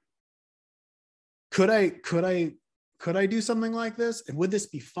 could I do something like this? And would this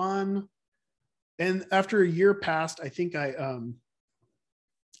be fun? And after a year passed, I think I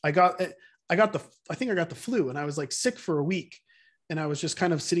got the flu, and I was like sick for a week, and I was just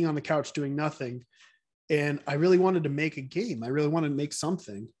kind of sitting on the couch doing nothing. And I really wanted to make a game. I really wanted to make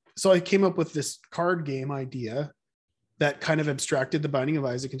something. So I came up with this card game idea that kind of abstracted The Binding of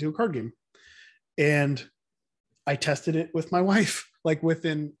Isaac into a card game. And I tested it with my wife, like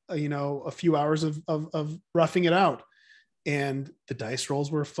within, a few hours of roughing it out. And the dice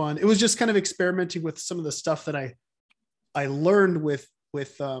rolls were fun. It was just kind of experimenting with some of the stuff that I learned with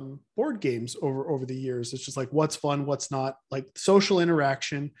board games over the years. It's just like, what's fun, what's not, like social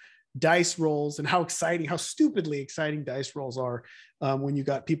interaction, dice rolls, and how stupidly exciting dice rolls are when you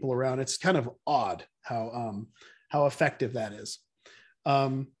got people around. It's kind of odd how effective that is.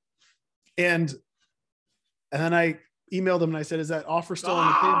 And then I emailed them and I said, is that offer still on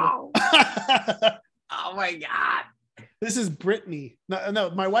the table? Oh my God. This is Brittany.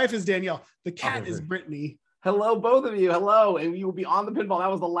 No, my wife is Danielle. The cat is Brittany. Hello, both of you. Hello, and you will be on the pinball. That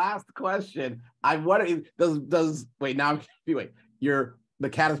was the last question. The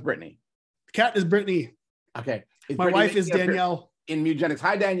cat is Brittany. The cat is Brittany. Okay. My wife is Danielle. In Mugenics.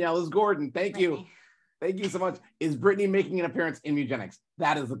 Hi, Danielle. This is Gordon. Thank you. Thank you so much. Is Brittany making an appearance in Mugenics?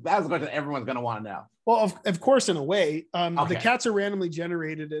 That's the question everyone's going to want to know. Well, of course, in a way. Okay. The cats are randomly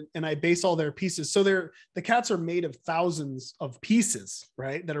generated, and I base all their pieces. So the cats are made of thousands of pieces,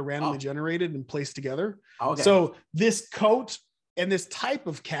 right, that are randomly generated and placed together. Okay. So this coat and this type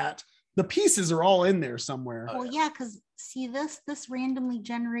of cat, the pieces are all in there somewhere. Well, yeah, because see, this randomly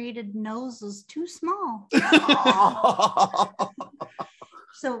generated nose is too small.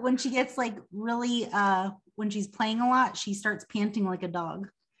 So when she gets like really, when she's playing a lot, she starts panting like a dog.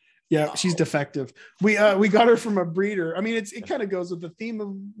 Yeah, she's defective. We got her from a breeder. I mean, it kind of goes with the theme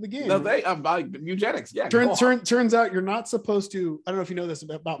of the game. No, eugenics. Yeah. Turns out you're not supposed to. I don't know if you know this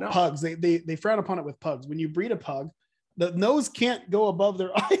about pugs. They frown upon it with pugs. When you breed a pug, the nose can't go above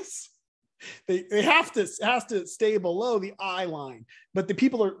their eyes. They has to stay below the eye line. But the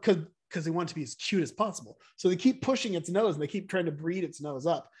people are because they want to be as cute as possible. So they keep pushing its nose and they keep trying to breed its nose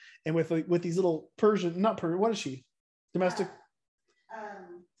up. And with these little what is she? Domestic?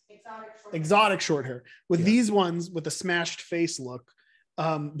 Exotic short hair. With these ones with a smashed face look,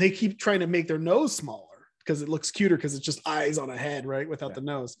 they keep trying to make their nose smaller because it looks cuter because it's just eyes on a head, right? Without the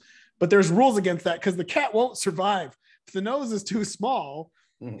nose. But there's rules against that because the cat won't survive. If the nose is too small,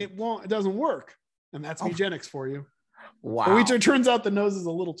 it doesn't work. And that's eugenics for you. Wow. But it turns out the nose is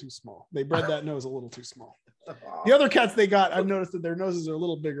a little too small. They bred that nose a little too small. The other cats they got, I've noticed that their noses are a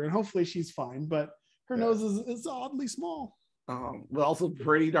little bigger, and hopefully she's fine, but her nose is oddly small. But also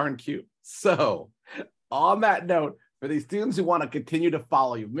pretty darn cute. So on that note, for these students who want to continue to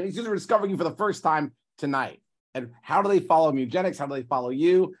follow you, many students are discovering you for the first time tonight. And how do they follow Mugenics? How do they follow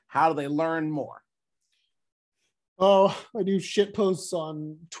you? How do they learn more? Oh, I do shit posts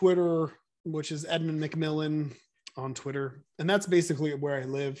on Twitter, which is Edmund McMillan on Twitter. And that's basically where I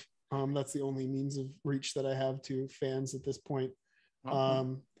live. That's the only means of reach that I have to fans at this point.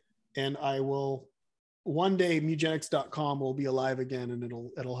 And I will one day mugenics.com will be alive again, and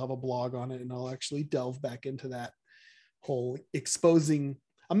it'll have a blog on it, and I'll actually delve back into that whole exposing.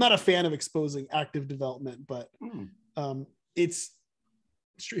 I'm not a fan of exposing active development, but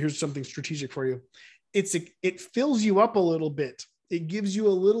here's something strategic for you. It fills you up a little bit. It gives you a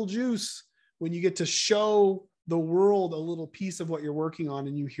little juice when you get to show the world a little piece of what you're working on,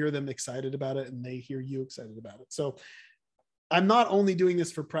 and you hear them excited about it and they hear you excited about it. So I'm not only doing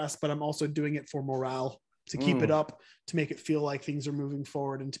this for press, but I'm also doing it for morale, to keep it up, to make it feel like things are moving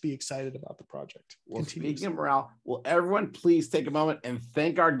forward, and to be excited about the project. Well, speaking of morale, will everyone please take a moment and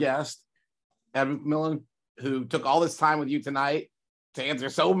thank our guest, Evan McMillan, who took all this time with you tonight to answer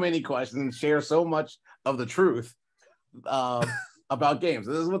so many questions and share so much of the truth about games.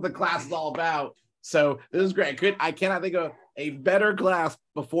 This is what the class is all about. So this is great. I cannot think of a better class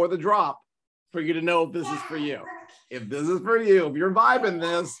before the drop for you to know if this is for you. If this is for you, if you're vibing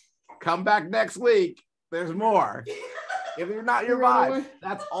this, come back next week. There's more. If you're not your vibe,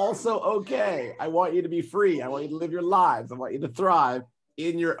 that's also okay. I want you to be free. I want you to live your lives. I want you to thrive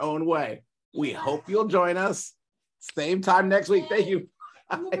in your own way. We hope you'll join us same time next week. Thank you,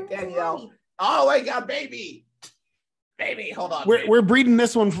 Danielle. Oh my God, baby, hold on. We're breeding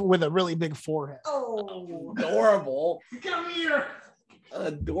this one with a really big forehead. Oh, adorable. Come here.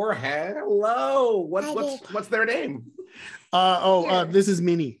 Adorhead. Hello. What's their name? This is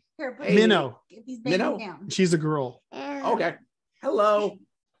Minnie. Here, Hey, Minnow. Get these babies Minnow? down. She's a girl. Okay. Hello.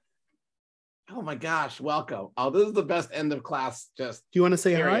 Oh my gosh, welcome. Oh, this is the best end of class. Just Do you want to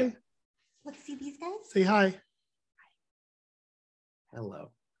say period. hi? Let's see these guys. Say hi.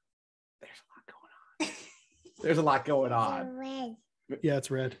 Hello. There's a lot going on. Yeah,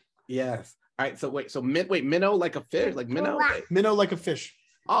 it's red. Yes. All right. So wait. So minnow like a fish, like minnow. Minnow like a fish.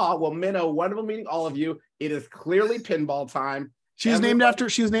 Oh well, minnow. Wonderful meeting all of you. It is clearly pinball time. She was named after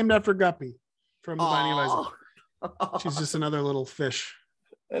Guppy from the Binding of Isaac. She's just another little fish.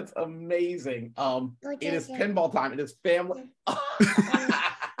 That's amazing. It is pinball time. It is family.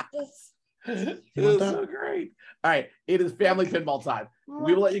 It is so great. All right, it is family pinball time.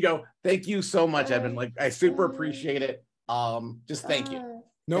 We will let you go. Thank you so much, Evan. Like, I super appreciate it. Just thank you.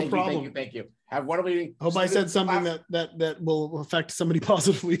 No problem. Thank you. Have a wonderful evening. Hope I said something that will affect somebody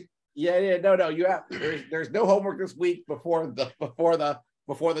positively. Yeah. No. You have. There's no homework this week before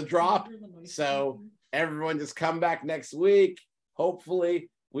the drop. So everyone just come back next week. Hopefully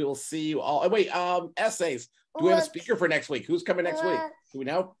we will see you all. Wait, essays. Do we have a speaker for next week? Who's coming next week? Do we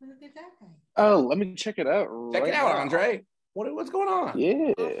know? Oh, let me check it out. Check it out, Andre. What's going on?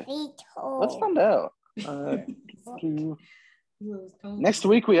 Yeah. Let's find out. Next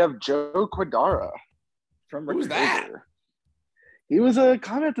week we have Joe Quadara from Who's that? Recover. He was a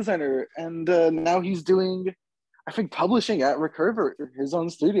comment designer, and now he's doing, I think, publishing at Recover, his own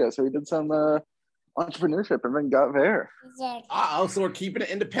studio. So he did some entrepreneurship and then got there. Oh, so we're keeping it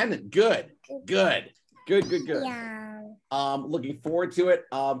independent. Good. Yeah. Looking forward to it.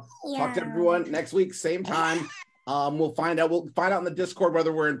 Talk to everyone next week, same time. We'll find out in the Discord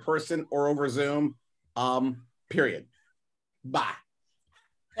whether we're in person or over Zoom. Period. Bye.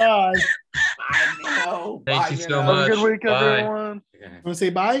 Bye. Thank you so Have much. a good week, Bye. everyone. Want to say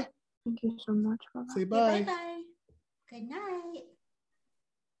bye? Thank you so much. Say bye. Bye. Good night.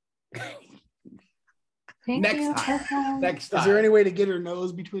 Next time. Is there any way to get her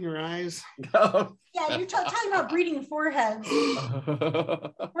nose between her eyes? No. Yeah, you're talking about breeding foreheads.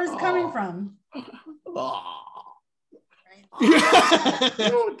 Where's it coming from?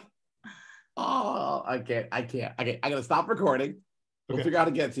 I can't. Okay, I gotta stop recording. We'll figure out how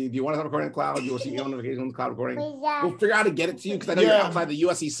to get it to you. Do you want to have recording in the cloud? You will see your notifications on the cloud recording. We'll figure out how to get it to you because I know you're outside the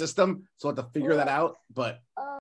USC system, so we'll have to figure that out. But